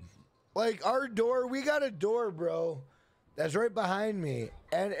 Like our door, we got a door, bro, that's right behind me.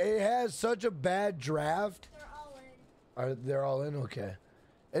 And it has such a bad draft. They're all in? Okay.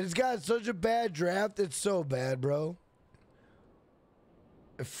 It's got such a bad draft. It's so bad, bro.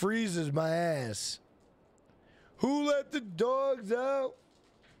 It freezes my ass. Who let the dogs out?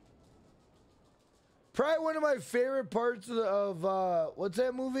 Probably one of my favorite parts of what's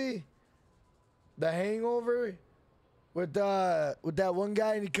that movie? The Hangover? With that one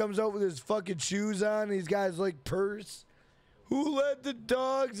guy and he comes out with his fucking shoes on and he's got his like purse. Who let the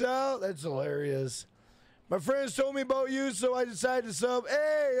dogs out? That's hilarious. My friends told me about you, so I decided to sub.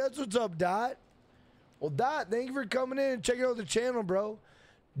 Hey, that's what's up, Dot. Well, Dot, thank you for coming in and checking out the channel, bro.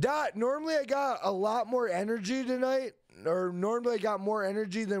 Dot, normally I got a lot more energy tonight, or normally I got more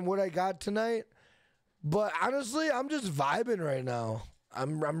energy than what I got tonight. But honestly, I'm just vibing right now.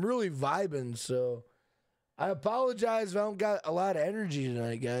 I'm really vibing, so I apologize if I don't got a lot of energy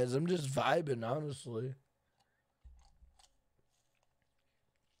tonight, guys. I'm just vibing, honestly.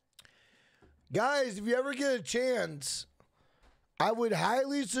 Guys, if you ever get a chance, I would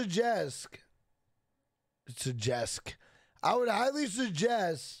highly suggest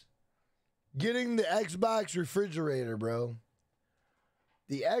getting the Xbox refrigerator, bro.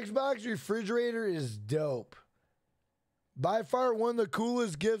 The Xbox refrigerator is dope. By far one of the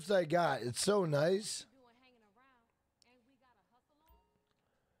coolest gifts I got. It's so nice.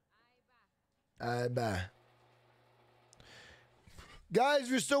 Bye. Guys, if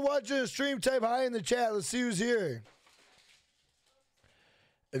you're still watching the stream, type hi in the chat. Let's see who's here.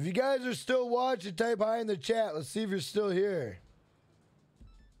 If you guys are still watching, type hi in the chat. Let's see if you're still here.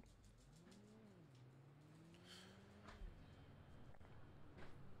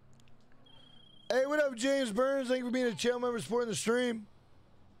 Hey, what up, James Burns? Thank you for being a channel member supporting the stream.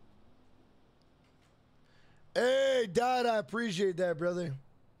 Dad, I appreciate that, brother.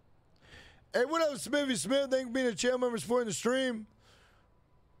 Hey, what up, Smithy Smith? Thank you for being a channel member supporting the stream.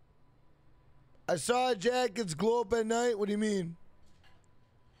 I saw jackets glow up at night. What do you mean?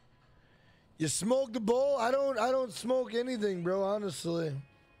 You smoke the bowl? I don't smoke anything, bro, honestly.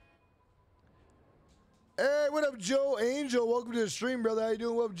 Hey, what up, Joe Angel? Welcome to the stream, brother. How you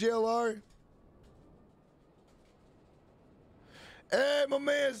doing? What up, JLR? Hey, my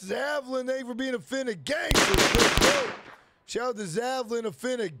man Zavlin, thank you for being a Finna gangster. Shout out to Zavlin, a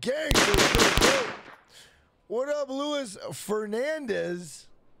Finna gangster. What up, Luis Fernandez?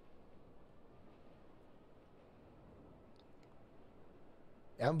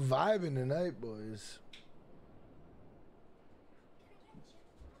 I'm vibing tonight, boys.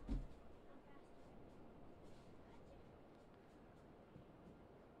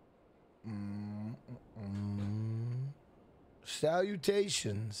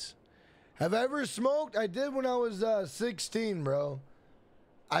 Salutations. Have I ever smoked? I did when I was 16, bro.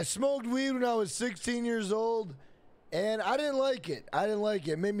 I smoked weed when I was 16 years old, and I didn't like it. I didn't like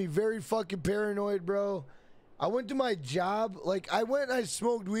it. It made me very fucking paranoid, bro. I went to my job. Like, I went and I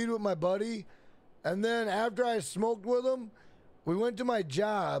smoked weed with my buddy, and then after I smoked with him, we went to my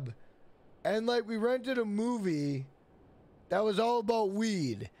job, and, like, we rented a movie that was all about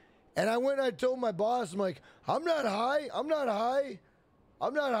weed. And I went and I told my boss, I'm like, I'm not high. I'm not high.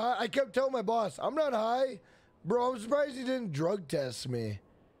 I'm not high. I kept telling my boss, I'm not high. Bro, I'm surprised he didn't drug test me.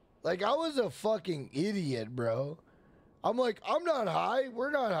 Like, I was a fucking idiot, bro. I'm like, I'm not high.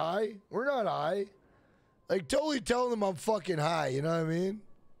 We're not high. We're not high. Like, totally telling them I'm fucking high. You know what I mean?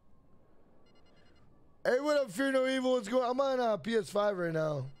 Hey, what up, Fear No Evil? What's going on? I'm on PS5 right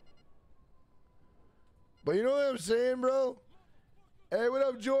now. But you know what I'm saying, bro? Hey, what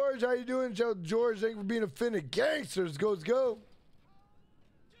up, George? How you doing? Shout out to George. Thank you for being a Finna gangster. Let's go, let's go.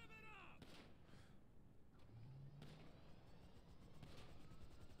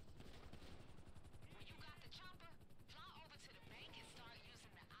 When you got the chopper, fly over to the bank and start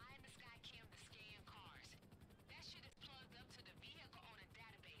using the eye in the sky cam to scan cars. That shit is plugged up to the vehicle owner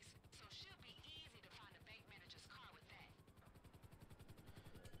database, so it should be easy to find the bank manager's car with that.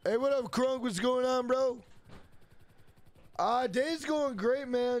 Hey, what up, Crunk? What's going on, bro? Day's going great,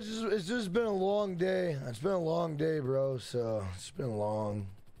 man. It's just been a long day. It's been a long day, bro. So it's been long.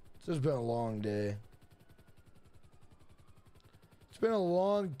 It's just been a long day. It's been a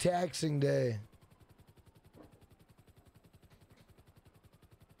long, taxing day.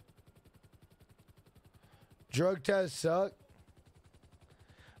 Drug tests suck.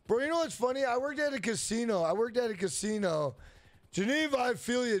 Bro, you know what's funny? I worked at a casino. Geneva, I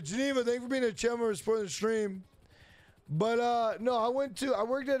feel you. Geneva, thank you for being a channel member supporting the stream. But no, I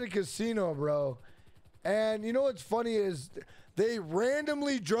worked at a casino, bro. And you know what's funny is they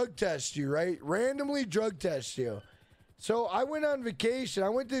randomly drug test you, right? Randomly drug test you. So I went on vacation. I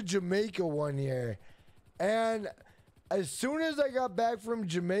went to Jamaica one year. And as soon as I got back from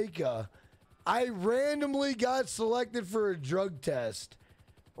Jamaica, I randomly got selected for a drug test.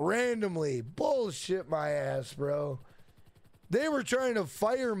 Randomly. Bullshit my ass, bro. They were trying to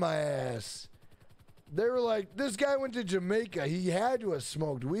fire my ass. They were like, this guy went to Jamaica. He had to have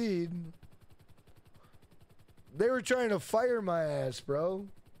smoked weed. They were trying to fire my ass, bro.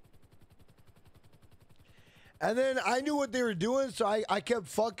 And then I knew what they were doing, so I kept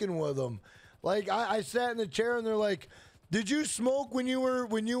fucking with them. Like, I sat in the chair, and they're like, did you smoke when you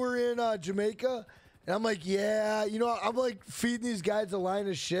were in Jamaica? And I'm like, yeah. You know, I'm like feeding these guys a line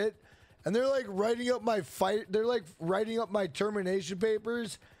of shit. And they're like writing up my termination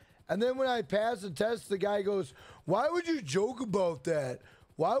papers. And then when I pass the test, the guy goes, why would you joke about that?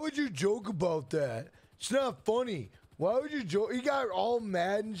 Why would you joke about that? It's not funny. Why would you joke? He got all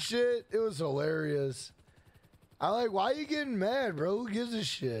mad and shit. It was hilarious. I'm like, why are you getting mad, bro? Who gives a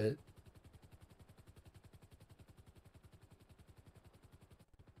shit?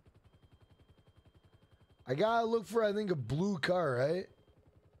 I gotta look for, I think, a blue car, right?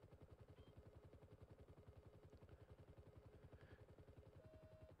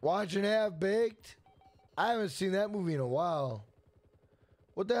 Watching Half Baked? I haven't seen that movie in a while.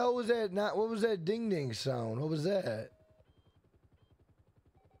 What the hell was that? What was that ding ding sound? What was that?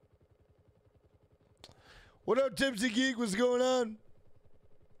 What up, Tipsy Geek? What's going on?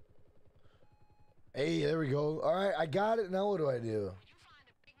 Hey, there we go. All right, I got it. Now what do I do? You find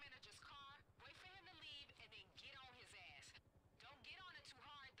the bank manager's car, wait for him to leave, and then get on his ass. Don't get on it too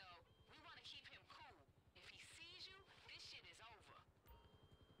hard, though. We want to keep him cool. If he sees you, this shit is over.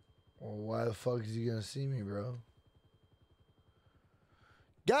 Well, why the fuck is he gonna see me, bro?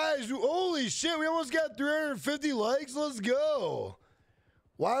 Guys, holy shit, we almost got 350 likes. Let's go.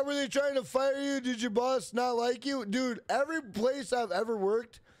 Why were they trying to fire you? Did your boss not like you? Dude, every place I've ever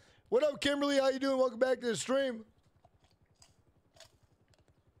worked. What up, Kimberly? How you doing? Welcome back to the stream.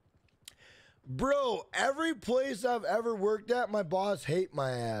 Bro, every place I've ever worked at, my boss hate my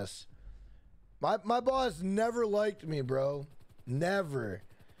ass. My boss never liked me, bro. Never.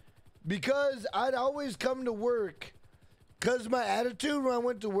 Because I'd always come to work. Because my attitude when I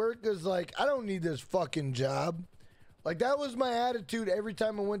went to work is like, I don't need this fucking job. Like, that was my attitude every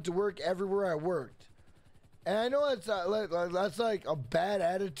time I went to work, everywhere I worked. And I know that's like a bad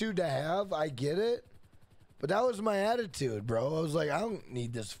attitude to have. I get it. But that was my attitude, bro. I was like, I don't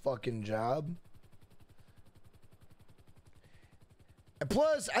need this fucking job. And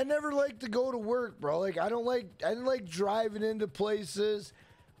plus, I never liked to go to work, bro. Like, I didn't like driving into places.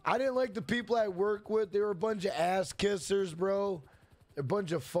 I didn't like the people I work with. They were a bunch of ass kissers, bro. A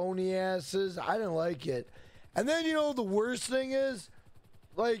bunch of phony asses. I didn't like it. And then, you know, the worst thing is,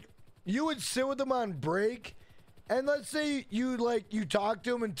 like, you would sit with them on break, and let's say you talk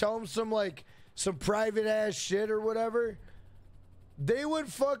to them and tell them some private ass shit or whatever. They would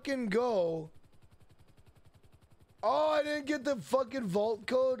fucking go, oh, I didn't get the fucking vault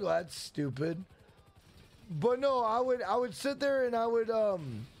code. Well, that's stupid. But no, I would sit there and I would,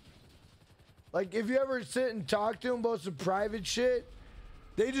 like, if you ever sit and talk to them about some private shit,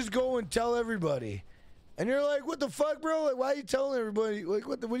 they just go and tell everybody. And you're like, what the fuck, bro? Like, why are you telling everybody? Like,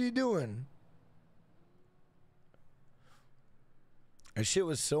 what are you doing? That shit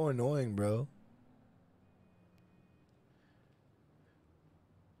was so annoying, bro.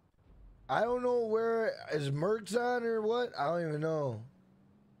 I don't know where is Mercs on or what? I don't even know.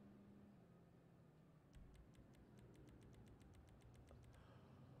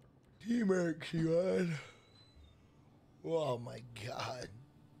 T-Mercs, you on? Oh my god.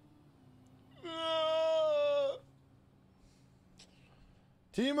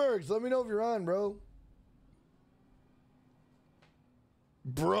 T-Mercs, let me know if you're on, bro.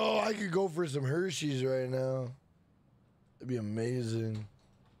 Bro, I could go for some Hershey's right now. That'd be amazing.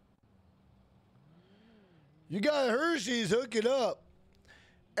 You got Hershey's, hook it up.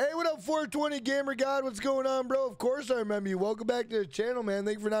 Hey, what up, 420 Gamer God? What's going on, bro? Of course I remember you. Welcome back to the channel, man.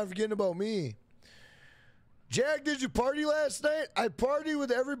 Thank you for not forgetting about me. Jack, did you party last night? I partied with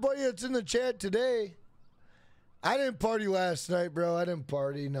everybody that's in the chat today. I didn't party last night, bro. I didn't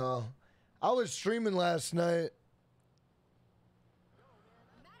party, no. I was streaming last night.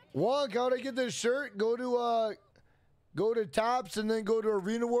 Wonk, how'd I get this shirt? Go to Tops and then go to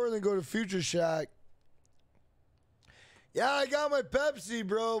Arena War and then go to Future Shock. Yeah, I got my Pepsi,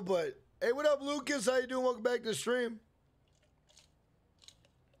 bro, but hey, what up, Lucas? How you doing? Welcome back to the stream.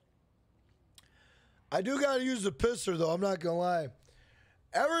 I do gotta use the pisser, though. I'm not gonna lie.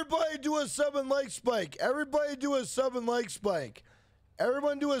 Everybody do a sub and like spike. Everybody do a sub and like spike.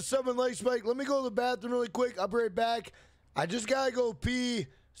 Everyone do a sub and like spike. Let me go to the bathroom really quick. I'll be right back. I just gotta go pee,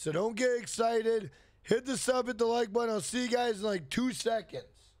 so don't get excited. Hit the sub, hit the like button. I'll see you guys in like 2 seconds.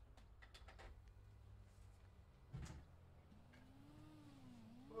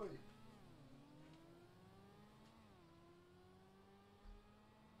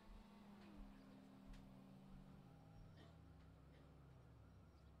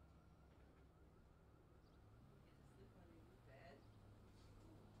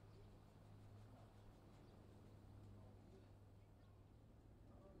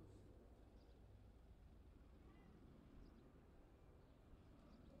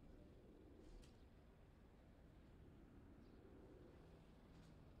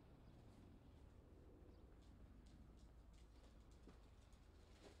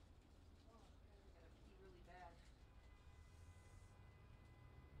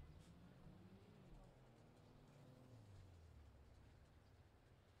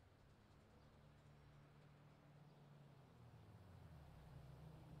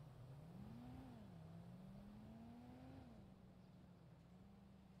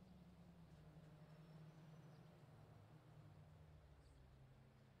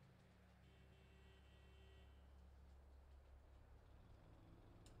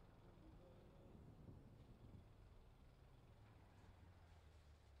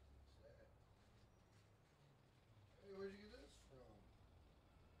 Where'd you get this from?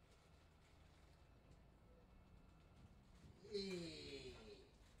 Hey.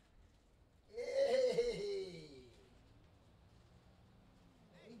 Hey.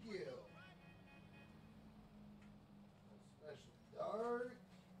 Thank you. Special dark.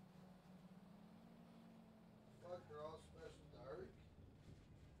 Fuck, they're all special dark.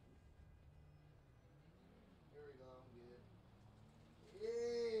 Here we go, I'm good.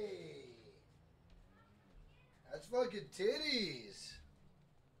 Yay. That's fucking titties.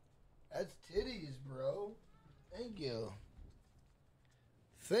 That's titties, bro. Thank you.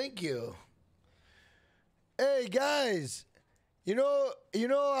 Thank you. Hey guys, you know,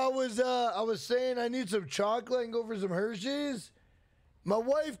 I was saying I need some chocolate and go for some Hershey's. My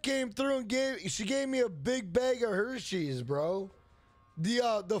wife came through and gave me a big bag of Hershey's, bro.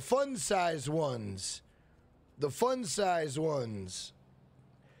 The fun size ones. The fun size ones.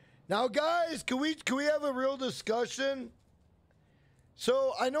 Now, guys, can we have a real discussion?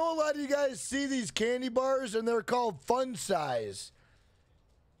 So I know a lot of you guys see these candy bars and they're called fun size.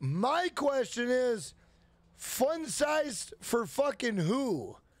 My question is, fun size for fucking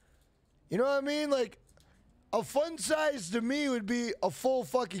who? You know what I mean? Like, a fun size to me would be a full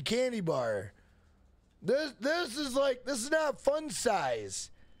fucking candy bar. This is not fun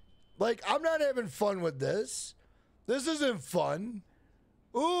size. Like, I'm not having fun with this. This isn't fun.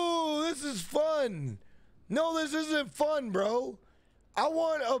 Ooh, this is fun. No, this isn't fun, bro. I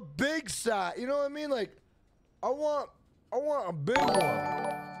want a big size. You know what I mean? Like, I want a big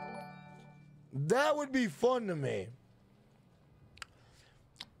one. That would be fun to me.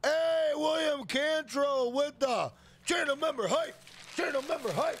 Hey, William Cantrell with the channel member hype. Channel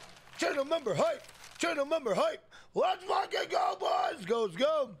member hype. Channel member hype. Channel member hype. Let's fucking go, boys. Go.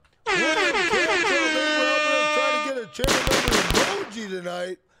 William Cantrell, thank you for helping us try to get a channel member emoji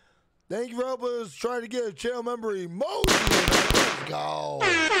tonight. Thank you for helping us try to get a channel member emoji tonight. Let's go.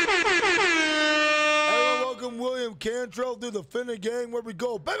 Everyone, welcome William Cantrell through the Finnegan where we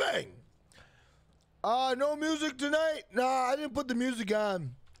go. Bang, bang. No music tonight? Nah, I didn't put the music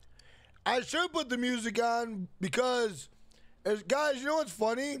on. I should put the music on because, guys, you know what's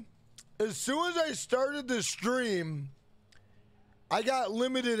funny? As soon as I started the stream, I got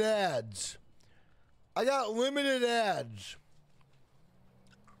limited ads.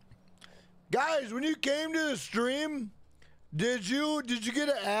 Guys, when you came to the stream, did you get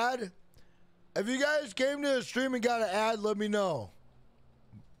an ad? If you guys came to the stream and got an ad, let me know.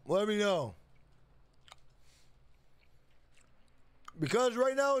 Because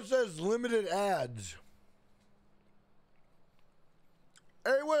right now it says limited ads.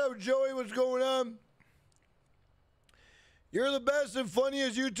 Hey, what up, Joey? What's going on? You're the best and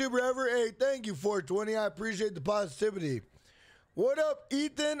funniest YouTuber ever. Hey, thank you, 420. I appreciate the positivity. What up,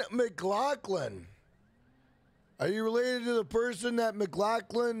 Ethan McLaughlin? Are you related to the person that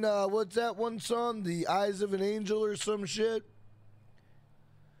McLaughlin, what's that one song? The Eyes of an Angel or some shit?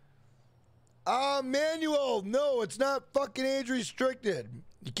 Manuel, no, it's not fucking age restricted.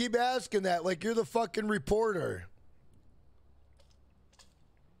 You keep asking that like you're the fucking reporter.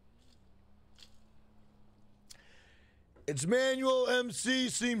 It's Manuel MC,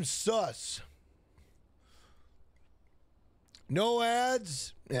 seems sus. No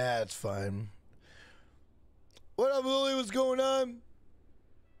ads? Yeah, it's fine. What up, Lily? What's going on?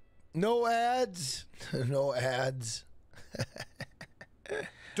 No ads? No ads.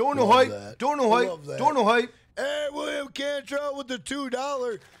 Don't know hype. Don't know hype. Don't know hype. Hey, William Cantrell with the $2.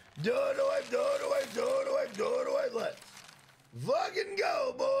 Don't know hype. Let's fucking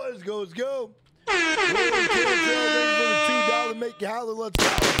go, boys. Go. William Cantrell, thanks for the $2. Make you holler. Let's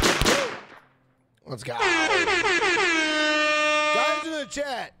go. Guys in the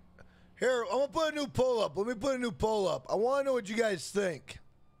chat. Here, I'm going to put a new poll up. Let me put a new poll up. I want to know what you guys think.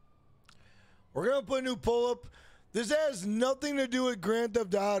 We're going to put a new poll up. This has nothing to do with Grand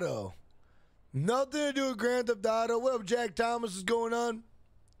Theft Auto. Nothing to do with Grand Theft Auto. What up, Jack Thomas? Is going on?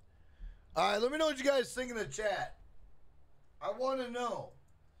 All right, let me know what you guys think in the chat. I want to know.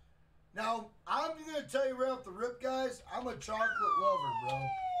 Now, I'm going to tell you right off the rip, guys, I'm a chocolate lover, bro.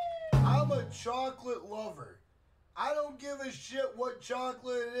 I'm a chocolate lover. I don't give a shit what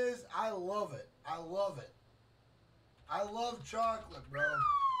chocolate it is. I love it. I love chocolate, bro.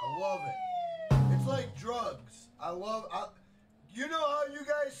 I love it. It's like drugs. You know how you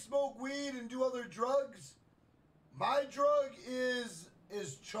guys smoke weed and do other drugs? My drug is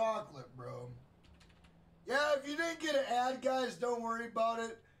chocolate, bro. Yeah, if you didn't get an ad, guys, don't worry about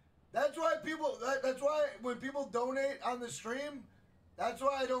it. That's why when people donate on the stream, that's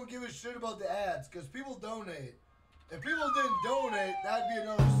why I don't give a shit about the ads, because people donate. If people didn't donate, that'd be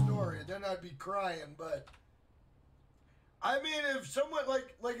another story. Then I'd be crying, but I mean, if someone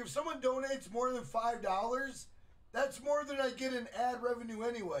like if someone donates more than $5, that's more than I get in ad revenue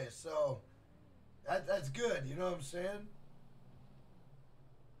anyway. So that's good. You know what I'm saying?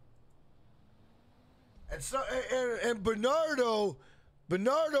 And so and Bernardo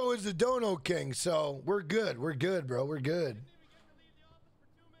is the dono king. So we're good. We're good, bro. We're good.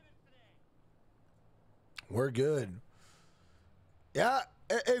 We're good. Yeah.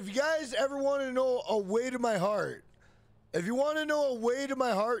 If you guys ever want to know a way to my heart, If you want to know a way to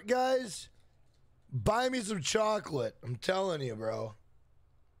my heart, guys, buy me some chocolate. I'm telling you, bro.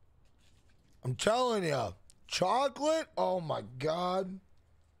 I'm telling you. Chocolate? Oh, my God.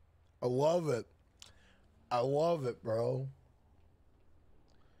 I love it. I love it, bro.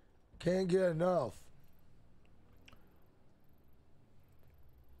 Can't get enough.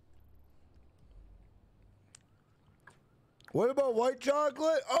 What about white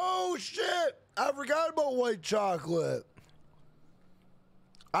chocolate? Oh, shit. I forgot about white chocolate.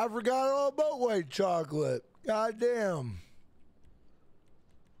 I forgot all about white chocolate. God damn.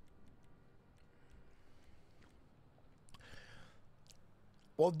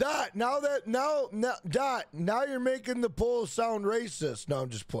 Well, Dot, now you're making the poll sound racist. No, I'm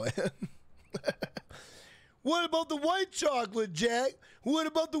just playing. What about the white chocolate, Jack? What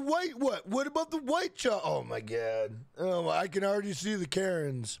about the white what? What about the white chocolate? Oh, my God. Oh, I can already see the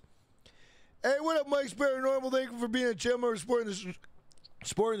Karens. Hey, what up, Mike's Paranormal? Thank you for being a channel member,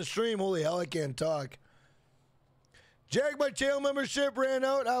 supporting the stream. Holy hell, I can't talk. Jack, my channel membership ran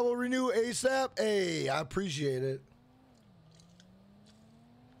out. I will renew ASAP. Hey, I appreciate it.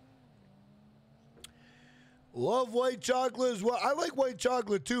 Love white chocolate as well. I like white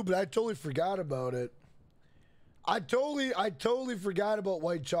chocolate too, but I totally forgot about it. I totally forgot about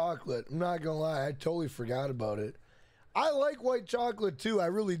white chocolate. I'm not gonna lie, I totally forgot about it. I like white chocolate too. I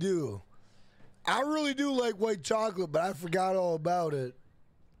really do. I really do like white chocolate, but I forgot all about it.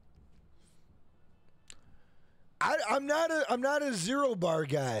 I'm not a zero bar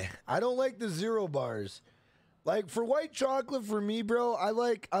guy. I don't like the zero bars. Like for white chocolate, for me, bro, I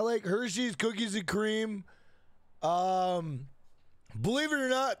like Hershey's cookies and cream. Believe it or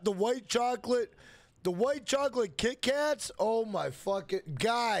not, the white chocolate Kit Kats. Oh my fucking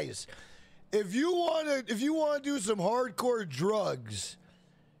guys! If you wanna do some hardcore drugs,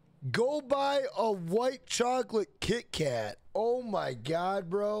 go buy a white chocolate Kit Kat. Oh my God,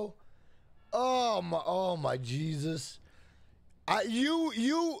 bro! Oh my Jesus!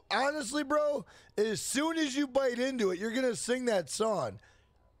 You honestly, bro, as soon as you bite into it, you're gonna sing that song.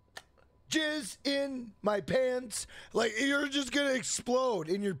 Jizz in my pants. Like, you're just gonna explode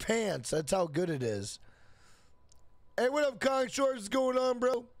in your pants. That's how good it is. Hey, what up, Kong Shorts? What's going on,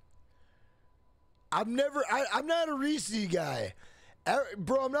 bro? I'm not a Reese guy.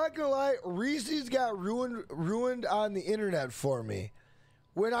 Bro, I'm not gonna lie, Reese's got ruined on the internet for me.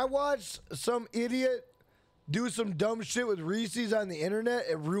 When I watched some idiot do some dumb shit with Reese's on the internet,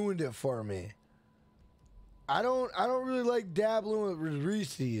 it ruined it for me. I don't really like dabbling with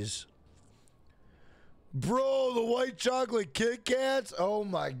Reese's. Bro, the white chocolate Kit Kats. Oh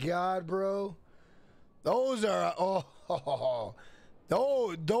my God, bro. Those are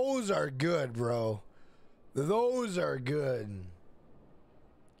those are good, bro. Those are good.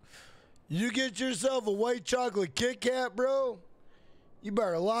 You get yourself a white chocolate Kit Kat, bro. You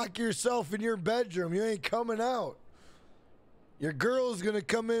better lock yourself in your bedroom. You ain't coming out. Your girl's gonna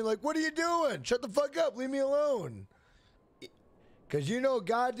come in like, what are you doing? Shut the fuck up. Leave me alone. Because you know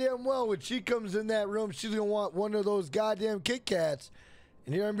goddamn well when she comes in that room, she's going to want one of those goddamn Kit Kats.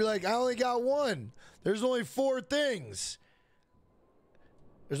 And you're going to be like, I only got one. There's only 4 things.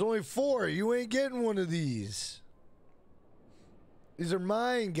 There's only 4. You ain't getting one of these. These are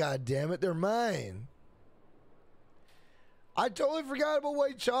mine, goddammit. They're mine. I totally forgot about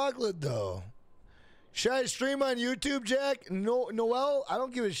white chocolate, though. Should I stream on YouTube, Jack? No, Noel, I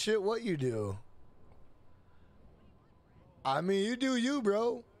don't give a shit what you do. I mean, you do you,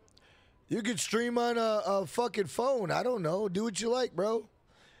 bro. You could stream on a fucking phone. I don't know. Do what you like, bro.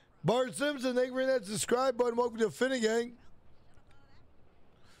 Bart Simpson, thank you for that subscribe button. Welcome to Finnegan.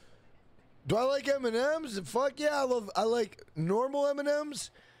 Do I like M&M's? Fuck yeah, I like normal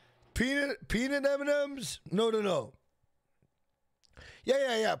M&M's. Peanut M&M's? No.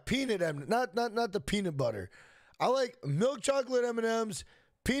 Yeah. Peanut M, not the peanut butter. I like milk chocolate M&M's,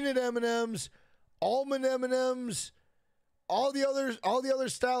 peanut M&M's, almond M&M's. All the other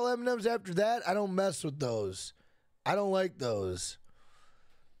style M&M's after that, I don't mess with those. I don't like those.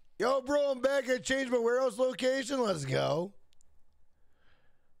 Yo, bro, I'm back. I changed my warehouse location. Let's go.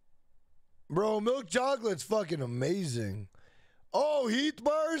 Bro, milk chocolate's fucking amazing. Oh, Heath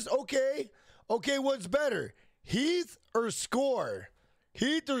bars? Okay. Okay, what's better? Heath or Score?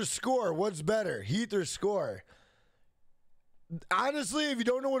 Heath or Score? What's better? Heath or Score? Honestly, if you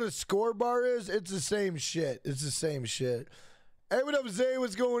don't know what a Score bar is, it's the same shit. It's the same shit. Hey, what up, Zay?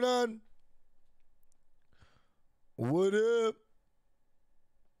 What's going on? What up?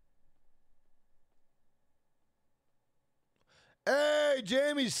 Hey,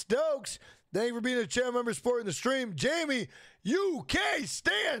 Jamie Stokes. Thank you for being a channel member supporting the stream. Jamie, UK,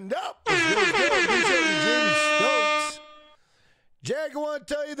 stand up. Let's go. Jamie Stokes. Jack, I want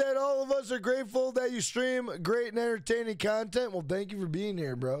to tell you that all of us are grateful that you stream great and entertaining content. Well, thank you for being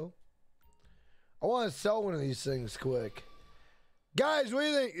here, bro. I want to sell one of these things quick. Guys, what do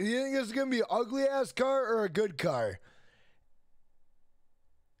you think? Do you think this is going to be an ugly-ass car or a good car?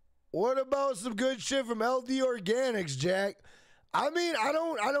 What about some good shit from LD Organics, Jack? I mean, I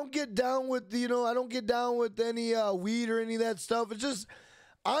don't get down with, I don't get down with any weed or any of that stuff. It's just,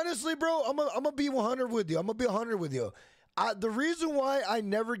 honestly, bro, I'm gonna be 100 with you. I'm going to be 100 with you. The reason why I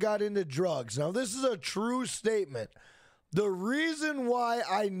never got into drugs, now this is a true statement. The reason why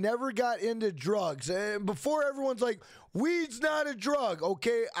I never got into drugs, and before everyone's like, weed's not a drug,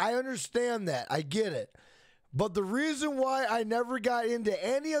 okay? I understand that. I get it. But the reason why I never got into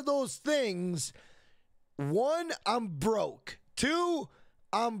any of those things, 1, I'm broke. 2,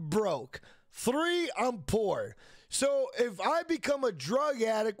 I'm broke. 3, I'm poor. So if I become a drug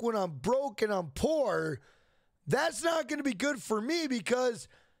addict when I'm broke and I'm poor, that's not going to be good for me because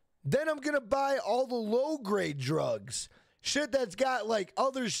then I'm going to buy all the low-grade drugs. Shit that's got like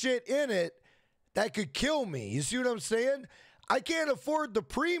other shit in it that could kill me. You see what I'm saying? I can't afford the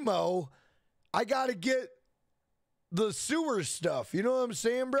Primo. I got to get the sewer stuff. You know what I'm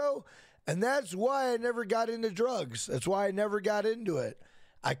saying, bro? And that's why I never got into drugs. That's why I never got into it.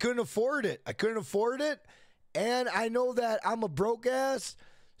 I couldn't afford it. And I know that I'm a broke ass.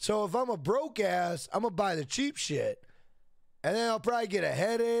 So if I'm a broke ass, I'm going to buy the cheap shit. And then I'll probably get a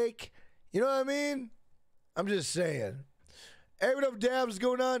headache. You know what I mean? I'm just saying. Hey, what up, Dabs? What's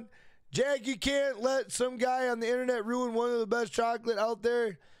going on? Jack, you can't let some guy on the internet ruin one of the best chocolate out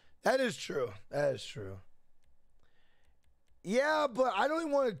there. That is true. That is true. Yeah, but I don't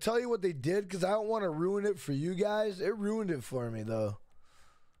even want to tell you what they did because I don't want to ruin it for you guys. It ruined it for me, though.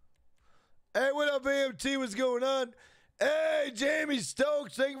 Hey, what up, AMT? What's going on? Hey, Jamie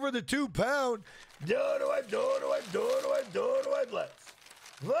Stokes, thank you for the £2. Let's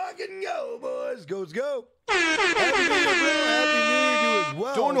fucking go, boys. Go. Happy New Year, bro. Happy New Year to you as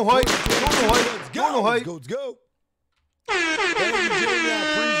well. Don't know hype. Let's go. Thank you, Jamie. I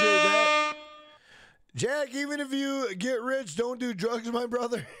appreciate that. Jack, even if you get rich, don't do drugs, my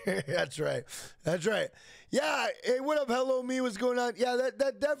brother. That's right. Yeah. Hey, what up, hello me? What's going on? Yeah,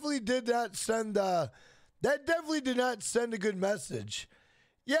 that definitely did not send. That definitely did not send a good message.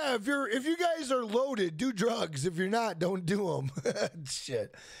 Yeah, if you guys are loaded, do drugs. If you're not, don't do them.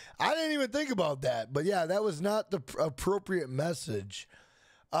 Shit. I didn't even think about that. But yeah, that was not the appropriate message.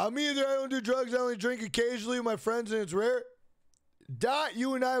 Me either. I don't do drugs. I only drink occasionally with my friends, and it's rare. Dot,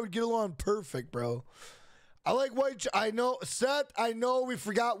 you and I would get along perfect, bro. I like white. I know, Seth. I know we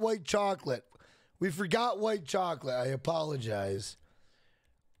forgot white chocolate. I apologize.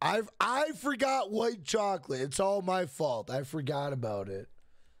 I forgot white chocolate. It's all my fault. I forgot about it.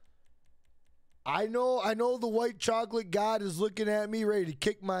 I know the white chocolate god is looking at me ready to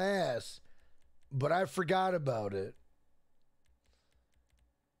kick my ass, but I forgot about it.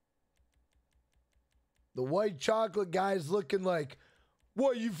 The white chocolate guy's looking like,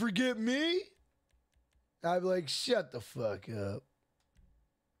 what, you forget me? I'd be like, shut the fuck up.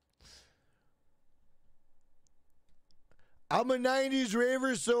 I'm a 90s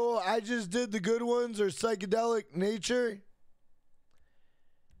raver, so I just did the good ones or psychedelic nature.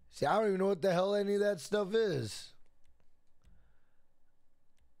 See, I don't even know what the hell any of that stuff is.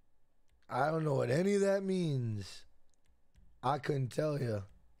 I don't know what any of that means. I couldn't tell you.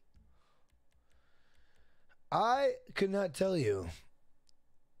 I could not tell you.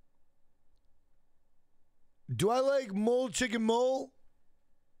 Do I like mole chicken mole?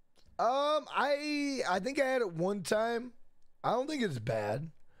 I think I had it one time. I don't think it's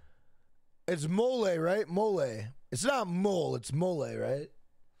bad. It's mole, right? Mole. It's not mole, it's mole, right?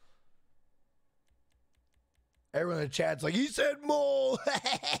 Everyone in the chat's like, he said mole.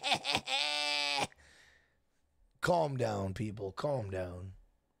 Calm down, people. Calm down.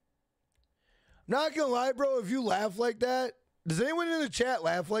 I'm not gonna lie, bro. If you laugh like that, does anyone in the chat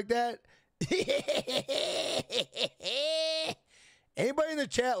laugh like that? Anybody in the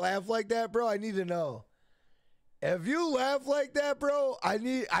chat laugh like that, bro? I need to know. If you laugh like that, bro, I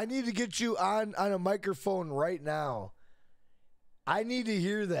need to get you on a microphone right now. I need to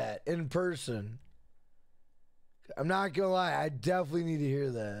hear that in person. I'm not gonna lie, I definitely need to hear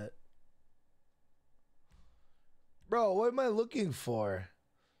that. Bro, what am I looking for?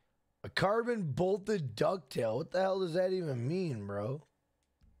 A carbon bolted ducktail. What the hell does that even mean, bro?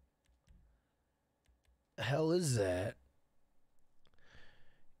 The hell is that?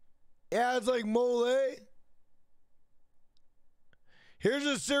 Yeah, it's like mole. Here's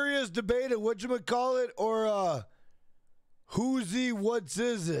a serious debate of whatchamacallit or who's he, what's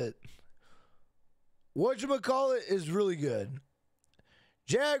is it? Whatchamacallit is really good.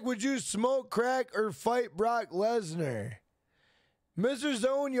 Jack, would you smoke crack or fight Brock Lesnar? Mr.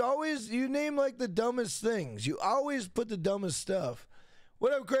 Zone, you name like the dumbest things. You always put the dumbest stuff.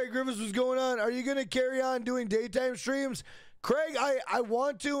 What up, Craig Griffiths? What's going on? Are you going to carry on doing daytime streams? Craig, I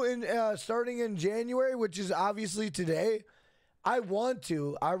want to starting in January, which is obviously today. I want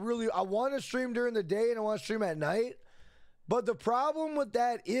to. I want to stream during the day and I want to stream at night. But the problem with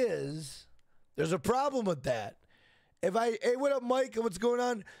that is, there's a problem with that. Hey, what up, Mike? What's going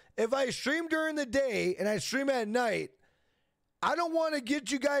on? If I stream during the day and I stream at night, I don't want to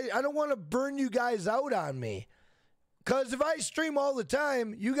get you guys, I don't want to burn you guys out on me. Because if I stream all the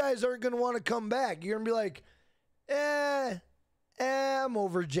time, you guys aren't going to want to come back. You're going to be like, I'm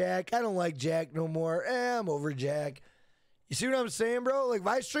over Jack. I don't like Jack no more. I'm over Jack. You see what I'm saying, bro? Like, if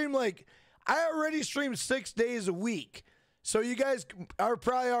I stream, I already stream 6 days a week. So you guys are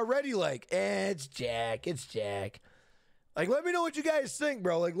probably already like, it's Jack. It's Jack. Like, let me know what you guys think,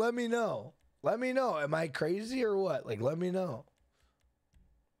 bro. Like, let me know. Let me know. Am I crazy or what? Like, let me know.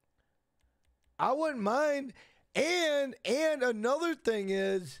 I wouldn't mind. And another thing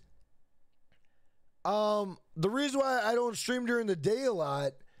is, the reason why I don't stream during the day a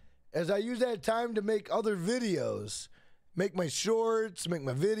lot is I use that time to make other videos, make my shorts, make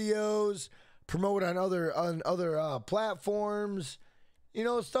my videos, promote on other platforms,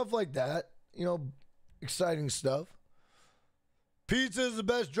 stuff like that. Exciting stuff. Pizza is the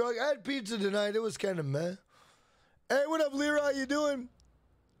best drug. I had pizza tonight. It was kind of meh. Hey, what up, Leroy? How you doing?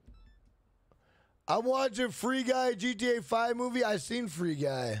 I'm watching Free Guy GTA 5 movie. I seen Free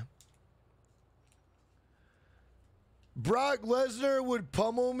Guy. Brock Lesnar would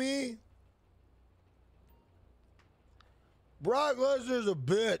pummel me. Brock Lesnar's a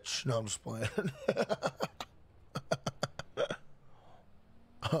bitch. No, I'm just playing.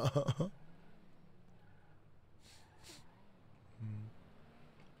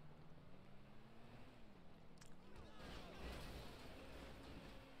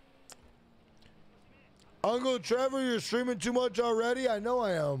 Uncle Trevor, you're streaming too much already? I know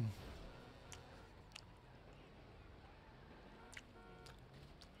I am.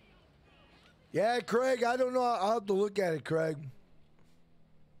 Yeah, Craig, I don't know. I'll have to look at it, Craig.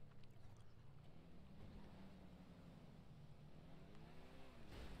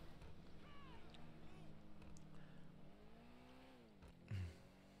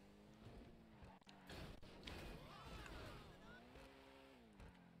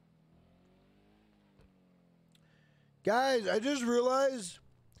 Guys, I just realized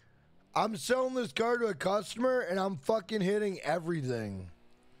I'm selling this car to a customer and I'm fucking hitting everything.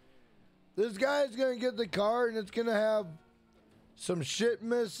 This guy's gonna get the car and it's gonna have some shit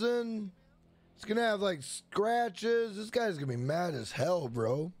missing. It's gonna have scratches. This guy's gonna be mad as hell,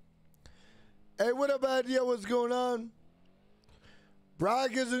 bro. Hey, what up, idea? What's going on?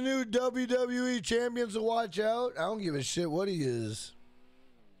 Brock is a new WWE champion, so watch out. I don't give a shit what he is.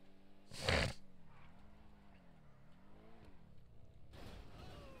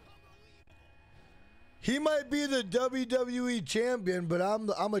 He might be the WWE champion, but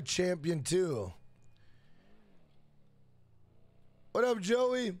I'm a champion too. What up,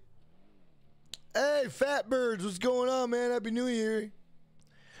 Joey? Hey, Fat Birds, what's going on, man? Happy New Year.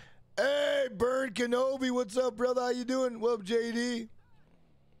 Hey, Burn Kenobi, what's up, brother? How you doing? What up, JD?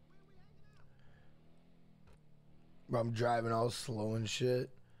 I'm driving all slow and shit.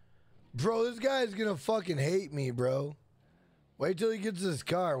 Bro, this guy's gonna fucking hate me, bro. Wait till he gets his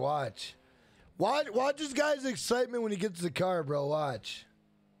car, watch. Watch this guy's excitement when he gets the car, bro. Watch.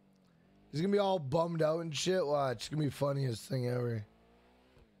 He's gonna be all bummed out and shit. Watch. It's gonna be the funniest thing ever.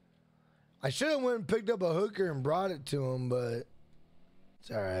 I should have went and picked up a hooker and brought it to him, but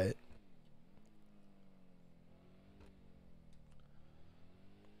it's alright.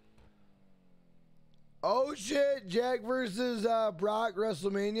 Oh shit, Jack versus Brock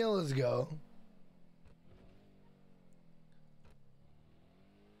WrestleMania. Let's go.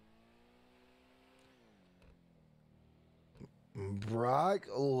 Brock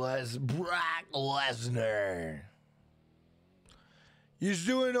Lesnar. You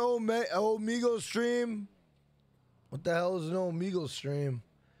doing Omegle stream? What the hell is an Omegle stream?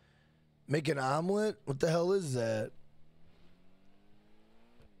 Make an omelet? What the hell is that?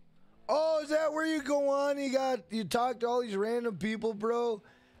 Oh, is that where you go on? You talk to all these random people, bro.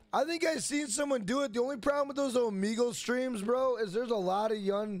 I think I seen someone do it. The only problem with those Omegle streams, bro, is there's a lot of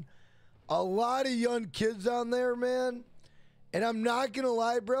young kids on there, man. And I'm not gonna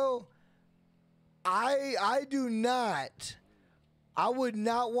lie, bro. I would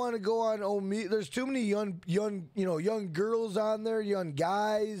not want to go on Omegle. There's too many young girls on there, young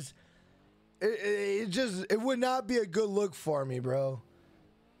guys. It would not be a good look for me, bro.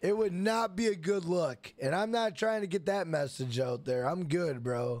 It would not be a good look. And I'm not trying to get that message out there. I'm good,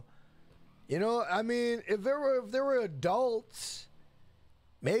 bro. You know, I mean, if there were adults,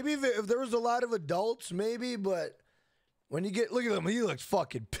 maybe if there was a lot of adults, maybe, but when you get, look at him, he looks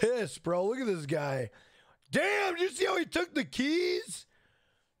fucking pissed, bro. Look at this guy. Damn, did you see how he took the keys?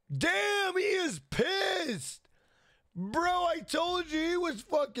 Damn, he is pissed. Bro, I told you he was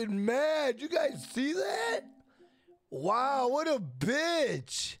fucking mad. You guys see that? Wow, what a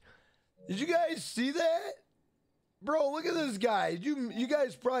bitch. Did you guys see that? Bro, look at this guy. You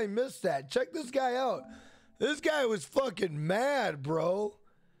guys probably missed that. Check this guy out. This guy was fucking mad, bro.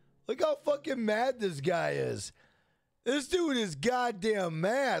 Look how fucking mad this guy is. This dude is goddamn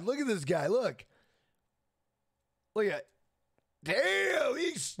mad. Look at this guy. Look. Look at. Damn,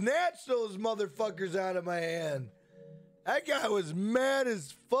 he snatched those motherfuckers out of my hand. That guy was mad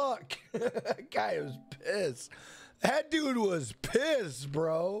as fuck. That guy was pissed. That dude was pissed,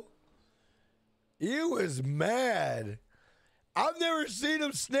 bro. He was mad. I've never seen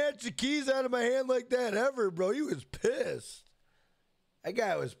him snatch the keys out of my hand like that ever, bro. He was pissed. That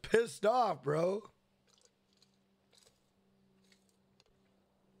guy was pissed off, bro.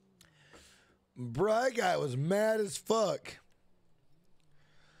 Bro, that guy was mad as fuck.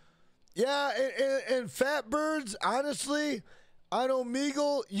 Yeah, and Fat Birds, honestly, on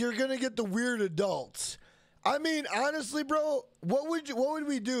Omegle, you're going to get the weird adults. I mean, honestly, bro, what would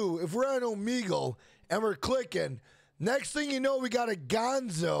we do if we're on Omegle and we're clicking? Next thing you know, we got a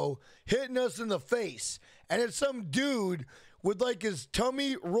gonzo hitting us in the face. And it's some dude with like his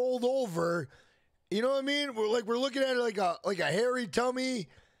tummy rolled over. You know what I mean? We're looking at it like a hairy tummy.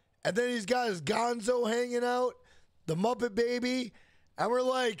 And then he's got his gonzo hanging out, the Muppet Baby. And we're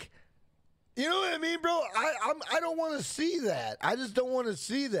like, you know what I mean, bro? I don't want to see that. I just don't want to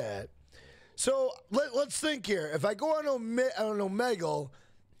see that. So let's think here. If I go on Omegle,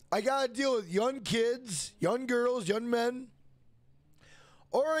 I got to deal with young kids, young girls, young men.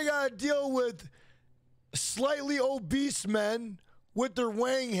 Or I got to deal with slightly obese men with their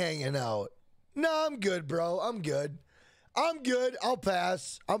wang hanging out. No, I'm good, bro. I'm good. I'm good. I'll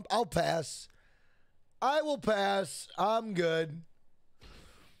pass. I'll pass. I will pass. I'm good.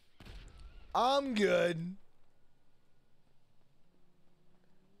 I'm good.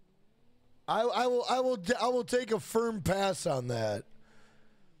 I will take a firm pass on that.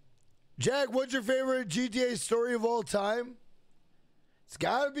 Jack, what's your favorite GTA story of all time? It's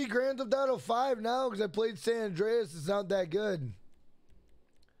got to be Grand Theft Auto 5 now because I played San Andreas. It's not that good.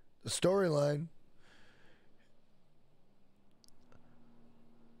 The storyline.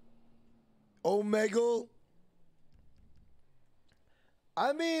 Omegle.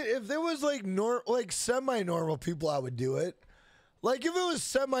 I mean, if there was like semi-normal people, I would do it. Like if it was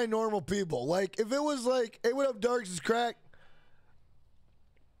semi-normal people, like if it was like, hey, what up, Darks is crack?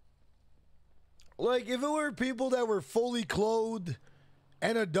 Like if it were people that were fully clothed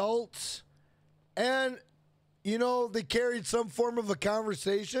and adults, and you know they carried some form of a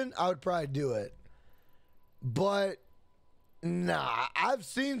conversation, I would probably do it. But nah, I've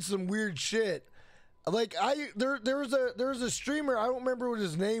seen some weird shit. Like there was a streamer, I don't remember what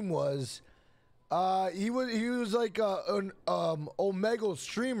his name was. He was like an Omegle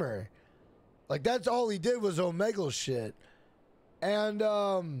streamer. Like that's all he did was Omegle shit. And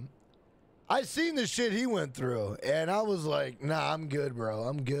I seen the shit he went through, and I was like, nah, I'm good, bro.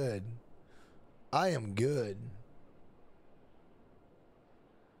 I'm good. I am good.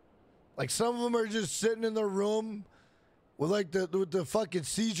 Like some of them are just sitting in their room with like the fucking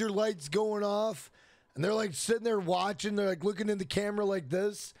seizure lights going off, and they're like sitting there watching. They're like looking in the camera like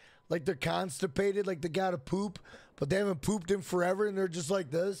this, like they're constipated, like they gotta poop, but they haven't pooped in forever, and they're just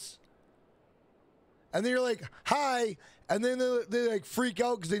like this. And then you're like, hi, and then they like freak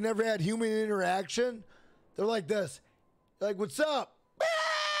out because they never had human interaction. They're like this, they're like, what's up?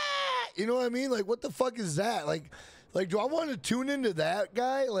 You know what I mean? Like, what the fuck is that? Like, do I want to tune into that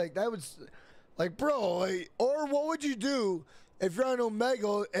guy? Like, that would, like, bro, like, or what would you do if you're on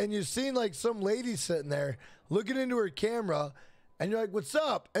Omegle and you've seen like some lady sitting there looking into her camera, and you're like, what's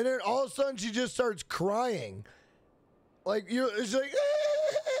up? And then all of a sudden she just starts crying. Like, it's like,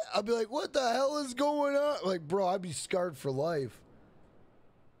 I'll be like, what the hell is going on? Like, bro, I'd be scarred for life.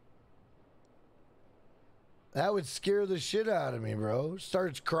 That would scare the shit out of me, bro.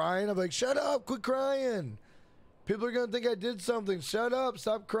 Starts crying. I'm like, shut up, quit crying. People are going to think I did something. Shut up,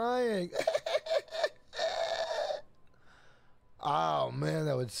 stop crying. Oh, man,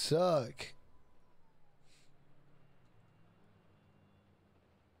 that would suck.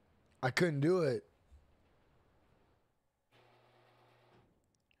 I couldn't do it.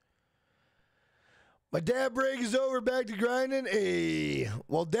 My dab break is over. Back to grinding. Hey.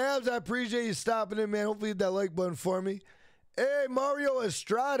 Well, Dabs, I appreciate you stopping in, man. Hopefully hit that like button for me. Hey, Mario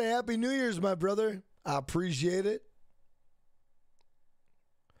Estrada. Happy New Year's, my brother. I appreciate it.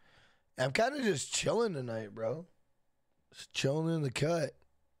 I'm kind of just chilling tonight, bro. Just chilling in the cut.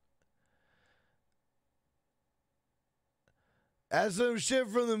 That's some shit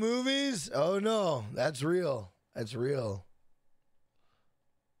from the movies? Oh, no. That's real. That's real.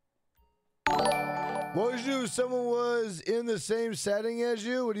 What would you do if someone was in the same setting as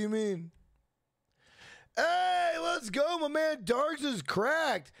you? What do you mean? Hey, let's go. My man Darks is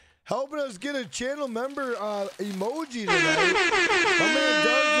cracked. Helping us get a channel member emoji tonight. My man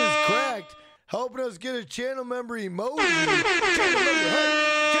Darks is cracked. Helping us get a channel member emoji. Channel member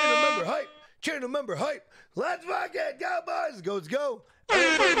hype. Channel member hype. Channel member hype. Let's fuck it. Go, boys. Let's go.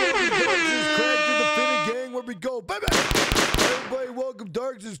 Everybody welcome Darks is cracked to the Finnegan gang where we go. Baby. Everybody welcome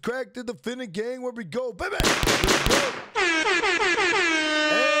Darks is cracked to the Finnegan gang where we go. Baby. Let's go.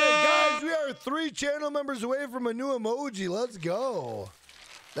 Hey, guys. We are 3 channel members away from a new emoji. Let's go.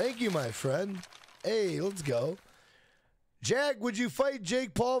 Thank you, my friend. Hey, let's go. Jack, would you fight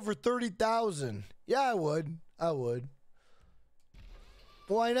Jake Paul for $30,000? Yeah, I would. I would.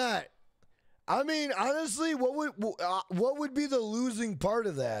 Why not? I mean, honestly, what would be the losing part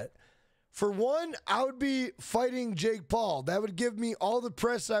of that? For one, I would be fighting Jake Paul. That would give me all the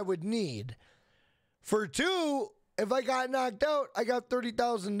press I would need. For two, if I got knocked out, I got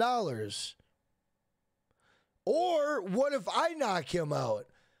 $30,000. Or what if I knock him out?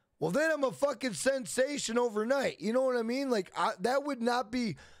 Well, then I'm a fucking sensation overnight. You know what I mean? Like, that would not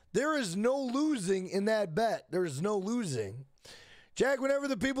be... There is no losing in that bet. There is no losing. Jack, whenever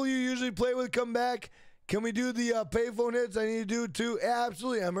the people you usually play with come back, can we do the payphone hits? I need to do it too. Yeah,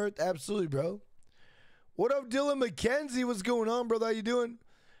 absolutely, Emmert. Absolutely, bro. What up, Dylan McKenzie? What's going on, brother? How you doing?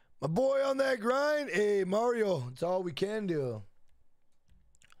 My boy on that grind? Hey, Mario. It's all we can do.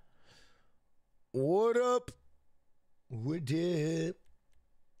 What up? What did?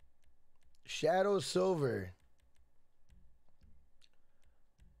 Shadow Silver.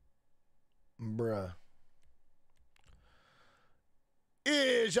 Bruh.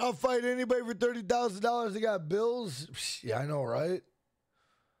 Ish, I'll fight anybody for $30,000. They got bills. Yeah, I know, right?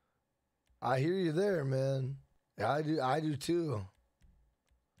 I hear you there, man. Yeah, I do too.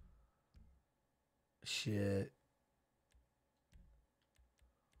 Shit.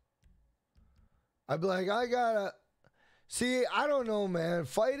 I'd be like, I gotta... See, I don't know, man.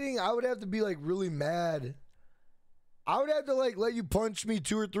 Fighting, I would have to be, like, really mad. I would have to, like, let you punch me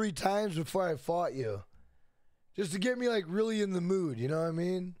 2 or 3 times before I fought you. Just to get me, like, really in the mood. You know what I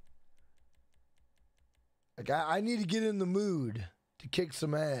mean? Like, I need to get in the mood to kick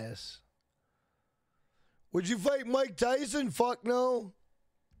some ass. Would you fight Mike Tyson? Fuck no.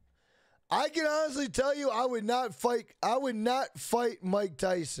 I can honestly tell you I would not fight Mike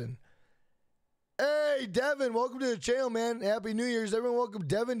Tyson. Hey, Devin, welcome to the channel, man. Happy New Year's. Everyone welcome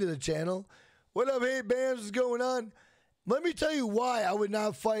Devin to the channel. What up, hey, bands? What's going on? Let me tell you why I would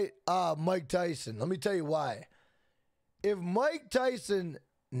not fight Mike Tyson. Let me tell you why. If Mike Tyson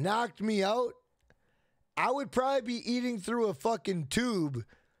knocked me out, I would probably be eating through a fucking tube,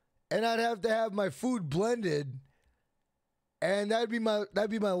 and I'd have to have my food blended, and that'd be my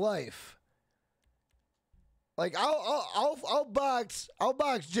life. Like I'll box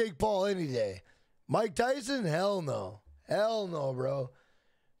Jake Paul any day. Mike Tyson, hell no, bro.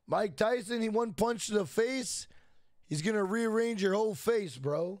 Mike Tyson, he one punch to the face, he's gonna rearrange your whole face,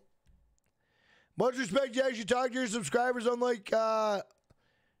 bro. Much respect, you actually talk to your subscribers. Unlike, yeah,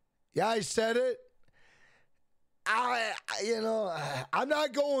 I said it. I'm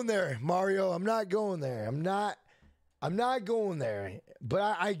not going there, Mario. I'm not going there. I'm not going there.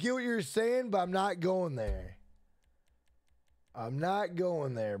 But I get what you're saying, but I'm not going there. I'm not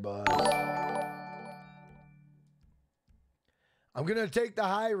going there, bud. I'm going to take the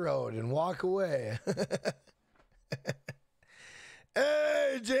high road and walk away.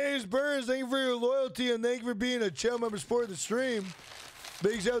 Hey, James Burns, thank you for your loyalty and thank you for being a channel member supporting the stream.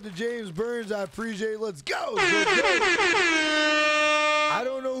 Big shout out to James Burns. I appreciate it. Let's go. Let's go. I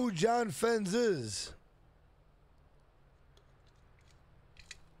don't know who John Fens is.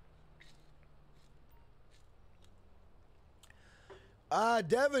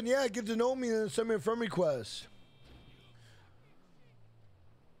 Devin, yeah, get to know me and send me a friend request.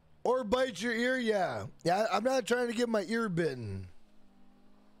 Or bite your ear, yeah. Yeah, I'm not trying to get my ear bitten.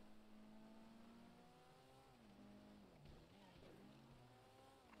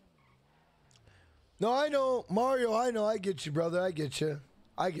 No, I know. Mario, I know. I get you, brother. I get you.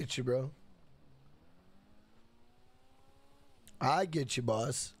 I get you, bro. I get you,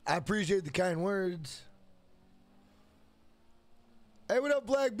 boss. I appreciate the kind words. Hey, what up,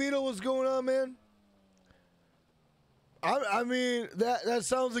 Black Beetle? What's going on, man? I mean, that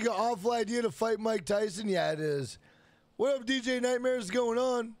sounds like an awful idea to fight Mike Tyson. Yeah, it is. What up, DJ Nightmares? Going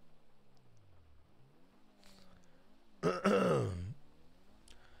on?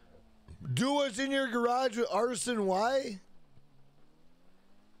 Do what's in your garage with Arson Y?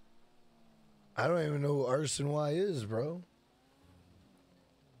 I don't even know who Arson Y is, bro.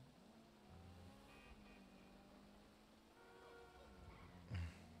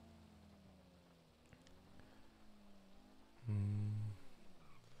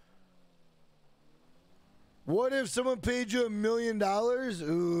 What if someone paid you $1 million?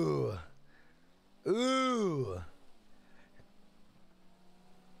 Ooh. Ooh.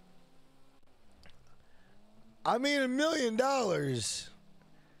 I mean, $1 million. $1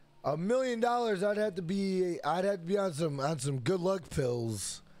 million, I'd have to be on some good luck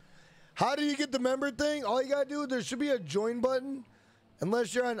pills. How do you get the member thing? All you gotta do, there should be a join button.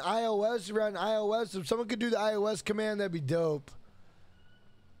 Unless you're on iOS. If you're on iOS, if someone could do the iOS command, that'd be dope.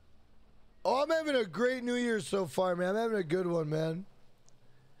 Oh, I'm having a great New Year so far, man. I'm having a good one, man.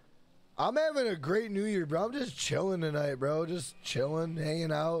 I'm having a great New Year, bro. I'm just chilling tonight, bro. Just chilling,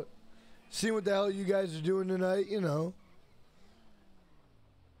 hanging out. Seeing what the hell you guys are doing tonight, you know.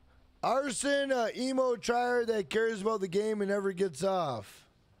 Arson, emo trier that cares about the game and never gets off.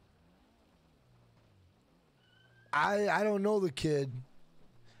 I don't know the kid.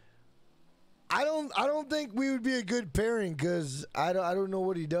 I don't think we would be a good pairing because I don't know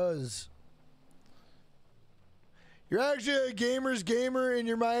what he does. You're actually a gamer's gamer and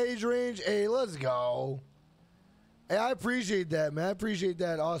you're my age range. Hey, let's go. Hey, I appreciate that, man. I appreciate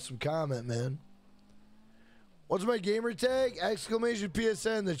that awesome comment, man. What's my gamer tag? Exclamation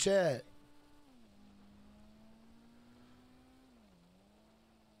PSN in the chat.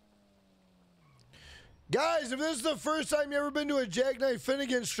 Guys, if this is the first time you ever been to a Jackknife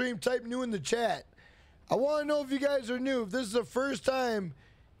Finnegan stream, type new in the chat. I want to know if you guys are new. If this is the first time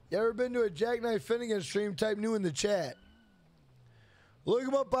you ever been to a Jackknife Finnegan stream, type new in the chat. Look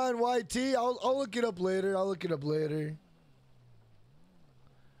him up on YT. I'll look it up later. I'll look it up later.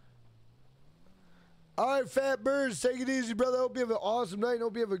 All right, Fat Birds, take it easy, brother. Hope you have an awesome night.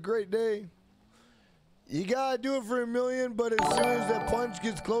 Hope you have a great day. You gotta do it for $1 million, but as soon as that punch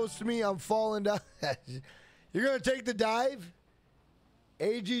gets close to me, I'm falling down. You're gonna take the dive?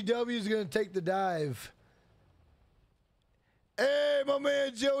 AGW is gonna take the dive. Hey, my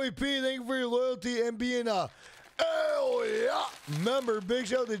man Joey P, thank you for your loyalty and being a hell yeah member. Big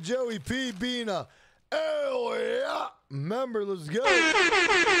shout out to Joey P being a hell yeah member. Let's go.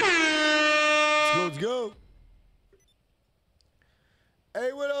 Let's go.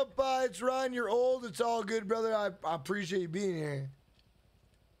 Hey, what up? It's Ron. You're old. It's all good, brother. I appreciate you being here.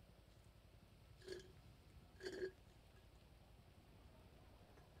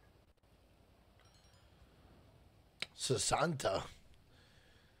 Sasanta.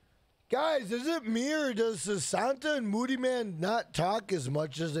 Guys, is it me or does Sasanta and Moody Man not talk as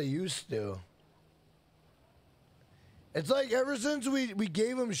much as they used to? It's like ever since we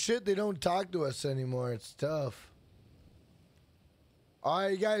gave them shit, they don't talk to us anymore. It's tough. All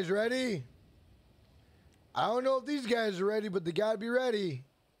right, you guys ready? I don't know if these guys are ready, but they gotta be ready.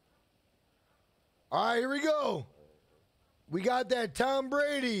 All right, here we go. We got that Tom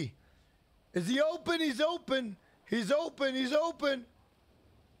Brady. Is he open? He's open. He's open. He's open.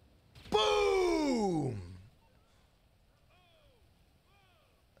 Boom!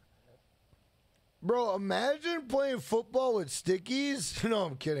 Bro, imagine playing football with stickies. No,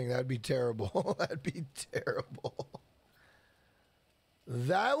 I'm kidding. That'd be terrible. That'd be terrible.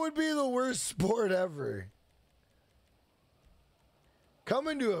 That would be the worst sport ever.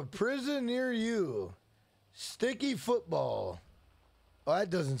 Coming to a prison near you. Sticky football. Oh, that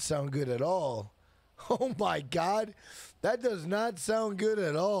doesn't sound good at all. Oh my God. That does not sound good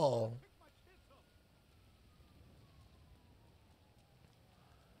at all.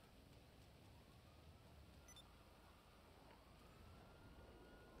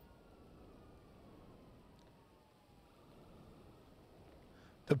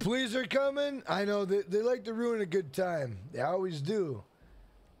 The police are coming. I know they like to ruin a good time. They always do.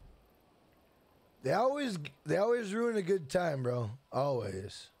 They always ruin a good time, bro.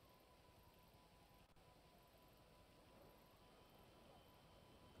 Always.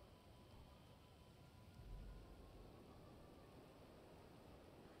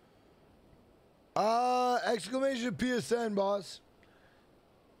 Exclamation PSN, boss.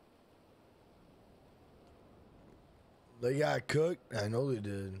 They got cooked. I know they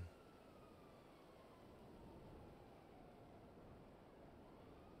did.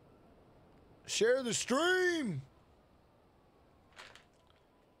 Share the stream.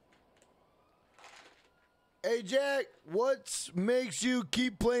 Hey, Jack, what makes you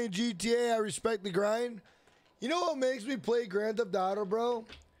keep playing GTA? I respect the grind. You know what makes me play Grand Theft Auto, bro?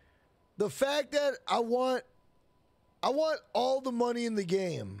 The fact that I want all the money in the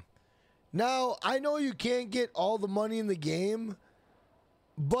game. Now, I know you can't get all the money in the game,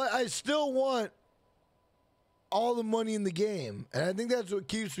 but I still want all the money in the game. And I think that's what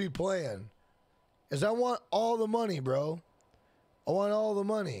keeps me playing. Is I want all the money, bro. I want all the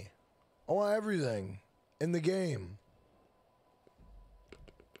money. I want everything in the game.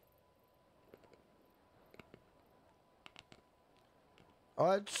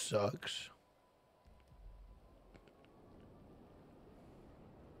 Oh, that sucks.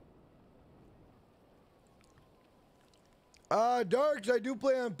 Darks, I do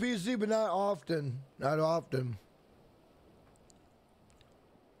play on PC, but not often. Not often.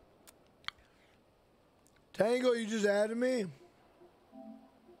 Tango, you just added me?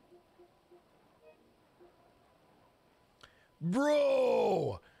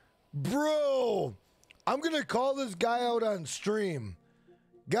 Bro! I'm gonna call this guy out on stream.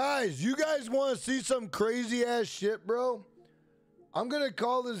 Guys, you guys want to see some crazy ass shit, bro? I'm gonna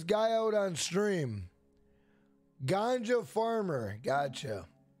call this guy out on stream. Ganja Farmer, gotcha.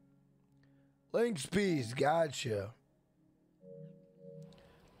 Links Peace, gotcha.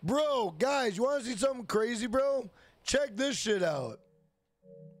 Bro, guys, you want to see something crazy, bro? Check this shit out.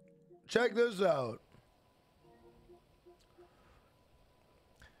 Check this out.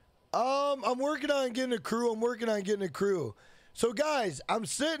 I'm working on getting a crew. So, guys, I'm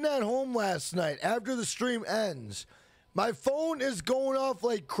sitting at home last night after the stream ends. My phone is going off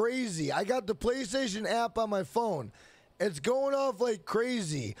like crazy. I got the PlayStation app on my phone. It's going off like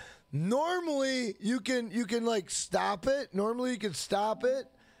crazy. Normally, you can like stop it. Normally, you can stop it.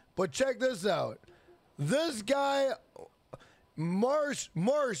 But check this out. This guy, Marsh,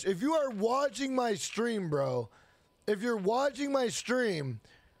 if you are watching my stream, bro, if you're watching my stream,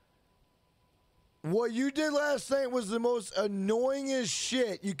 what you did last night was the most annoyingest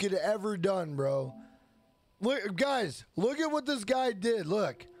shit you could have ever done, bro. Look, guys, look at what this guy did.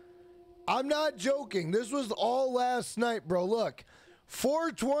 Look, I'm not joking. This was all last night, bro. Look,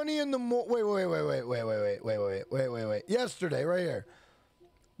 4:20 in the morning. Wait. Yesterday, right here.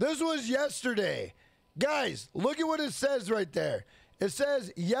 This was yesterday. Guys, look at what it says right there. It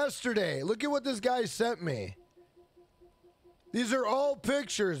says yesterday. Look at what this guy sent me. These are all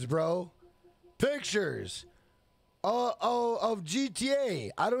pictures, bro. Pictures of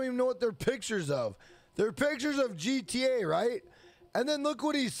GTA. I don't even know what they're pictures of. They're pictures of GTA, right? And then look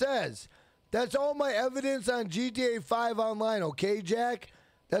what he says. That's all my evidence on GTA 5 online, okay, Jack?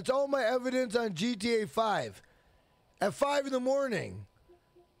 That's all my evidence on GTA 5. At 5 in the morning.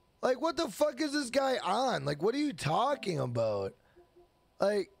 Like, what the fuck is this guy on? Like, what are you talking about?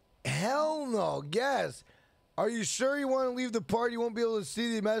 Like, hell no. Yes. Are you sure you want to leave the party? You won't be able to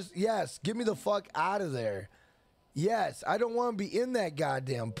see the mess? Yes. Get me the fuck out of there. Yes. I don't want to be in that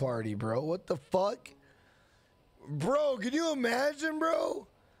goddamn party, bro. What the fuck? Bro, can you imagine, bro?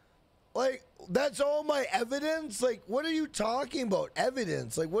 Like, that's all my evidence? Like, what are you talking about?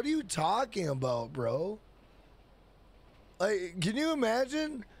 Evidence? Like, what are you talking about, bro? Like, can you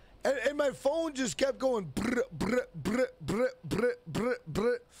imagine? And my phone just kept going brr, brr, brr, brr, brr, brr,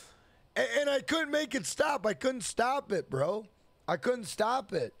 brr. And I couldn't make it stop. I couldn't stop it, bro. I couldn't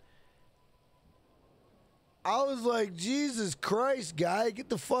stop it. I was like, Jesus Christ, guy, get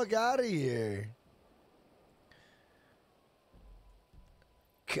the fuck out of here.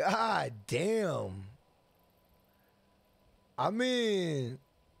 God damn. I mean,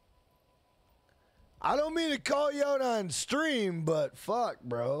 I don't mean to call you out on stream, but fuck,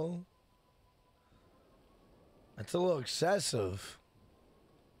 bro. That's a little excessive.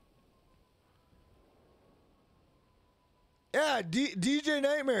 Yeah, DJ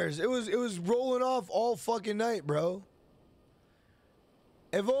Nightmares. It was rolling off all fucking night, bro.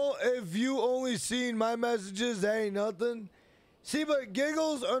 If you only seen my messages, that ain't nothing. See, but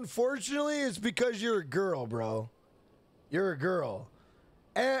Giggles, unfortunately, it's because you're a girl, bro. You're a girl.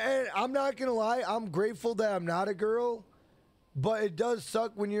 And I'm not gonna lie, I'm grateful that I'm not a girl, but it does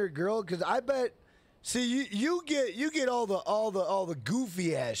suck when you're a girl, because I bet, see, you get all the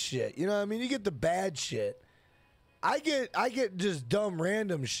goofy ass shit. You know what I mean? You get the bad shit. I get just dumb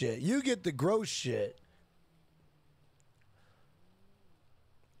random shit. You get the gross shit.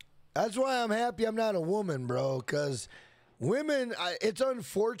 That's why I'm happy I'm not a woman, bro, because women, it's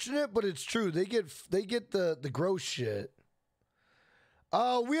unfortunate, but it's true. They get the gross shit.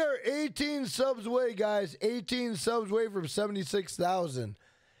 We are 18 subs away, guys. 18 subs away from 76,000.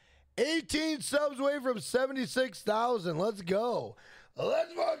 18 subs away from 76,000. Let's go.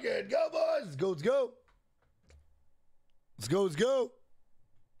 Let's fucking go, boys. Let's go, let's go. Let's go, let's go.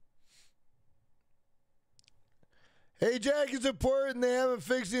 Hey, Jack, it's important they haven't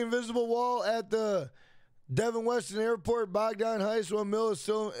fixed the invisible wall at the Devon Weston Airport. Bogdan Heights 1 mil is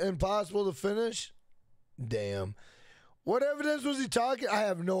still impossible to finish. Damn. What evidence was he talking? I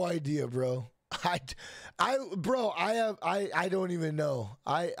have no idea, bro. I don't even know.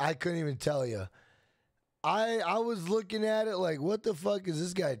 I couldn't even tell you. I was looking at it like, what the fuck is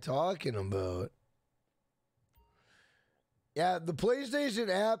this guy talking about? Yeah, the PlayStation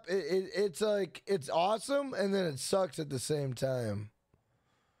app, it's like, it's awesome, and then it sucks at the same time.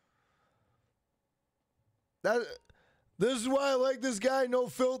 This is why I like this guy, no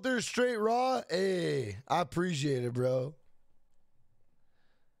filter, straight raw. Hey, I appreciate it, bro.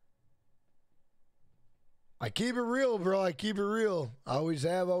 I keep it real, bro. I keep it real. I always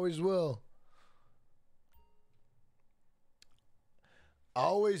have, always will.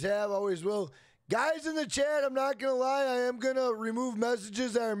 Always have, always will. Guys in the chat, I'm not gonna lie, I am gonna remove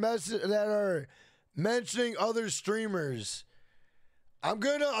messages that are mentioning other streamers. I'm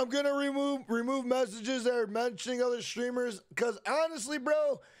gonna remove messages that are mentioning other streamers, because honestly,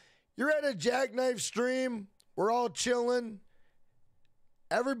 bro, you're at a Jackknife stream. We're all chilling.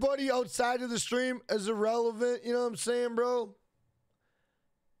 Everybody outside of the stream is irrelevant. You know what I'm saying, bro?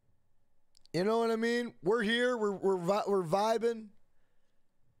 You know what I mean? We're here. We're vibing.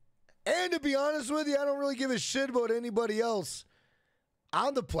 And to be honest with you, I don't really give a shit about anybody else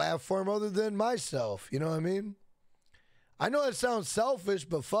on the platform other than myself. You know what I mean? I know it sounds selfish,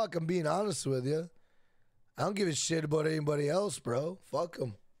 but fuck, I'm being honest with you. I don't give a shit about anybody else, bro. Fuck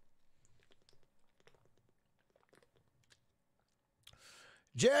them.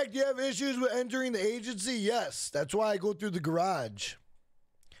 Jack, do you have issues with entering the agency? Yes. That's why I go through the garage.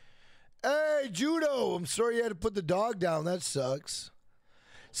 Hey, Judo. I'm sorry you had to put the dog down. That sucks.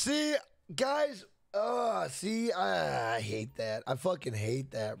 See, guys, I hate that. I fucking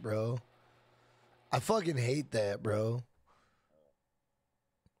hate that, bro. I fucking hate that, bro.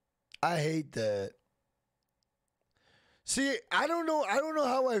 I hate that. See, I don't know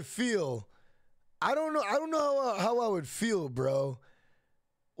how I feel. I don't know how I would feel, bro.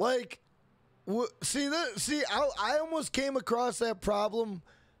 Like, I almost came across that problem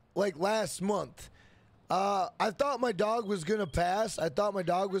like last month. I thought my dog was going to pass.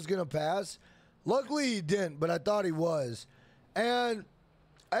 Luckily, he didn't, but I thought he was. And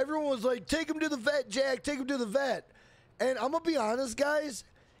everyone was like, take him to the vet, Jack. Take him to the vet. And I'm going to be honest, guys.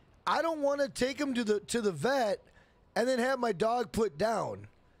 I don't want to take him to the vet and then have my dog put down.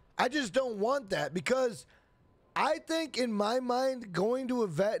 I just don't want that, because I think in my mind, going to a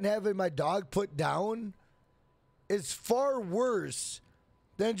vet and having my dog put down is far worse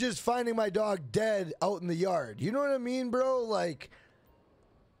than just finding my dog dead out in the yard. You know what I mean, bro? Like,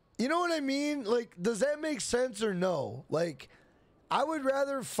 you know what I mean? Like, does that make sense or no? Like, I would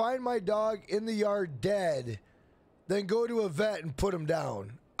rather find my dog in the yard dead than go to a vet and put him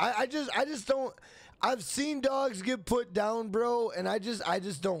down. I just don't. I've seen dogs get put down, bro, and I just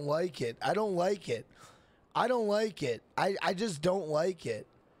don't like it. I don't like it. I just don't like it.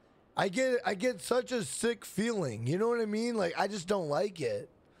 I get such a sick feeling. You know what I mean? Like, I just don't like it.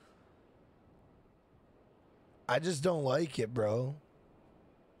 I just don't like it, bro.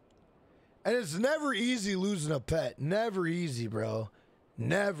 And it's never easy losing a pet. Never easy, bro.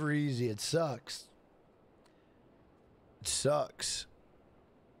 Never easy. It sucks. It sucks.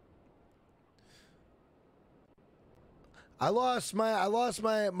 I lost my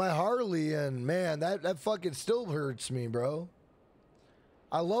Harley, and man, that fucking still hurts me, bro.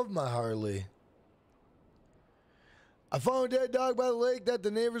 I love my Harley. I found a dead dog by the lake that the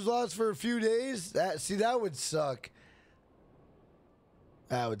neighbors lost for a few days. That would suck.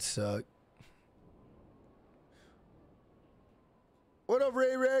 That would suck. What up,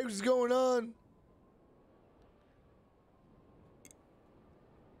 Ray Rags? What's going on?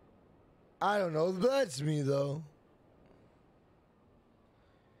 I don't know. That's me, though.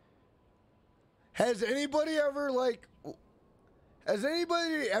 Has anybody ever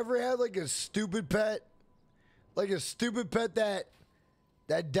had like a stupid pet? Like a stupid pet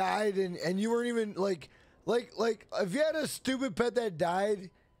that died and you weren't even like if you had a stupid pet that died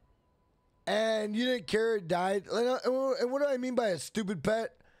and you didn't care it died. And what do I mean by a stupid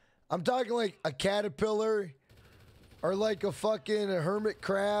pet? I'm talking like a caterpillar or like a fucking hermit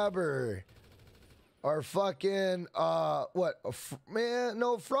crab or fucking man,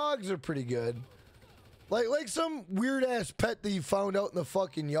 no, frogs are pretty good. Like some weird ass pet that you found out in the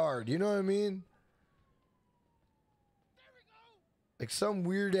fucking yard. You know what I mean? Like some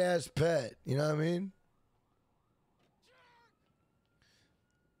weird ass pet. You know what I mean?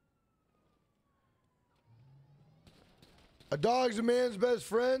 A dog's a man's best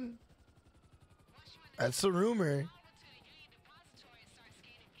friend? That's the rumor.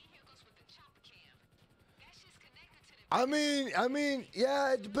 I mean,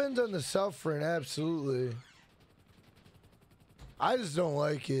 yeah, it depends on the suffering, absolutely. I just don't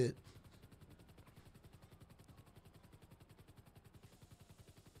like it.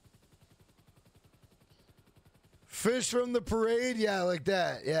 Fish from the parade, yeah, like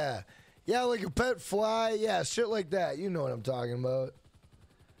that, yeah. Yeah, like a pet fly, yeah, shit like that. You know what I'm talking about.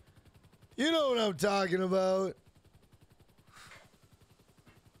 You know what I'm talking about.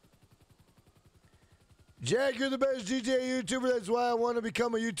 Jack, you're the best GTA YouTuber. That's why I want to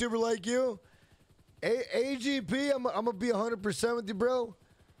become a YouTuber like you. AGP, I'm going to be 100% with you, bro.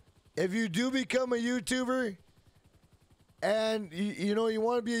 If you do become a YouTuber and, you know, you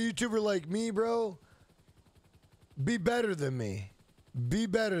want to be a YouTuber like me, bro, be better than me. Be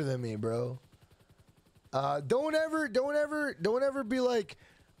better than me, bro. Don't ever be like,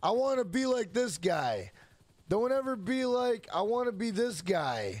 I want to be like this guy. Don't ever be like, I want to be this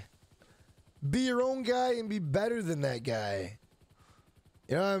guy. Be your own guy and be better than that guy.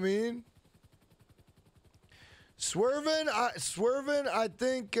 You know what I mean? Swervin', I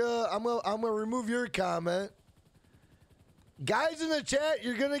think I'm gonna remove your comment. Guys in the chat,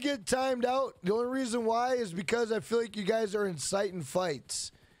 you're gonna get timed out. The only reason why is because I feel like you guys are inciting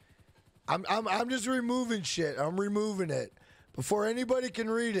fights. I'm just removing shit. I'm removing it before anybody can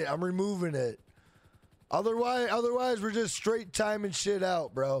read it. I'm removing it. Otherwise, we're just straight timing shit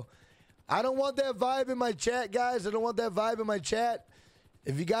out, bro. I don't want that vibe in my chat, guys. I don't want that vibe in my chat.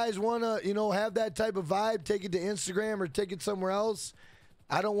 If you guys want to, you know, have that type of vibe, take it to Instagram or take it somewhere else.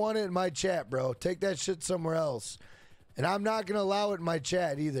 I don't want it in my chat, bro. Take that shit somewhere else. And I'm not going to allow it in my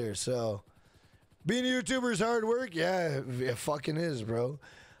chat either, so. Being a YouTuber is hard work? Yeah, it fucking is, bro.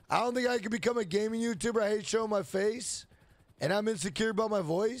 I don't think I could become a gaming YouTuber. I hate showing my face. And I'm insecure about my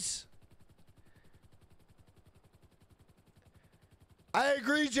voice. I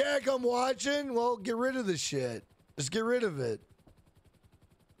agree, Jack. I'm watching. Well, get rid of the shit. Just get rid of it.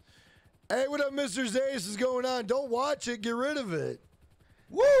 Hey, what up, Mr. Zace is going on? Don't watch it. Get rid of it.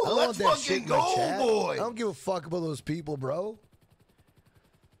 Woo, let's fucking go, boy. I don't give a fuck about those people, bro.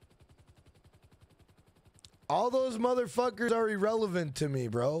 All those motherfuckers are irrelevant to me,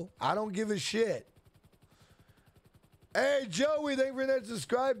 bro. I don't give a shit. Hey, Joey, thank you for that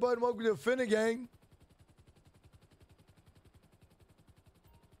subscribe button. Welcome to Finnegan.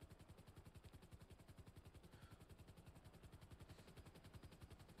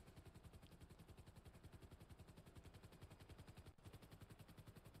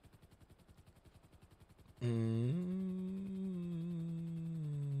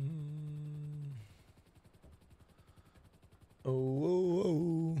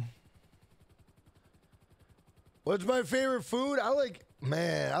 Oh. What's my favorite food? I like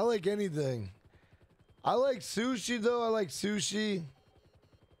anything. I like sushi, though. I like sushi.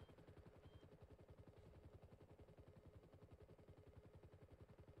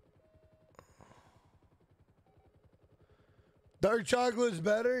 Dark chocolate's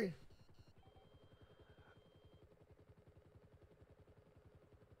better.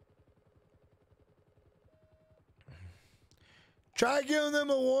 Try giving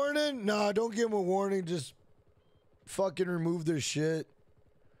them a warning. Nah, don't give them a warning. Just fucking remove their shit.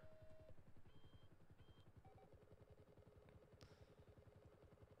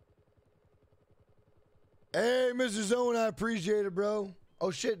 Hey, Mr. Zone, I appreciate it, bro. Oh,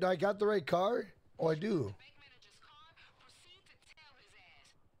 shit, I got the right car? Oh, I do.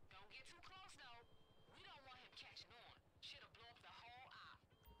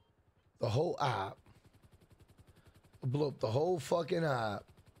 The whole app. Blow up the whole fucking app.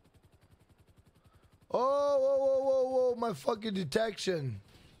 Oh, whoa, my fucking detection.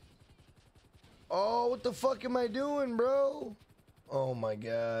 Oh, what the fuck am I doing, bro? Oh my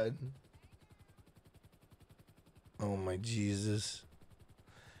God. Oh my Jesus.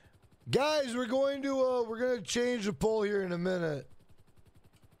 Guys, we're going to change the poll here in a minute.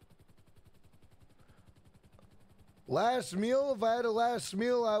 Last meal, if I had a last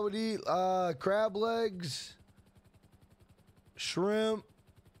meal, I would eat crab legs, shrimp,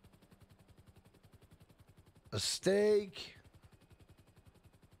 a steak,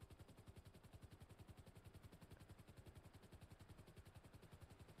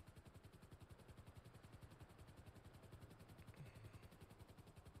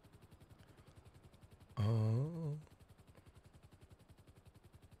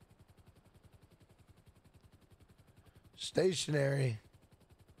 Stationary.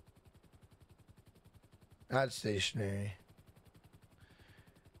 Not stationary.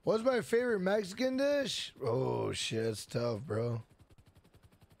 What's my favorite Mexican dish? Oh, shit. It's tough, bro.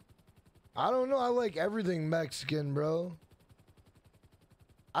 I don't know. I like everything Mexican, bro.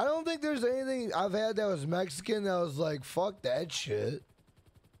 I don't think there's anything I've had that was Mexican that was like, fuck that shit.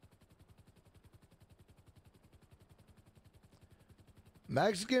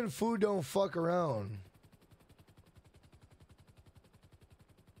 Mexican food don't fuck around.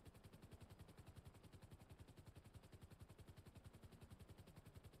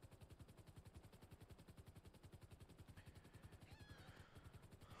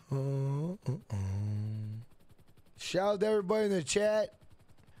 Shout out to everybody in the chat.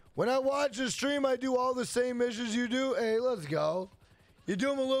 When I watch the stream, I do all the same missions you do. Hey, let's go. You do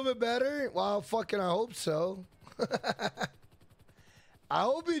them a little bit better? Well, fucking I hope so. I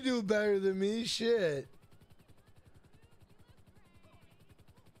hope you do better than me. Shit.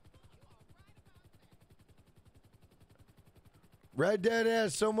 Red Dead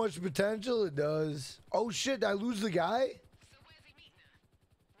has so much potential. It does. Oh, shit. Did I lose the guy? So where's he meeting her?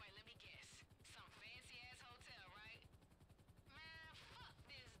 Wait, let me guess. Some fancy-ass hotel, right? Man, fuck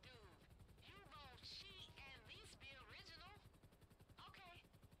this dude. You both cheat and at least be original. Okay,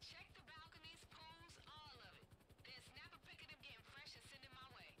 check the balconies, pools, all of it. Then snap a pic of them getting fresh and send it my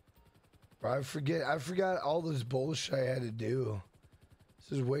way. Bro, I forgot all this bullshit I had to do.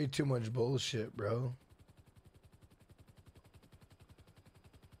 This is way too much bullshit, bro.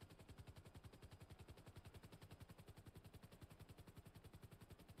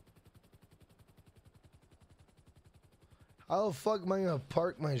 How the fuck am I gonna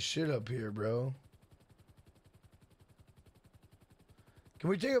park my shit up here, bro? Can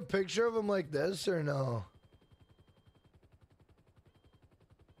we take a picture of him like this or no?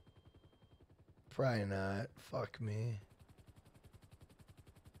 Probably not. Fuck me.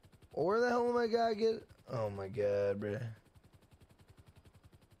 Where the hell am I gonna get? Oh my god, bro.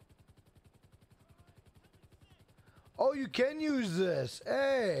 Oh, you can use this.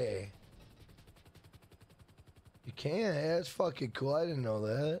 Hey. You can. Hey, that's fucking cool. I didn't know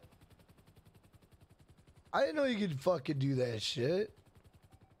that. I didn't know you could fucking do that shit.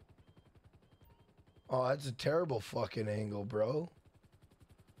 Oh, that's a terrible fucking angle, bro.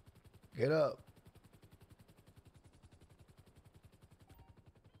 Get up.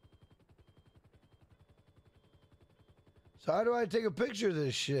 So how do I take a picture of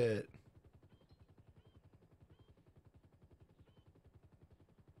this shit?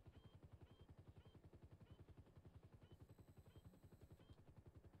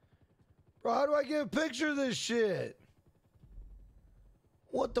 Bro, how do I get a picture of this shit?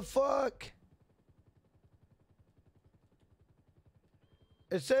 What the fuck?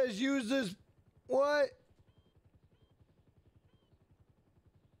 It says use this. What?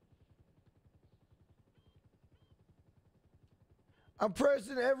 I'm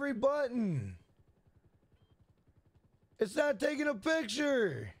pressing every button. It's not taking a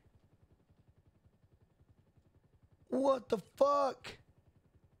picture. What the fuck?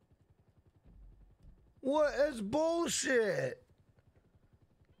 What? That's bullshit.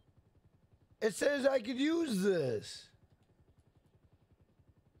 It says I could use this.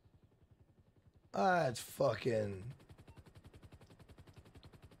 Ah, it's fucking...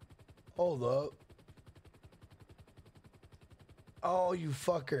 Hold up. Oh, you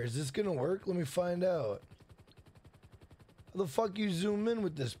fucker. Is this gonna work? Let me find out. How the fuck you zoom in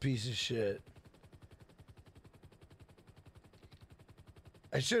with this piece of shit?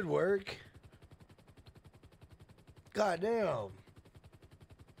 I should work. God damn.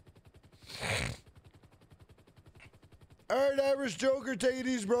 Alright, Irish Joker, take it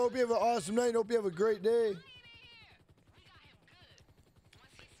easy, bro. Hope you have an awesome night. Hope you have a great day.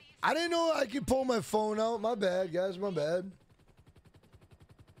 I didn't know I could pull my phone out. My bad, guys. My bad.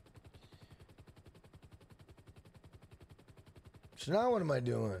 So now what am I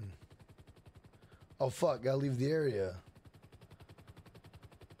doing? Oh, fuck. Gotta leave the area.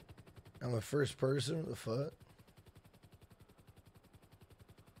 I'm a first person? What the fuck?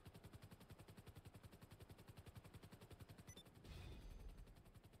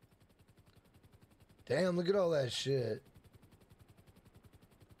 Damn, look at all that shit.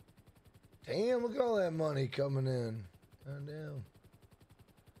 Damn, look at all that money coming in. Goddamn.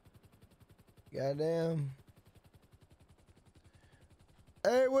 Goddamn.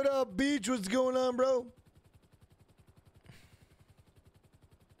 Hey, what up, Beach? What's going on, bro?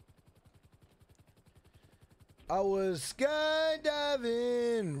 I was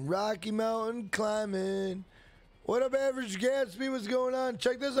skydiving, Rocky Mountain climbing. What up, Average Gatsby? What's going on?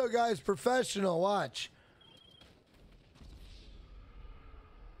 Check this out, guys. Professional. Watch.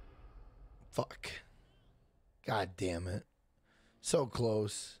 Fuck. God damn it. So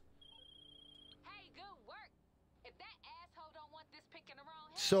close. Hey, good work. If that asshole don't want this pick in the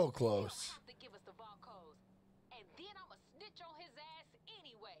wrong hand, So close. he'll have to give us the barcodes. And then I'ma snitch on his ass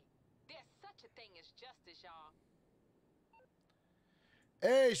anyway. There's such a thing as justice, y'all.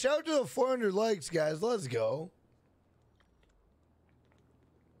 Hey, shout out to the 400 likes, guys. Let's go.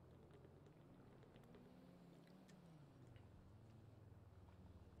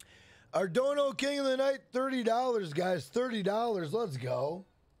 Our Dono King of the Night, $30, guys. $30. Let's go.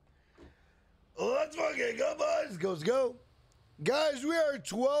 Let's fucking go, boys. Let's go. Guys, we are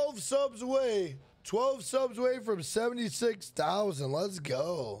 12 subs away. 12 subs away from 76,000. Let's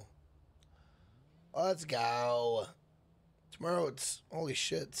go. Let's go. Tomorrow it's, holy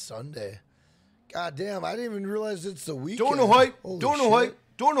shit, Sunday. God damn, I didn't even realize it's the weekend. Dono hype. Holy Dono shit. hype.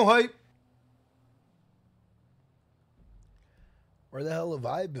 Dono hype. Where the hell have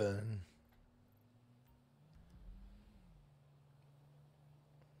I been?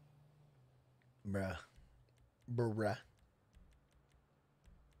 Bruh. Bruh.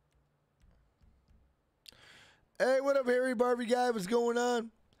 Hey, what up, Harry Barbie guy? What's going on?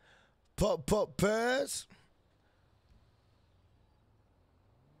 Pup pass.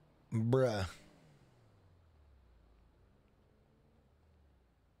 Bruh.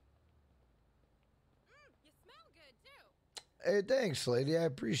 You smell good, too. Hey, thanks, lady. I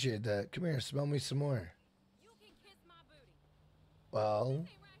appreciate that. Come here, smell me some more. You can kiss my booty. Well, Hey, right?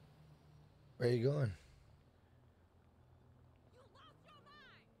 where you going? You lost your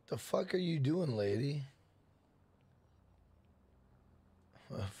mind. The fuck are you doing, lady?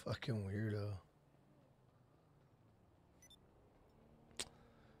 A fucking weirdo.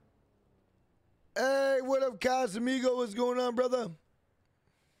 Hey, what up, Casamigo? What's going on, brother?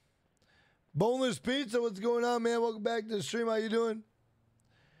 Boneless Pizza, what's going on, man? Welcome back to the stream. How you doing?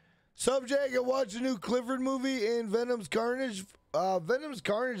 Subject, I watched the new Clifford movie and Venom's Carnage. Venom's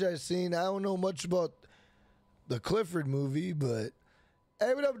Carnage I've seen. I don't know much about the Clifford movie, but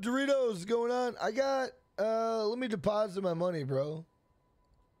hey, what up, Doritos? What's going on? I got, let me deposit my money, bro.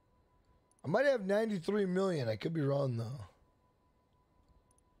 I might have 93 million. I could be wrong, though.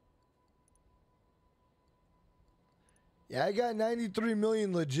 Yeah, I got 93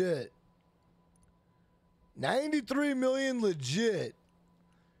 million legit. 93 million legit.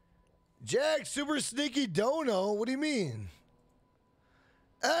 Jack, super sneaky dono. What do you mean?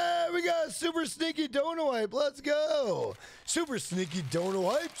 We got a super sneaky dono hype. Let's go. Super sneaky dono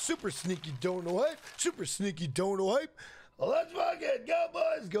hype. Super sneaky dono hype. Super sneaky dono hype. Let's fucking go,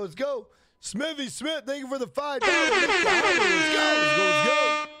 boys. Go, let's go. Smithy Smith, thank you for the $5. Let's go. Let's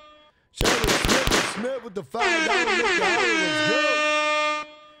go. Shout out to Smithy Smith with the $5. Let's go.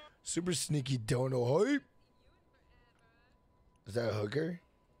 Super sneaky dono hype. Is that a hooker?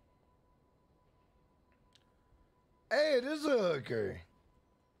 Hey, it is a hooker.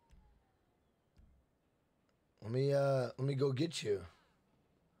 Let me go get you.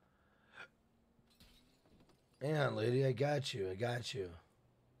 Hang on, lady. I got you. I got you.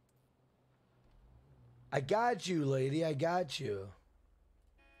 I got you, lady. I got you.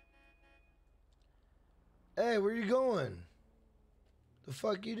 Hey, where you going? The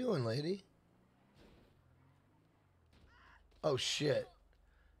fuck you doing, lady? Oh, shit.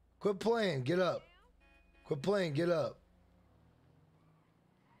 Quit playing. Get up. Quit playing. Get up.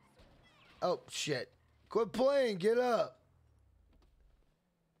 Oh, shit. Quit playing. Get up.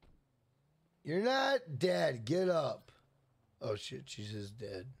 You're not dead. Get up. Oh, shit. She's just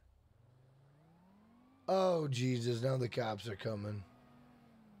dead. Oh, Jesus. Now the cops are coming.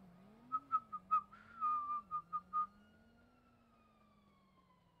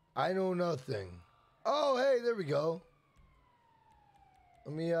 I know nothing. Oh, hey, there we go.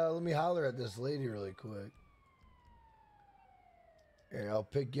 Let me holler at this lady really quick. Here, I'll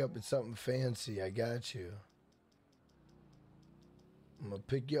pick you up in something fancy. I got you. I'm gonna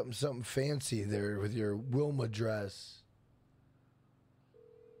pick you up in something fancy there with your Wilma dress.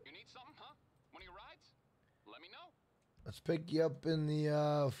 You need something, huh? One of your rides? Let me know. Let's pick you up in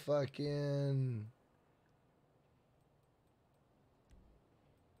the fucking.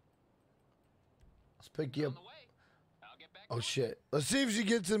 Let's pick you up. On the way. I'll get back. Oh shit. Let's see if she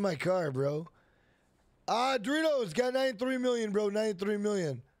gets in my car, bro. Doritos got 93 million, bro. 93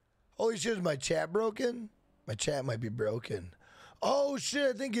 million. Holy shit, is my chat broken? My chat might be broken. Oh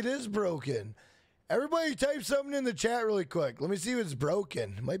shit, I think it is broken. Everybody type something in the chat really quick. Let me see if it's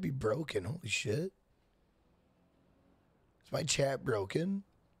broken. It might be broken. Holy shit. Is my chat broken?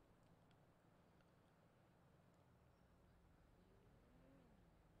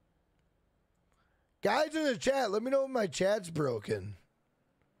 Guys in the chat, let me know if my chat's broken.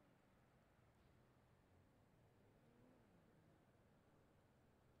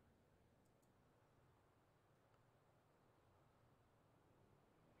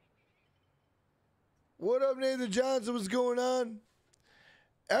 What up, Nathan Johnson? What's going on?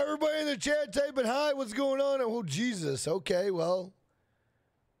 Everybody in the chat typing hi. What's going on? Oh, Jesus. Okay, well,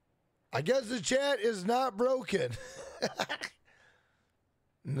 I guess the chat is not broken.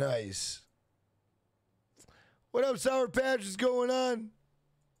 Nice. What up, Sour Patch? What's going on?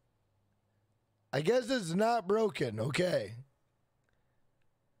 I guess it's not broken. Okay.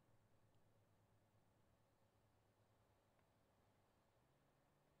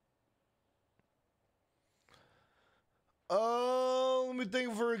 Oh, let me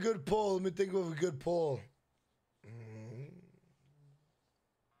think for a good poll. Let me think of a good poll.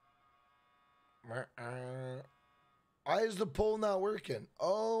 Why is the poll not working?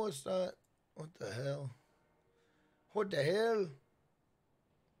 Oh, it's not. What the hell? What the hell?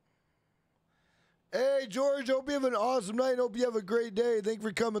 Hey, George, hope you have an awesome night. Hope you have a great day. Thank you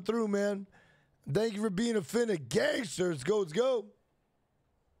for coming through, man. Thank you for being a Finna gangster. Let's go, let's go.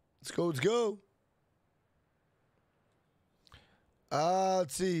 Let's go, let's go.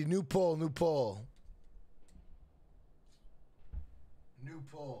 Let's see. New poll, new poll. New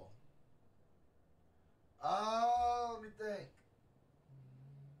poll. Let me think.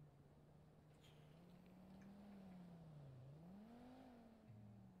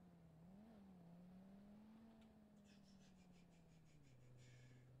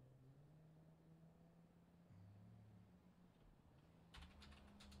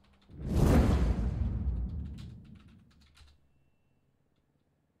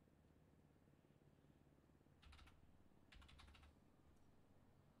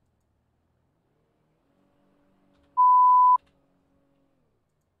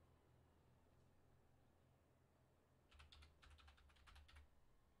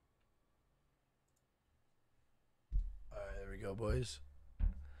 There we go, boys.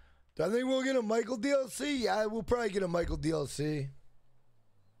 Do I think we'll get a Michael DLC? Yeah, we'll probably get a Michael DLC.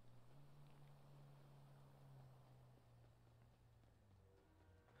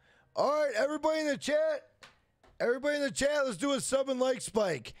 All right, everybody in the chat. Everybody in the chat, let's do a sub and like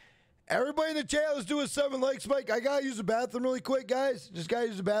spike. Everybody in the chat, let's do a sub and like spike. I gotta use the bathroom really quick, guys. Just gotta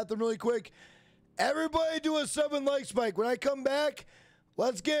use the bathroom really quick. Everybody do a sub and like spike. When I come back,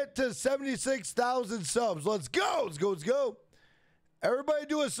 let's get to 76,000 subs. Let's go. Let's go. Let's go. Everybody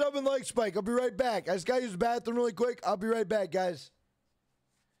do a sub and like spike. I'll be right back. I just gotta use the bathroom really quick. I'll be right back, guys.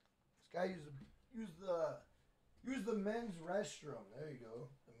 Just gotta use the men's restroom. There you go.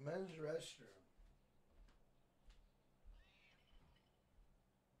 The men's restroom.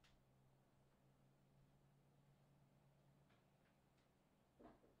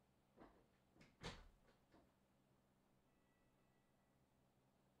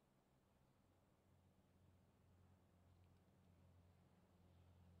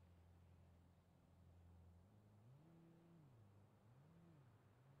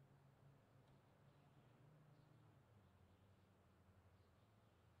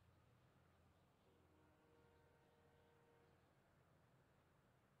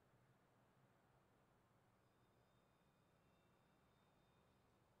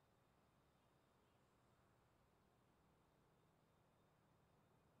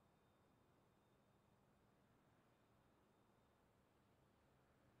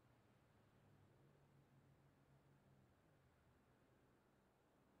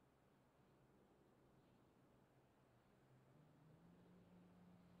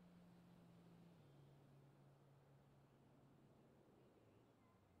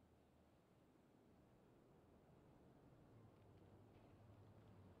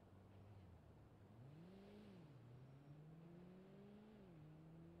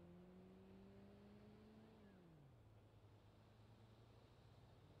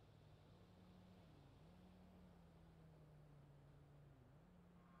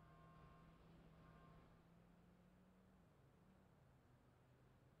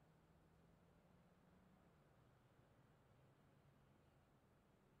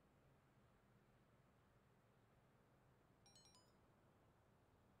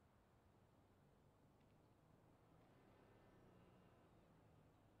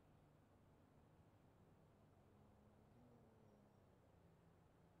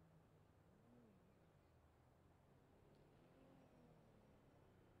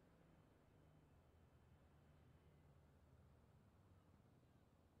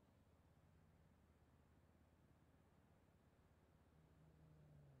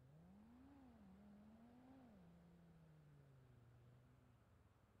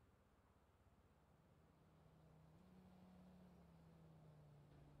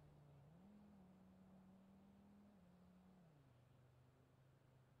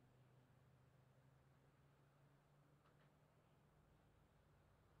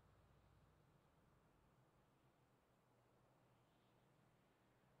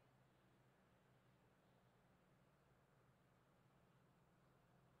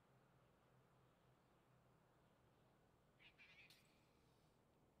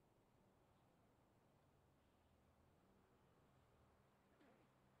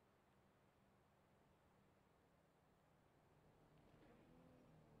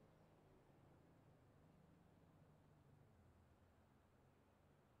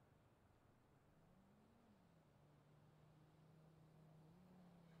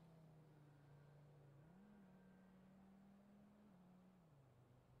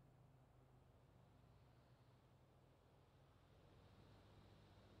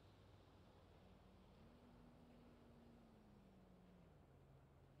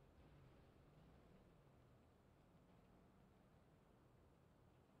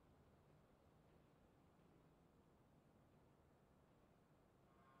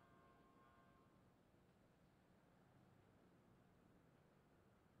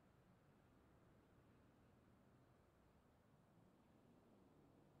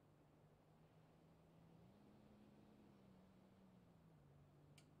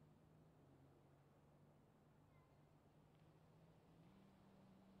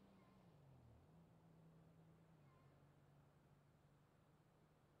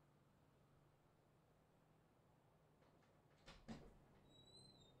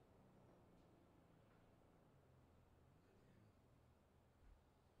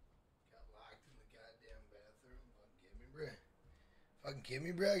 Fucking kidding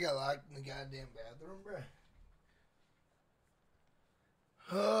me, bro? I got locked in the goddamn bathroom, bro.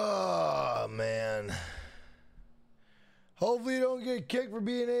 Oh, man. Hopefully you don't get kicked for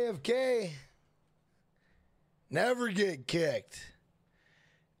being AFK. Never get kicked.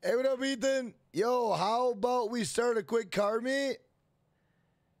 Hey, what up, Ethan? Yo, how about we start a quick car meet?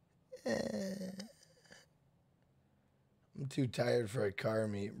 I'm too tired for a car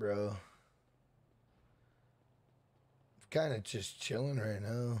meet, bro. I'm kind of just chilling right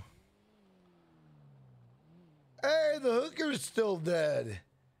now. Hey, the hooker's still dead.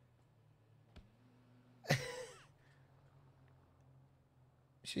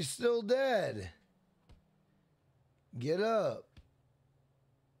 She's still dead. Get up.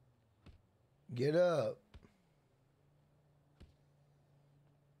 Get up.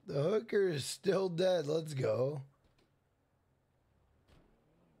 The hooker is still dead. Let's go.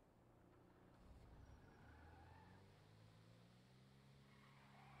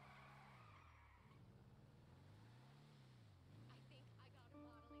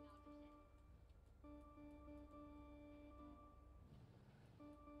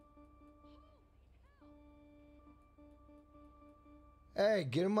 Hey,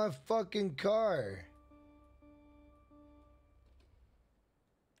 get in my fucking car.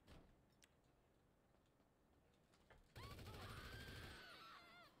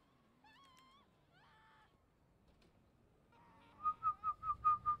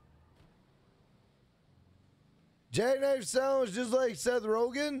 Jackknife sounds just like Seth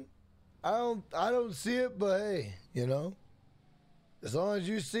Rogen. I don't see it, but hey, you know, as long as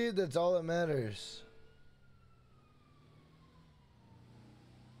you see it, that's all that matters.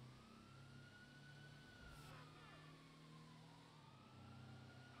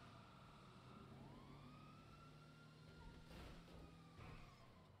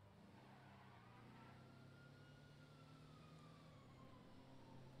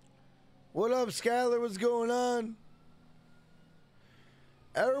 What up, Skylar? What's going on?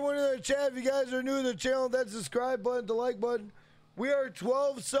 Everyone in the chat, if you guys are new to the channel, that subscribe button, the like button. We are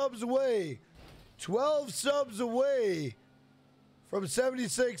 12 subs away. 12 subs away from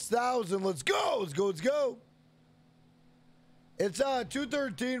 76,000. Let's go. Let's go. Let's go. It's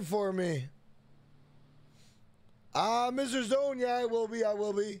 213 for me. Mr. Zone, yeah, I will be. I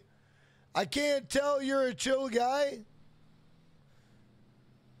will be. I can't tell you're a chill guy.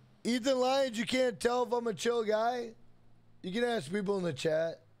 Ethan Lyons, you can't tell if I'm a chill guy. You can ask people in the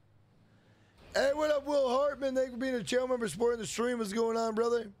chat. Hey, what up, Will Hartman? Thank you for being a channel member, supporting the stream. What's going on,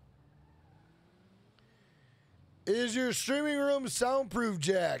 brother? Is your streaming room soundproof,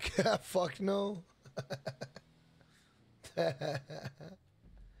 Jack? Fuck no.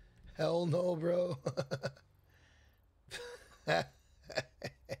 Hell no, bro.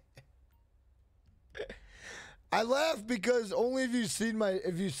 I laugh because only if you've seen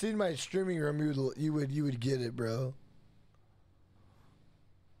my streaming room you would get it, bro.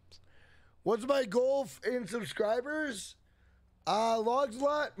 What's my goal in subscribers? Logs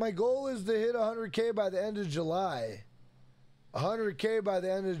lot. My goal is to hit 100K by the end of July. 100K by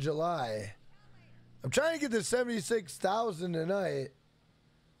the end of July. I'm trying to get to 76,000 tonight.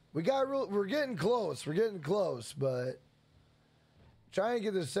 We're getting close. We're getting close, but trying to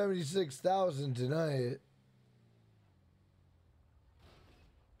get to 76,000 tonight.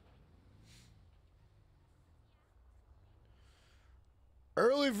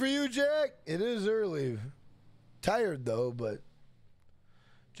 Early for you, Jack? It is early. Tired, though, but...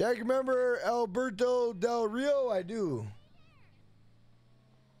 Jack, remember Alberto Del Rio? I do.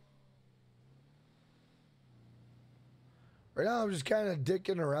 Right now, I'm just kind of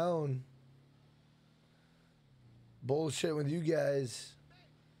dicking around. Bullshit with you guys.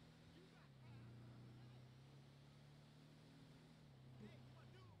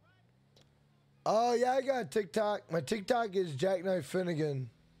 Oh, yeah, I got TikTok. My TikTok is Jackknife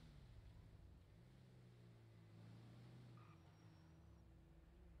Finnegan.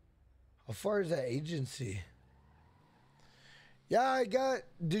 How far is that agency? Yeah, I got...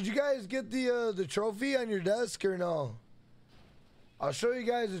 Did you guys get the trophy on your desk or no? I'll show you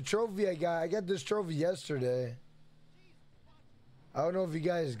guys the trophy I got. I got this trophy yesterday. I don't know if you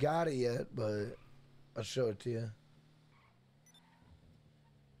guys got it yet, but I'll show it to you.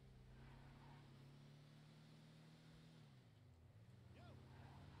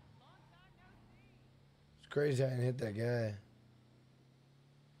 Crazy I didn't hit that guy.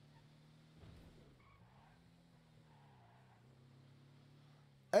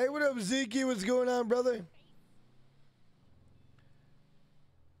 Hey, what up, Zeke? What's going on, brother?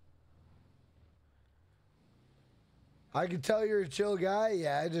 I can tell you're a chill guy.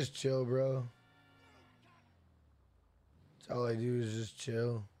 Yeah, I just chill, bro. It's All I do is just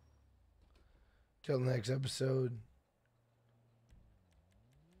chill. Till the next episode.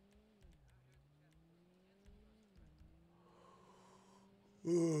 Oh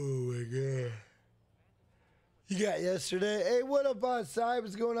my god. You got yesterday. Hey, what up, outside?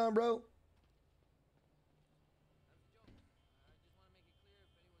 What's going on, bro?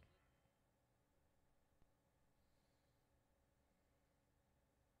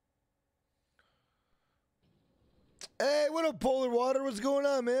 Hey, what up, Polar Water? What's going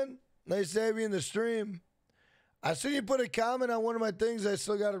on, man? Nice to have you in the stream. I see you put a comment on one of my things. I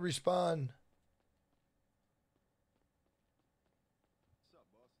still got to respond.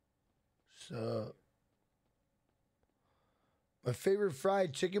 So, my favorite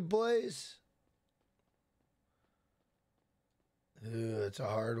fried chicken place? Ew, it's a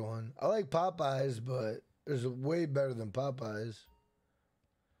hard one. I like Popeyes, but there's a way better than Popeyes.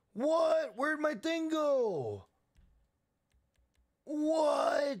 What? Where'd my thing go?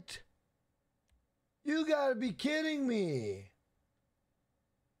 What? You gotta be kidding me.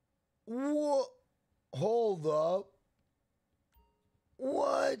 What? Hold up.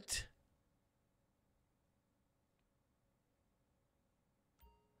 What?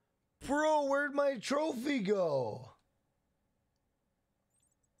 Bro, where'd my trophy go?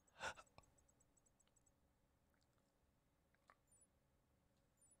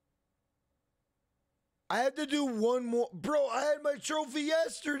 I had to do one more. Bro, I had my trophy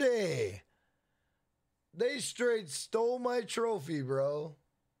yesterday. They straight stole my trophy, bro.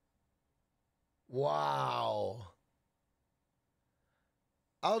 Wow.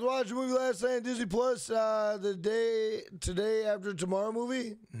 I was watching a movie last night on Disney Plus, the Today After Tomorrow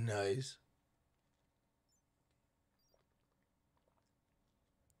movie. Nice.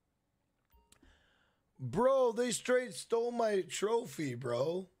 Bro, they straight stole my trophy,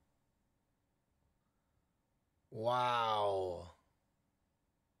 bro. Wow.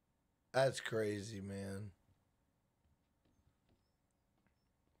 That's crazy, man.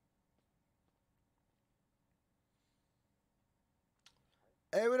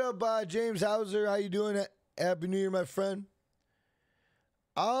 Hey, what up, James Hauser? How you doing? Happy New Year, my friend.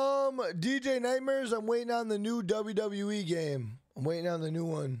 DJ Nightmares, I'm waiting on the new WWE game. I'm waiting on the new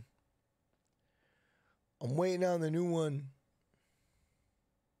one.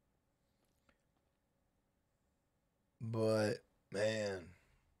 But, man.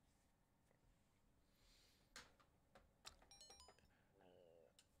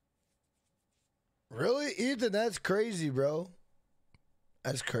 Really? Ethan, that's crazy, bro.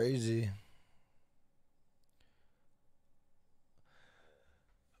 That's crazy.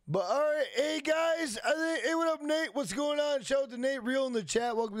 But all right, hey guys, hey, what up, Nate? What's going on? Shout out to Nate Real in the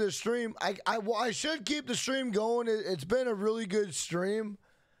chat. Welcome to the stream. I should keep the stream going. It's been a really good stream.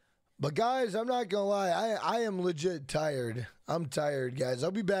 But guys, I'm not gonna lie, I am legit tired. I'm tired, guys.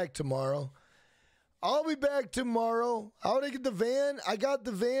 I'll be back tomorrow. I would I get the van? I got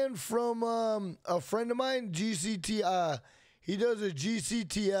the van from a friend of mine, GCT. He does a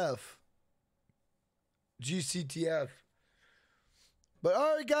GCTF. But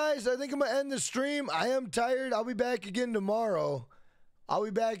all right, guys, I think I'm going to end the stream. I am tired. I'll be back again tomorrow.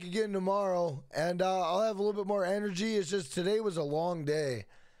 And I'll have a little bit more energy. It's just today was a long day.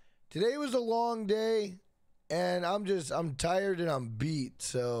 And I'm tired and I'm beat.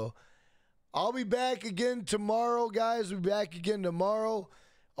 So I'll be back again tomorrow, guys. We'll be back again tomorrow.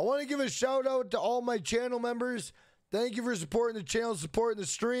 I want to give a shout out to all my channel members. Thank you for supporting the channel, supporting the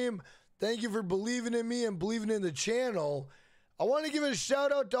stream. Thank you for believing in me and believing in the channel. I want to give a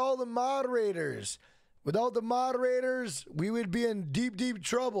shout out to all the moderators. Without the moderators, we would be in deep, deep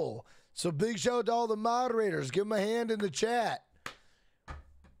trouble. So big shout out to all the moderators. Give them a hand in the chat.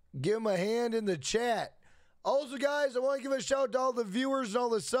 Also, guys, I want to give a shout out to all the viewers and all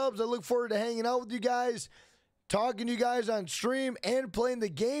the subs. I look forward to hanging out with you guys, talking to you guys on stream, and playing the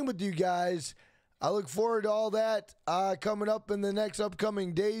game with you guys. I look forward to all that coming up in the next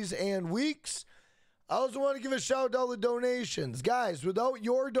upcoming days and weeks. I also want to give a shout out to all the donations. Guys, without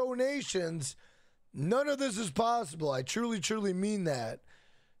your donations, none of this is possible. I truly, truly mean that.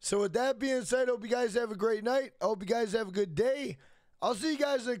 So with that being said, I hope you guys have a great night. I hope you guys have a good day. I'll see you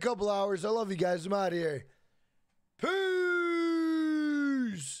guys in a couple hours. I love you guys. I'm out of here. Peace.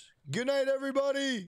 Good night, everybody.